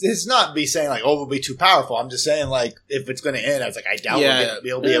 it's not me saying, like, it'll be too powerful. I'm just saying, like, if it's going to end, I was like, I doubt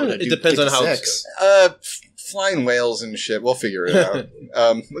we'll be able to do it. Depends on how 6. Flying whales and shit. We'll figure it out.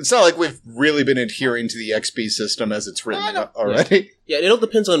 It's not like we've really been adhering to the XP system as it's written already. Yeah, it all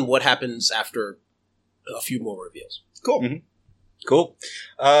depends on what happens after a few more reveals. Cool. Mm-hmm. Cool.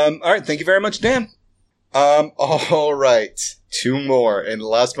 All right. Thank you very much, Dan. All right. 2 more, and the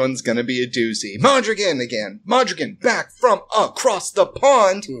last one's gonna be a doozy. Modrigan again. Modrigan, back from across the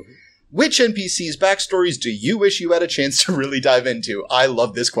pond. Mm-hmm. Which NPC's backstories do you wish you had a chance to really dive into? I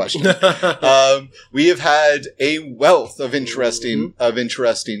love this question. We have had a wealth of interesting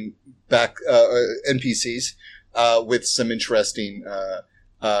back NPCs with some interesting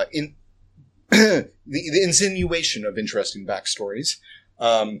the insinuation of interesting backstories.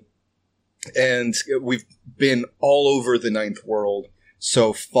 And we've been all over the Ninth World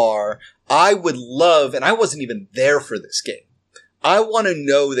so far. I would love, and I wasn't even there for this game, I want to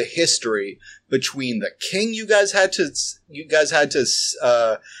know the history between the king you guys had to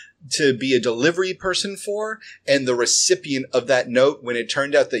be a delivery person for, and the recipient of that note when it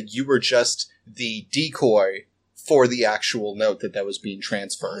turned out that you were just the decoy for the actual note that was being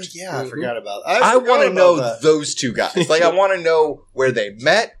transferred. Oh, yeah, I forgot about I want to know those two guys. Like, I want to know where they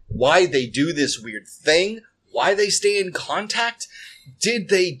met, why they do this weird thing, why they stay in contact. Did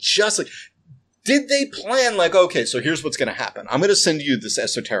they plan, like, okay, so here's what's going to happen. I'm going to send you this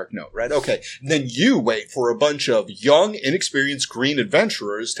esoteric note, right? Okay. And then you wait for a bunch of young, inexperienced green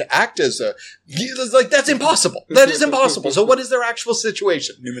adventurers to act as like, that's impossible. That is impossible. So what is their actual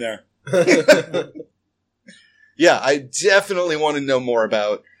situation? Numenera. Yeah, I definitely want to know more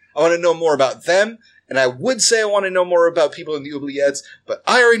about them. And I would say I want to know more about people in the oubliettes, but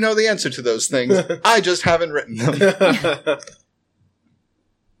I already know the answer to those things. I just haven't written them.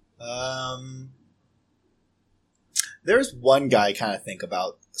 There's one guy I kind of think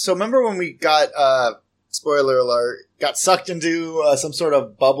about. So remember when we got, spoiler alert, got sucked into some sort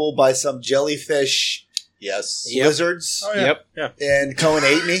of bubble by some jellyfish lizards? Oh, yeah. Yep. Yeah. And Cohen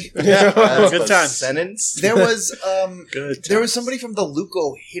ate me? Yeah. Good time. Sentence. There was, Good there was somebody from the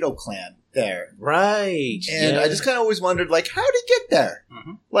Luco Hado clan there. Right. And I just kind of always wondered, like, how did he get there?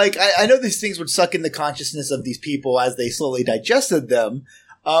 Mm-hmm. Like, I know these things would suck in the consciousness of these people as they slowly digested them.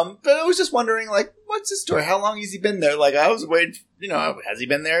 But I was just wondering, like, what's his story? How long has he been there? Like, I was waiting, has he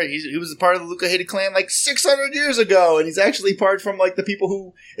been there? He was a part of the Luca-Hated clan like 600 years ago, and he's actually part from like the people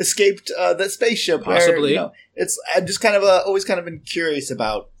who escaped the spaceship. Possibly. Where, I'm just kind of always kind of been curious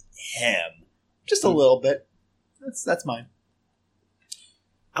about him, just a little bit. That's mine.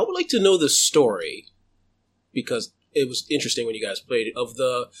 I would like to know the story, because it was interesting when you guys played it, of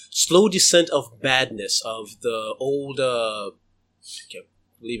the slow descent of badness of the old, I can't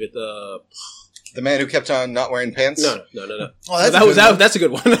believe it, the man who kept on not wearing pants? No. Oh, that's a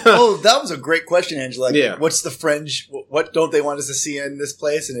good one. Oh, that was a great question, Angela. Like, yeah. What's the fringe? What don't they want us to see in this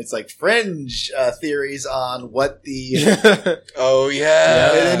place? And it's like fringe theories on what the. Oh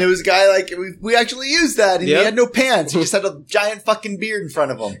yeah. And then it was a guy like we actually used that, and he had no pants. He just had a giant fucking beard in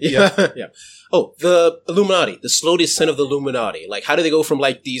front of him. Yeah. Oh, the Illuminati, the slow descent of the Illuminati. Like, how do they go from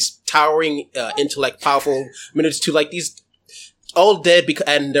like these towering intellect, powerful minutes to like these all dead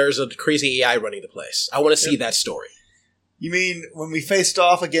and there's a crazy AI running the place? I want to see that story. You mean when we faced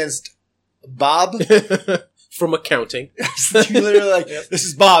off against Bob? From accounting. You literally like, this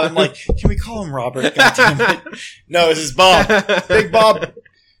is Bob. I'm like, can we call him Robert? God damn it. No, this is Bob. Big Bob.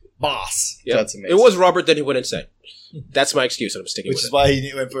 Boss. Yeah. That's amazing. It was Robert, then he went insane. That's my excuse, and I'm sticking Which with is it. why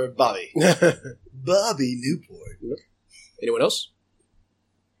he went for Bobby. Bobby Newport. Anyone else?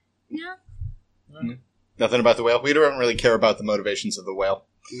 No. Nothing about the whale. We don't really care about the motivations of the whale.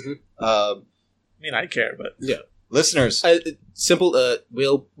 I mean, I care, but Yeah. Listeners, Simple,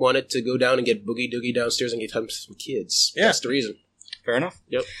 Will wanted to go down and get Boogie Doogie downstairs and get him some kids. Yeah. That's the reason. fair enough.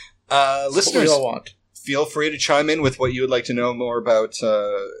 Yep. Listeners, we all want. feel free to chime in with what you would like to know more about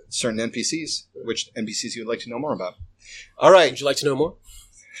certain NPCs, which NPCs you would like to know more about. All right. Would you like to know more?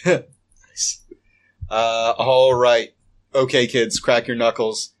 All right. Okay, kids, crack your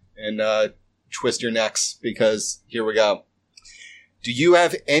knuckles and twist your necks, because here we go. Do you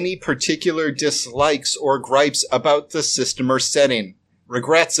have any particular dislikes or gripes about the system or setting?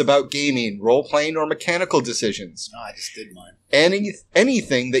 Regrets about gaming, role-playing, or mechanical decisions? No, I just did mine.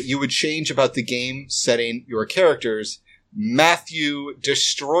 Anything that you would change about the game, setting, your characters? Matthew,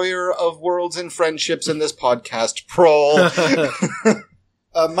 destroyer of worlds and friendships in this podcast, Prol.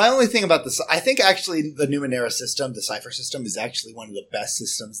 My only thing about this, I think actually the Numenera system, the Cypher system, is actually one of the best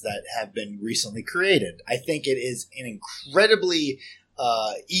systems that have been recently created. I think it is an incredibly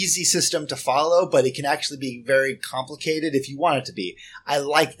easy system to follow, but it can actually be very complicated if you want it to be. I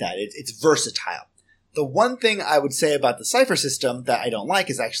like that. It's versatile. The one thing I would say about the Cypher system that I don't like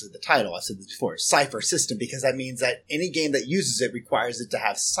is actually the title. I've said this before, Cypher system, because that means that any game that uses it requires it to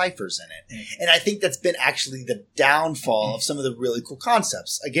have ciphers in it. Mm-hmm. And I think that's been actually the downfall of some of the really cool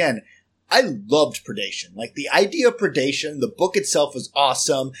concepts. Again, I loved Predation. Like, the idea of Predation, the book itself was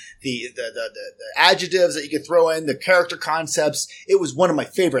awesome. The adjectives that you could throw in, the character concepts, it was one of my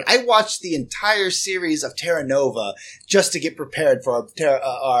favorite. I watched the entire series of Terra Nova just to get prepared for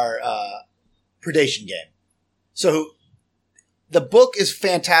our Predation game. So the book is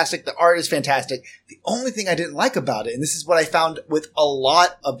fantastic. The art is fantastic. The only thing I didn't like about it, and this is what I found with a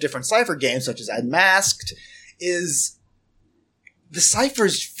lot of different Cypher games, such as Unmasked, is the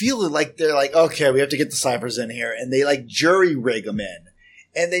ciphers feel like they're like, okay, we have to get the ciphers in here, and they like jury rig them in.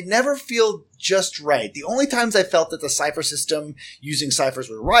 And they never feel just right. The only times I felt that the Cypher system using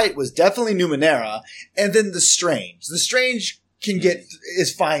ciphers were right was definitely Numenera, and then the Strange. The Strange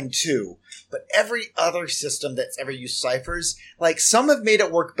is fine too. But every other system that's ever used ciphers, like, some have made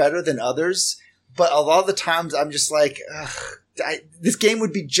it work better than others, but a lot of the times I'm just like, this game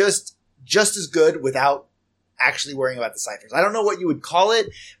would be just as good without actually worrying about the ciphers. I don't know what you would call it,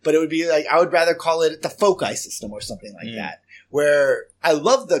 but it would be like, I would rather call it the foci system or something like that, where I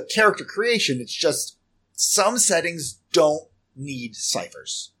love the character creation. It's just some settings don't need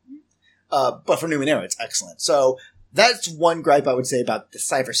ciphers. But for Numenera, it's excellent. So that's one gripe I would say about the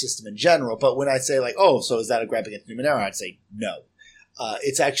Cypher system in general. But when I say like, oh, so is that a gripe against Numenera? I'd say no.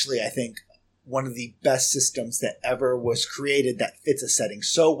 It's actually, I think, one of the best systems that ever was created that fits a setting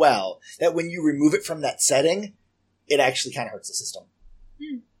so well that when you remove it from that setting, it actually kind of hurts the system.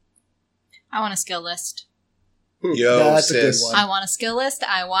 I want a skill list. Yo, That's a good sis. one. I want a skill list.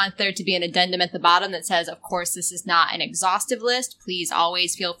 I want there to be an addendum at the bottom that says, of course, this is not an exhaustive list. Please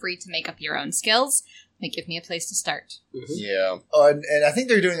always feel free to make up your own skills. It give me a place to start. Yeah. Oh, and I think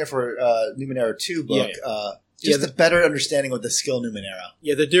they're doing it for Numenera 2 book. Just a better understanding of the skill Numenera.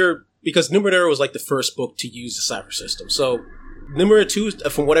 Yeah, because Numenera was like the first book to use the Cypher system. So Numenera 2,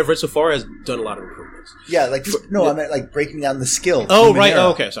 from what I've read so far, has done a lot of improvements. Yeah, like, I meant like breaking down the skill. Oh, Numenera. right.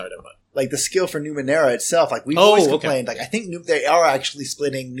 Oh, okay. Sorry, never mind. like the skill for Numenera itself. Like we've always complained. Like I think they are actually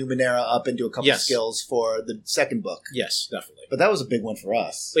splitting Numenera up into a couple of skills for the second book. Yes, definitely. But that was a big one for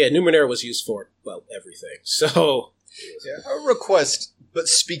us. But yeah, Numenera was used for everything. So a request. But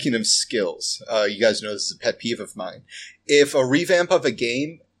speaking of skills, you guys know this is a pet peeve of mine. If a revamp of a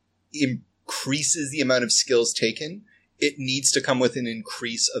game increases the amount of skills taken, it needs to come with an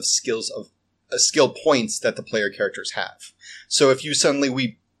increase of skill points that the player characters have. So if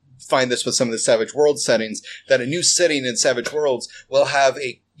we find this with some of the Savage Worlds settings, that a new setting in Savage Worlds will have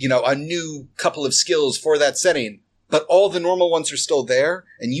a new couple of skills for that setting, but all the normal ones are still there,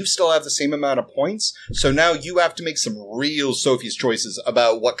 and you still have the same amount of points. So now you have to make some real Sophie's choices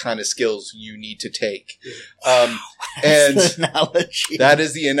about what kind of skills you need to take. And that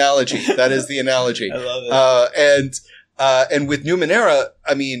is the analogy. I love it. And with Numenera,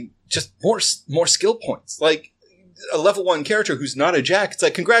 I mean, just more skill points. Like a level 1 character who's not a jack, it's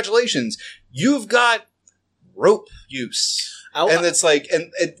like, congratulations, you've got rope use. And it's like,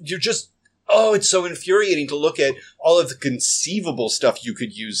 and you're just, it's so infuriating to look at all of the conceivable stuff you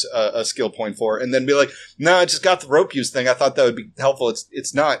could use a skill point for, and then be like, no, I just got the rope use thing. I thought that would be helpful.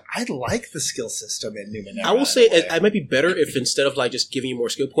 It's not. I like the skill system in Numenera. I will say it might be better if instead of like just giving you more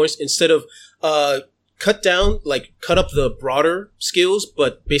skill points, instead of cut up the broader skills,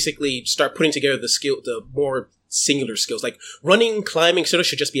 but basically start putting together the more singular skills. Like running, climbing, sort of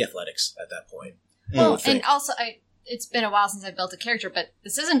should just be athletics at that point. Well, and also it's been a while since I built a character, but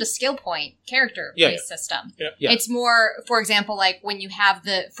this isn't a skill point character-based system. Yeah. It's more, for example, like when you have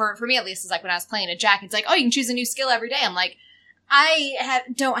for me at least, it's like when I was playing a jack, it's like, oh, you can choose a new skill every day. I'm like, I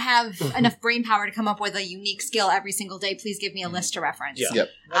don't have enough brain power to come up with a unique skill every single day. Please give me a list to reference. Yeah.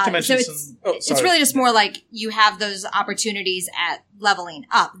 Yep. So it's really just more like you have those opportunities at leveling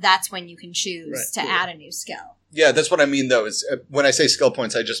up. That's when you can choose to add a new skill. Yeah, that's what I mean, though, is when I say skill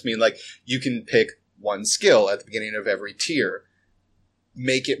points, I just mean like you can pick one skill at the beginning of every tier.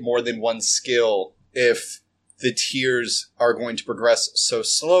 Make it more than one skill if the tiers are going to progress so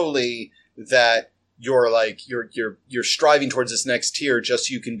slowly that you're striving towards this next tier just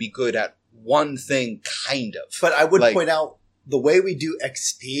so you can be good at one thing, kind of. But I would point out the way we do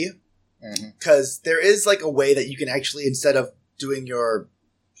XP, because there is like a way that you can actually, instead of doing your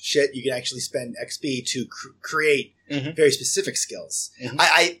shit, you can actually spend XP to create very specific skills.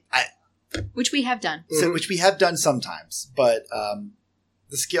 Which we have done. So, which we have done sometimes, but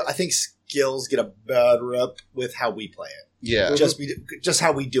I think skills get a bad rep with how we play it. Yeah. Just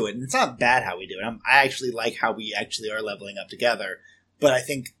how we do it. And it's not bad how we do it. I actually like how we actually are leveling up together. But I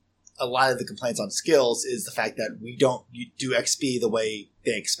think a lot of the complaints on skills is the fact that we don't do XP the way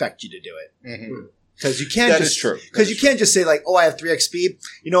they expect you to do it. Because you can't can't just say like, oh, I have 3 XP.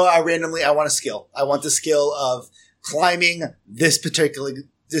 You know what? I want a skill. I want the skill of climbing this particular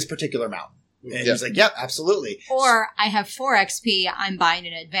mountain. And he's like, yep, absolutely. Or I have 4 XP. I'm buying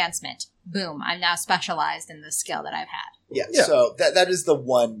an advancement. Boom. I'm now specialized in the skill that I've had. Yeah. So that is the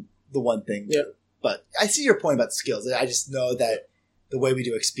one thing. Yeah. But I see your point about skills. I just know that the way we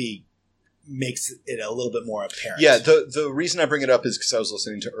do XP makes it a little bit more apparent. Yeah. The reason I bring it up is because I was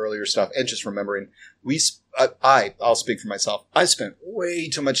listening to earlier stuff and just remembering I'll speak for myself. I spent way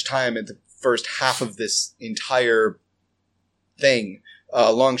too much time in the first half of this entire thing,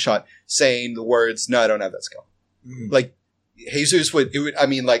 long shot, saying the words, no, I don't have that skill. Like, Jesus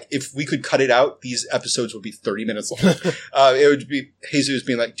if we could cut it out, these episodes would be 30 minutes long. It would be Jesus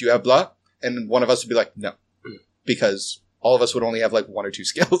being like, do you have blah? And one of us would be like, no. Because all of us would only have like 1 or 2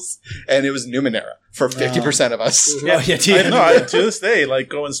 skills. And it was Numenera for 50% of us. To this day, like,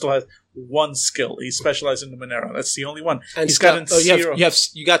 Goen still has 1 skill. He specialized in Numenera. That's the only one. And he's got zero.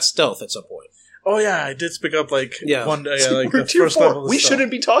 You got stealth at some point. Oh yeah, I did pick up one day, like the first level. We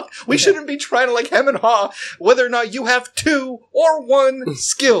shouldn't be We shouldn't be trying to like hem and haw whether or not you have 2 or 1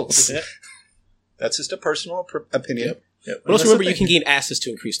 skills. That's just a personal opinion. Yep. But also remember, you can gain assets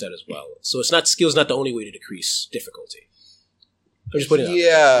to increase that as well. So it's not skills, not the only way to decrease difficulty. I'm just putting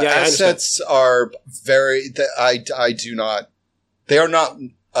it out. Yeah, assets are very. I do not. They are not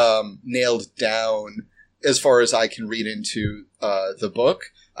nailed down as far as I can read into the book.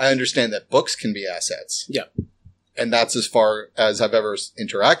 I understand that books can be assets. Yeah. And that's as far as I've ever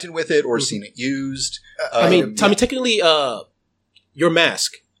interacted with it or seen it used. Tommy, technically, your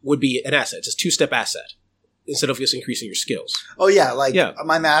mask would be an asset. It's a 2-step asset instead of just increasing your skills. Oh, yeah.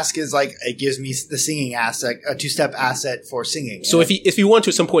 My mask is like, it gives me the singing asset, a 2-step asset for singing. So if you want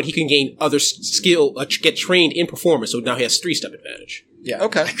to at some point, he can gain other skill, get trained in performance. So now he has 3-step advantage. Yeah.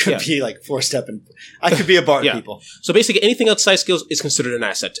 Okay. I could be like 4-step and I could be a bard, Yeah. people. So basically, anything outside skills is considered an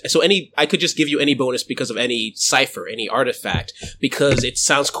asset. So I could just give you any bonus because of any cipher, any artifact, because it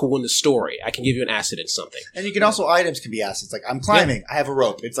sounds cool in the story. I can give you an asset in something. And you can also, items can be assets. Like, I'm climbing. I have a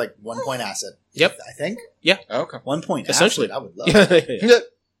rope. It's like 1 point asset. Yep. I think. Okay. 1 point Essentially. asset. I would love it.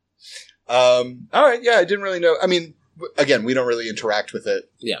 All right. Yeah, I didn't really know. I mean, again, we don't really interact with it.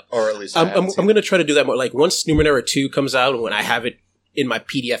 Yeah. Or at least I'm going to try to do that more. Like, once Numenera 2 comes out, and when I have it in my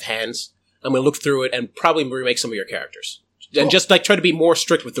PDF hands, I'm going to look through it and probably remake some of your characters. Cool. And just, like, try to be more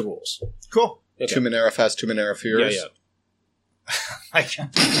strict with the rules. Cool. Okay. Tumenera Fast, Tumenera Furious. Yeah. All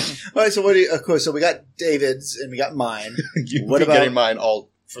right, so what do you, of course, so we got David's and we got mine. What What about- getting mine all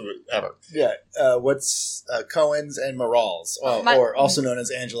forever? Yeah. What's Cohen's and Moral's, or also known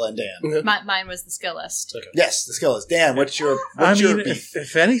as Angela and Dan? Mine was the skill list. Okay. Yes, the skill is Dan. What's your I mean, beef?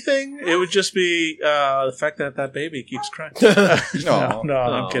 if anything, it would just be the fact that baby keeps crying. No. No,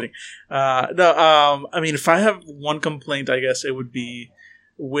 I'm kidding. I mean, if I have one complaint, I guess it would be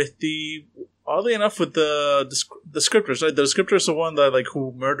with oddly enough, with the descriptors. Right? The descriptor is the one that like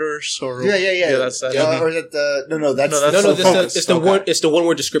who murders or Yeah. that's that. Or is it the that's It's the one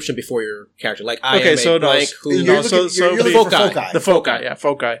word description before your character. Like, I am a blank who... You're looking for foci. The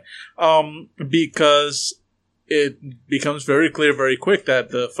foci. Because it becomes very clear very quick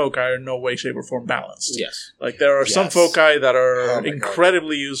that the foci are in no way, shape, or form balanced. Yes. Like, there are some foci that are Oh my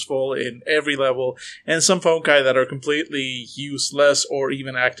incredibly useful in every level, and some foci that are completely useless or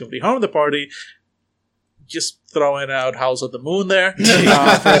even actively harm the party. Just throwing out House of the Moon there,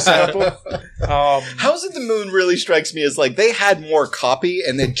 for example. House of the Moon really strikes me as like they had more copy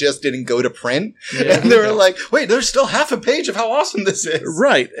and it just didn't go to print. And they were like, wait, there's still half a page of how awesome this is.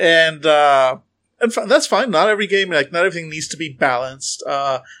 Right, and that's fine. Not every game, like, not everything needs to be balanced.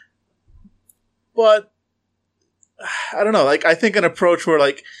 But I don't know. Like, I think an approach where,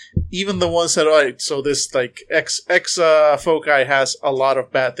 like, even the ones that, all right, so this like X foci has a lot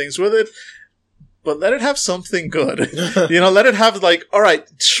of bad things with it, but let it have something good. Let it have, like, all right,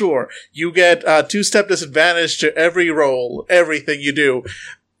 sure, you get 2-step disadvantage to every roll, everything you do.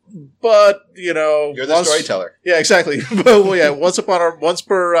 But, You're the storyteller. Yeah, exactly. But, well, yeah, once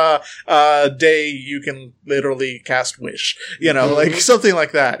per day, you can literally cast Wish. Like something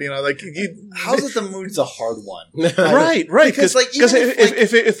like that. House of the Moon's a hard one. Right. Because, like, because even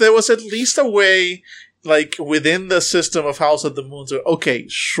if there was at least a way, like, within the system of House of the Moon, so, okay,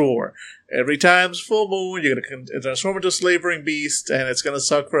 sure. Every time's full moon, you're going to transform into a slavering beast, and it's going to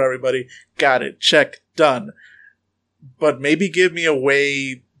suck for everybody. Got it. Check. Done. But maybe give me a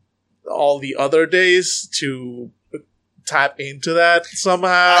way all the other days to tap into that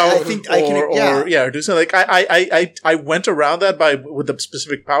somehow. I think I can, or do something. Like, I went around that with the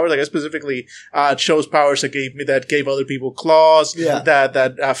specific powers. Like, I specifically chose powers that gave other people claws,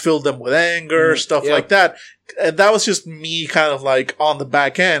 that filled them with anger, stuff like that. And that was just me kind of like on the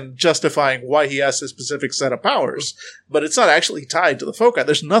back end justifying why he has a specific set of powers. But it's not actually tied to the foci.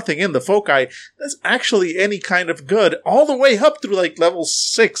 There's nothing in the foci that's actually any kind of good all the way up through like level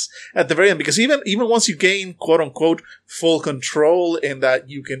 6 at the very end. Because even once you gain quote unquote full control in that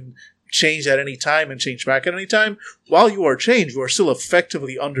you can change at any time and change back at any time, while you are changed, you are still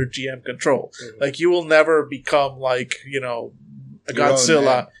effectively under GM control. Mm-hmm. Like, you will never become like, a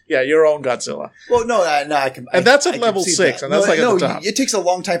Godzilla. Your own Godzilla. Well, no, I can. And that's at level 6, and that's at the top. It takes a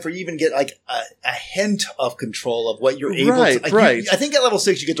long time for you even get like a hint of control of what you're able to. Like, right. I think at level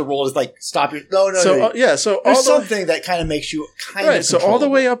 6 you get to roll is like stop your. No. So there's something that kind of makes you kind of. So all the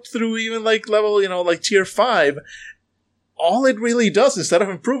way up through even like level, like tier 5. All it really does, instead of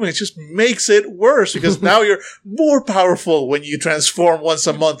improving, it just makes it worse, because now you're more powerful when you transform once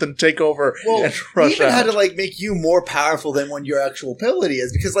a month and take over and rush even out. had to like make you more powerful than what your actual ability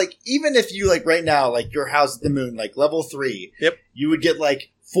is, because like even if you like right now like your House of the Moon like level 3, you would get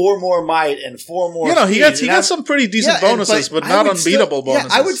like 4 more might and 4 more. He got some pretty decent bonuses, but not unbeatable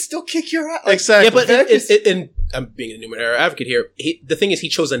bonuses. Yeah, I would still kick your ass. Exactly. Yeah, but and I'm being a Numenera advocate here. The thing is, he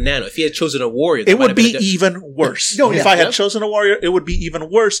chose a nano. If he had chosen a warrior, it would be even worse. If I had chosen a warrior, it would be even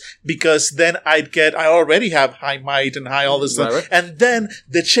worse, because then I already have high might and high all this stuff. Right. And then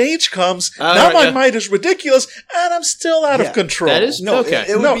the change comes. Now my might is ridiculous, and I'm still out of control. That is okay.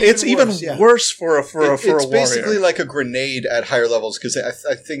 It's even worse for a warrior. It's basically like a grenade at higher levels, because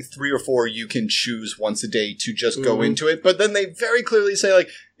I think 3 or 4 you can choose once a day to just go into it. But then they very clearly say, like,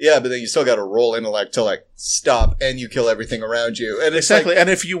 Yeah, but then you still got to roll intellect to like stop, and you kill everything around you. And it's Exactly. like, And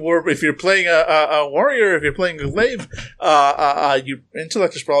if you're playing a warrior, if you're playing a glaive, your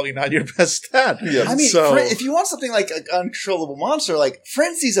intellect is probably not your best stat. Yeah. I mean, So- if you want something like an uncontrollable monster, like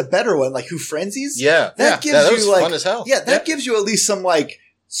Frenzy's a better one. Like Who Frenzies? yeah, That gives that you was like fun as hell. Yeah, that gives you at least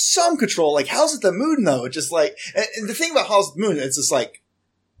some control. Like Howl's at the Moon though, just like and the thing about Howl's at the Moon, it's just like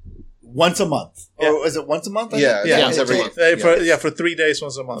once a month, or is it once a month? I Yeah, think? yeah, once every month. For 3 days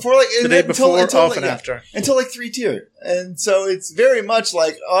once a month. For like The day until- before, until, off, and yeah, after. until like 3 tier, and so it's very much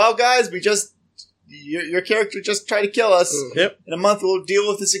like, oh guys, we just your character just tried to kill us. Yep. In a month we'll deal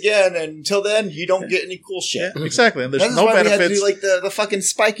with this again, and until then you don't get any cool shit. Yeah, exactly. And there's That's no why we had to benefits. do like the fucking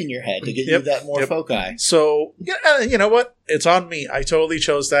spike in your head to get you Yep, that more yep. foci. So, yeah, you know what? It's on me. I totally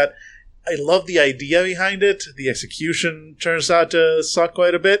chose that. I love the idea behind it. The execution turns out to suck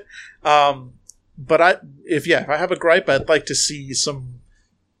quite a bit. But if I have a gripe, I'd like to see some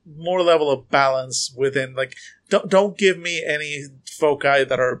more level of balance within. Like, don't give me any foci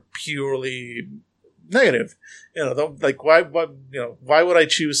that are purely negative. You know, why would I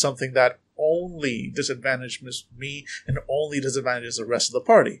choose something that only disadvantages me and only disadvantages the rest of the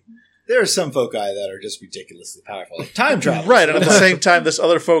party? There are some foci that are just ridiculously powerful, like time travel. Right, and at the same time, there's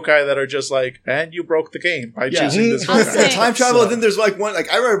other foci that are just like, and you broke the game by choosing this I'll foci. say- time travel. So- And then there's like one,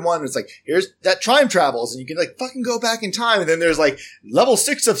 like I read one. It's like here's that time travels, and you can like fucking go back in time. And then there's like level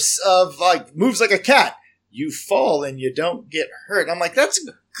 6 of like moves like a cat. You fall and you don't get hurt. I'm like, that's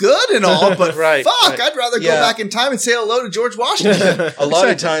good and all, but Right, fuck, right. I'd rather go Yeah. back in time and say hello to George Washington. A lot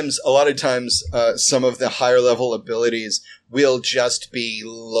of times, some of the higher level abilities will just be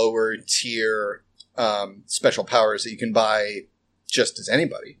lower tier special powers that you can buy just as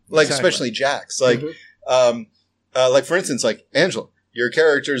anybody. Like Exactly. especially Jax. Like, like for instance, like Angela, your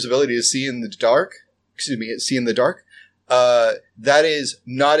character's ability to see in the dark. See in the dark. That is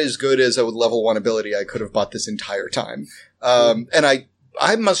not as good as a level 1 ability I could have bought this entire time. And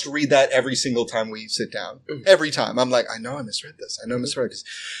I must read that every single time we sit down. Every time. I'm like, I know I misread this. Because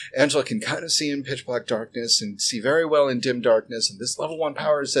Angela can kind of see in pitch black darkness and see very well in dim darkness. And this level 1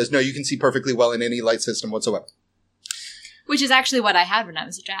 power says, no, you can see perfectly well in any light system whatsoever. Which is actually what I had when I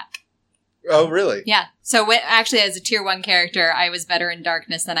was a Jack. Oh, really? Yeah. So actually, as a tier 1 character, I was better in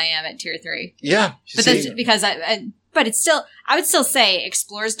darkness than I am at tier 3. Yeah. But that's because but it's still, I would still say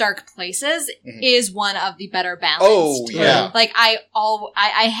Explores Dark Places is one of the better balanced. Oh, yeah. Like I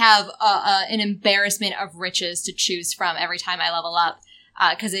have an embarrassment of riches to choose from every time I level up.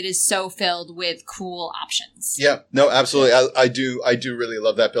 Because it is so filled with cool options. Yeah, no, absolutely. I do really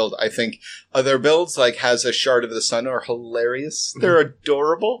love that build. I think other builds, like Has a Shard of the Sun, are hilarious. They're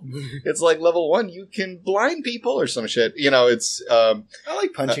adorable. It's like level 1, you can blind people or some shit. You know, it's I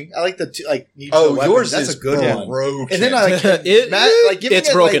like punching. I like the need for oh, the yours weapons. That's is a good one. broken. And then I like giving It's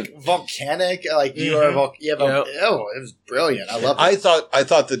it broken. like volcanic. Like you are oh, it was brilliant. I love it. I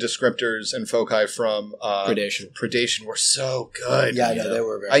thought the descriptors and foci from Predation were so good. Yeah, I know they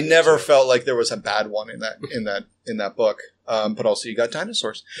were. Very I good, never too. felt like there was a bad one in that book. But also you got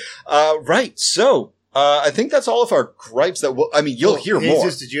dinosaurs. Right. So I think that's all of our gripes that you'll hear more.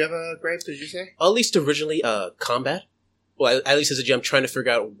 Jesus, did you have a gripe? Did you say? At least originally, combat. Well, at least as a GM, I'm trying to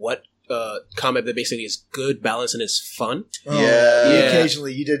figure out what combat that basically is good, balanced, and is fun. Yeah.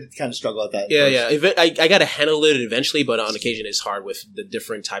 Occasionally, you did kind of struggle at that. Yeah. I got to handle it eventually, but on occasion it's hard with the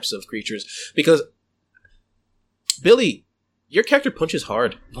different types of creatures. Because, Billy, your character punches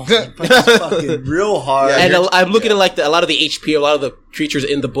hard. Punches fucking real hard. Yeah, And I'm looking at like a lot of the HP, a lot of the creatures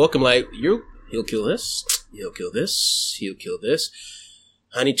in the book. I'm like, he'll kill this, he'll kill this, he'll kill this.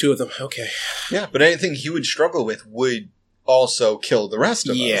 I need 2 of them. Okay. Yeah, but anything he would struggle with would also kill the rest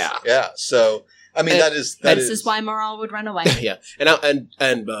of us. Yeah. Yeah. So I mean, And that This is why Moral would run away. Yeah.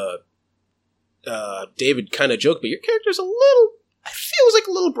 And David kind of joked, but your character's a little. I feels like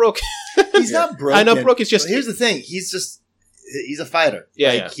a little broken. He's not broken. I know broke is just. But here's the thing. He's a fighter. Yeah,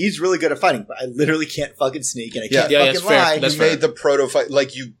 Like, yeah. He's really good at fighting, but I literally can't fucking sneak and I can't Yeah, fucking it's fair. lie. That's you fair. made the proto fight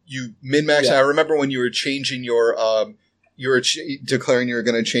like you min-max. Yeah. I remember when you were changing your declaring you were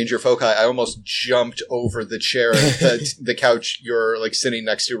going to change your foci. I almost jumped over the chair, the couch you're like sitting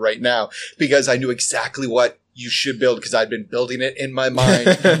next to right now, because I knew exactly what you should build because I'd been building it in my mind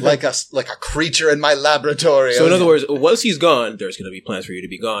like a creature in my laboratory. So in other words, once he's gone, there's going to be plans for you to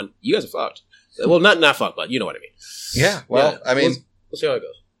be gone. You guys are fucked. Well, not fucked, but you know what I mean. yeah. Well, Yeah. I mean. We'll see how it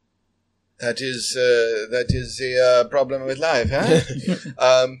goes. That is a problem with life, huh?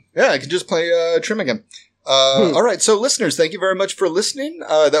 Yeah, I can just play Trim again. All right, so listeners, thank you very much for listening.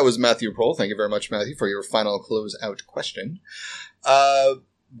 That was Matthew Prohl. Thank you very much, Matthew, for your final close-out question.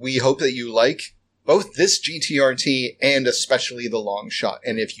 We hope that you like both this GTRT and especially the long shot.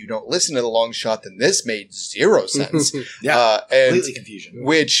 And if you don't listen to the long shot, then this made zero sense. Completely confusion.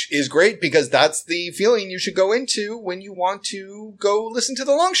 Which is great because that's the feeling you should go into when you want to go listen to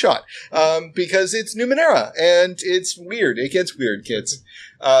the long shot. Because it's Numenera and it's weird. It gets weird, kids.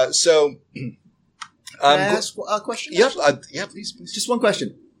 Can I ask a question? Yep. Yeah, please. Just one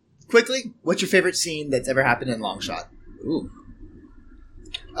question. Quickly, what's your favorite scene that's ever happened in Longshot? Ooh.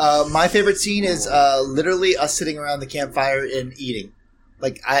 My favorite scene is literally us sitting around the campfire and eating.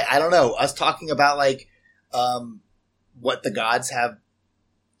 Like, I don't know, us talking about, like, what the gods have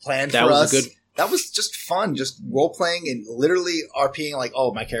planned for us. That was just fun, just role-playing and literally RPing, like,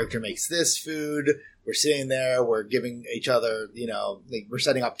 oh, my character makes this food, we're sitting there, we're giving each other, like, we're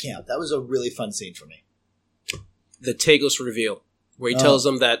setting up camp. That was a really fun scene for me. The Tagos reveal, where he tells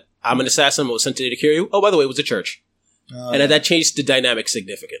them that I'm an assassin, I was sent today to kill you. Oh, by the way, it was a church. And that changed the dynamic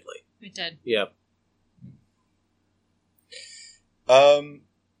significantly. It did. Yeah.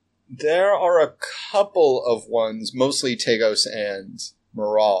 There are a couple of ones, mostly Tagos and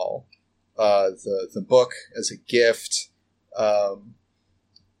Moral. The book as a gift.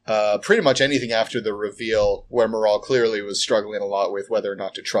 Pretty much anything after the reveal where Moral clearly was struggling a lot with whether or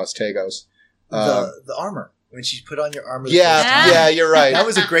not to trust Tagos. The armor. When she put on your armor. Yeah, you're right. That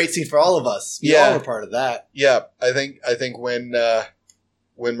was a great scene for all of us. We all were part of that. Yeah, I think when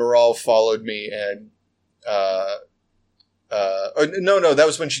Moral followed me and no, that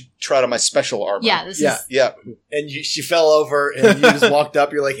was when she tried on my special armor. Yeah, and she fell over, and you just walked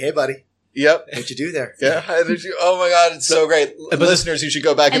up. You're like, "Hey, buddy." Yep. What'd you do there? Yeah. Oh my God, it's so great. Listeners, you should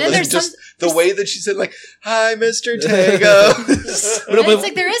go back and listen to the way that she said, like, "Hi, Mr. Tago." It's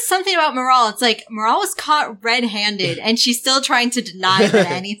like there is something about Moral. It's like Moral was caught red-handed, and she's still trying to deny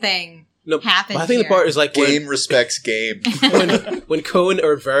that anything happened. I think the part is like game respects game. when Cohen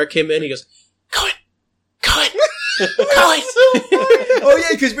or Vera came in, he goes, Cohen. Oh yeah,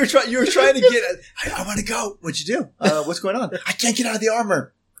 because you were trying to get. I want to go. What'd you do? What's going on? I can't get out of the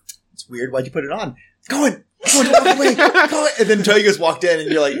armor. It's weird. Why'd you put it on? Go on, walk away. And then Tagos walked in,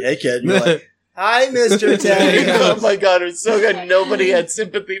 and you're like, "Hey, kid." You're like, "Hi, Mr. Tago." Oh my God, it was so good. Nobody had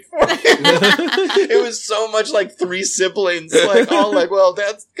sympathy for him. It was so much like three siblings, like all like, "Well,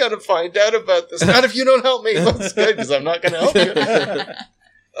 Dad's gonna find out about this. Not if you don't help me." That's good because I'm not gonna help you.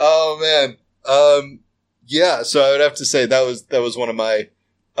 Oh man. Yeah. So I would have to say that was one of my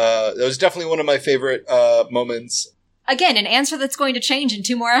that was definitely one of my favorite moments. Again, an answer that's going to change in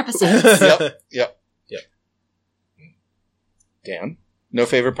 2 more episodes. Yep. Dan, no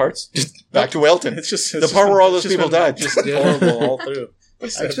favorite parts? Just back to Whalton. It's just the part where all those people died. Just horrible all through.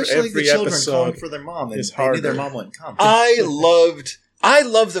 Especially the children calling for their mom, and maybe their mom wouldn't come. I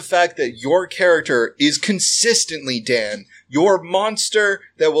love the fact that your character is consistently, Dan, your monster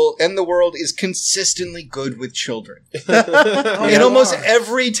that will end the world is consistently good with children. In almost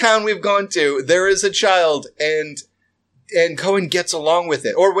every town we've gone to, there is a child, and Cohen gets along with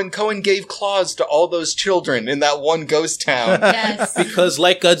it. Or when Cohen gave claws to all those children in that one ghost town. Yes. Because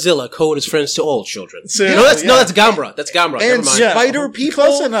like Godzilla, Cohen is friends to all children. So, no, that's Gamera. That's Gamera. And spider people.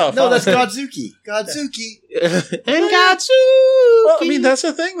 Close enough. No, that's Godzuki. And Godzuki. Well, I mean, that's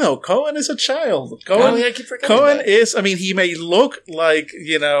the thing, though. Cohen is a child. Cohen is. I mean, he may look like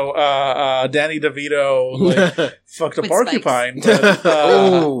Danny DeVito, like fucked a porcupine.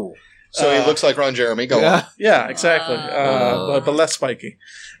 But, so he looks like Ron Jeremy. Go on. Yeah, exactly. But less spiky.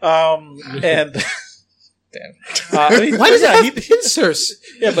 And damn. Why does that have pincers?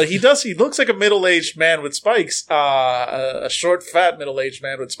 Yeah, but he does. He looks like a middle-aged man with spikes. A short, fat middle-aged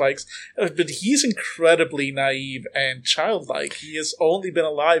man with spikes. But he's incredibly naive and childlike. He has only been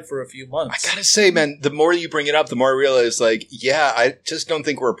alive for a few months. I gotta say, man, the more you bring it up, the more I realize, like, yeah, I just don't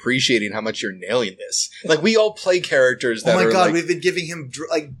think we're appreciating how much you're nailing this. Like, we all play characters that are. Oh my God, like, we've been giving him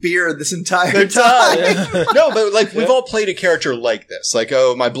beer this entire time. Yeah. No, but like we've all played a character like this. Like,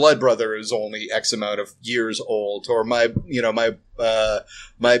 oh, my blood brother is only X amount of years old, or my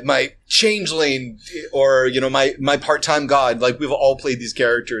changeling, or my part-time god. Like, we've all played these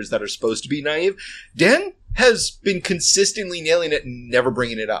characters that are supposed to be naive. Dan has been consistently nailing it and never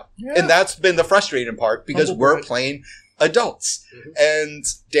bringing it up, and that's been the frustrating part because we're playing adults, and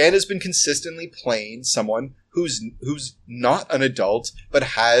Dan has been consistently playing someone who's not an adult but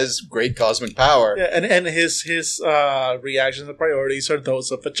has great cosmic power. Yeah, and his reactions and priorities are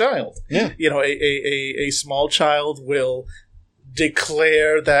those of a child. Yeah. A small child will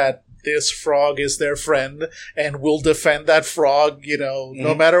declare that this frog is their friend and will defend that frog,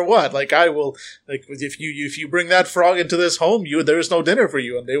 no matter what. Like, I will, like, if you bring that frog into this home, there's no dinner for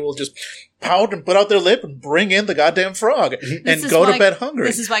you, and they will just pout and put out their lip and bring in the goddamn frog and go to bed hungry.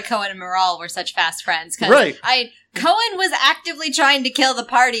 This is why Cohen and Morale were such fast friends. Right. Cohen was actively trying to kill the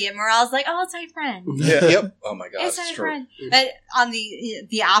party, and Morale's like, "Oh, it's my friend." Yeah. Yep. Oh my god, it's my friend. But on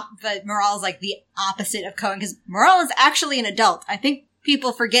but Morale's like the opposite of Cohen, because Morale is actually an adult. I think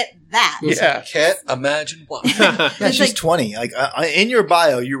people forget that. Yeah, can't imagine why. Yeah, she's 20. Like in your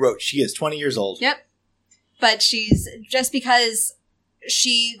bio, you wrote she is 20 years old. Yep. But she's just because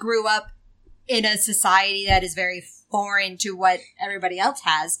she grew up in a society that is very foreign to what everybody else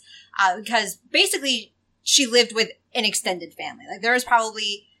has, because basically she lived with an extended family. Like, there was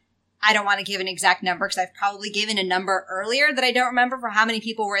probably, I don't want to give an exact number because I've probably given a number earlier that I don't remember for how many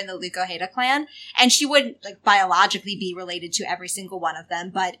people were in the Lukoheda clan. And she wouldn't, like, biologically be related to every single one of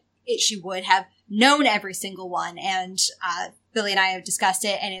them, but she would have known every single one. And Billy and I have discussed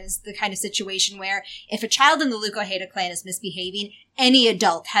it, and it was the kind of situation where if a child in the Lukoheda clan is misbehaving, any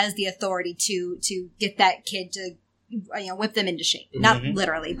adult has the authority to get that kid to, whip them into shape. Not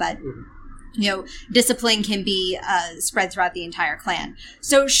literally, but discipline can be spread throughout the entire clan.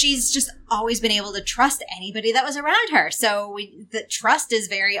 So she's just always been able to trust anybody that was around her. So the trust is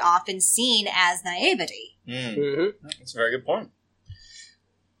very often seen as naivety. That's a very good point.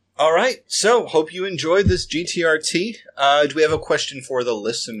 All right, so hope you enjoyed this GTRT. Do we have a question for the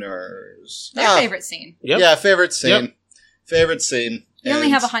listeners? Their favorite scene. Yep. Yeah, favorite scene. Yep. Favorite scene. You only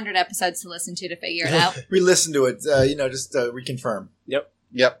have 100 episodes to listen to figure it out. Re-listen to it, just reconfirm.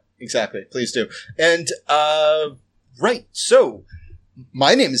 Yep, exactly. Please do. And, right, so,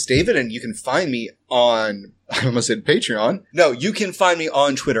 my name is David, and you can find me on, I almost said Patreon. No, you can find me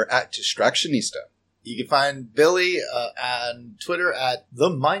on Twitter at Distractionista. You can find Billy on Twitter at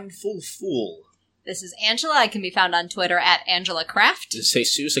The Mindful Fool. This is Angela. I can be found on Twitter at Angela Craft. This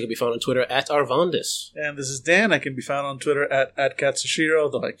is Jesus. I can be found on Twitter at Arvandis. And this is Dan. I can be found on Twitter at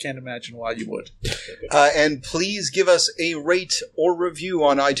Katsushiro, though I can't imagine why you would. And please give us a rate or review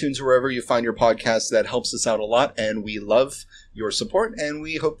on iTunes or wherever you find your podcast. That helps us out a lot, and we love your support, and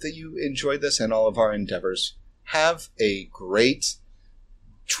we hope that you enjoyed this and all of our endeavors. Have a great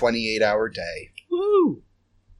 28-hour day. Woo!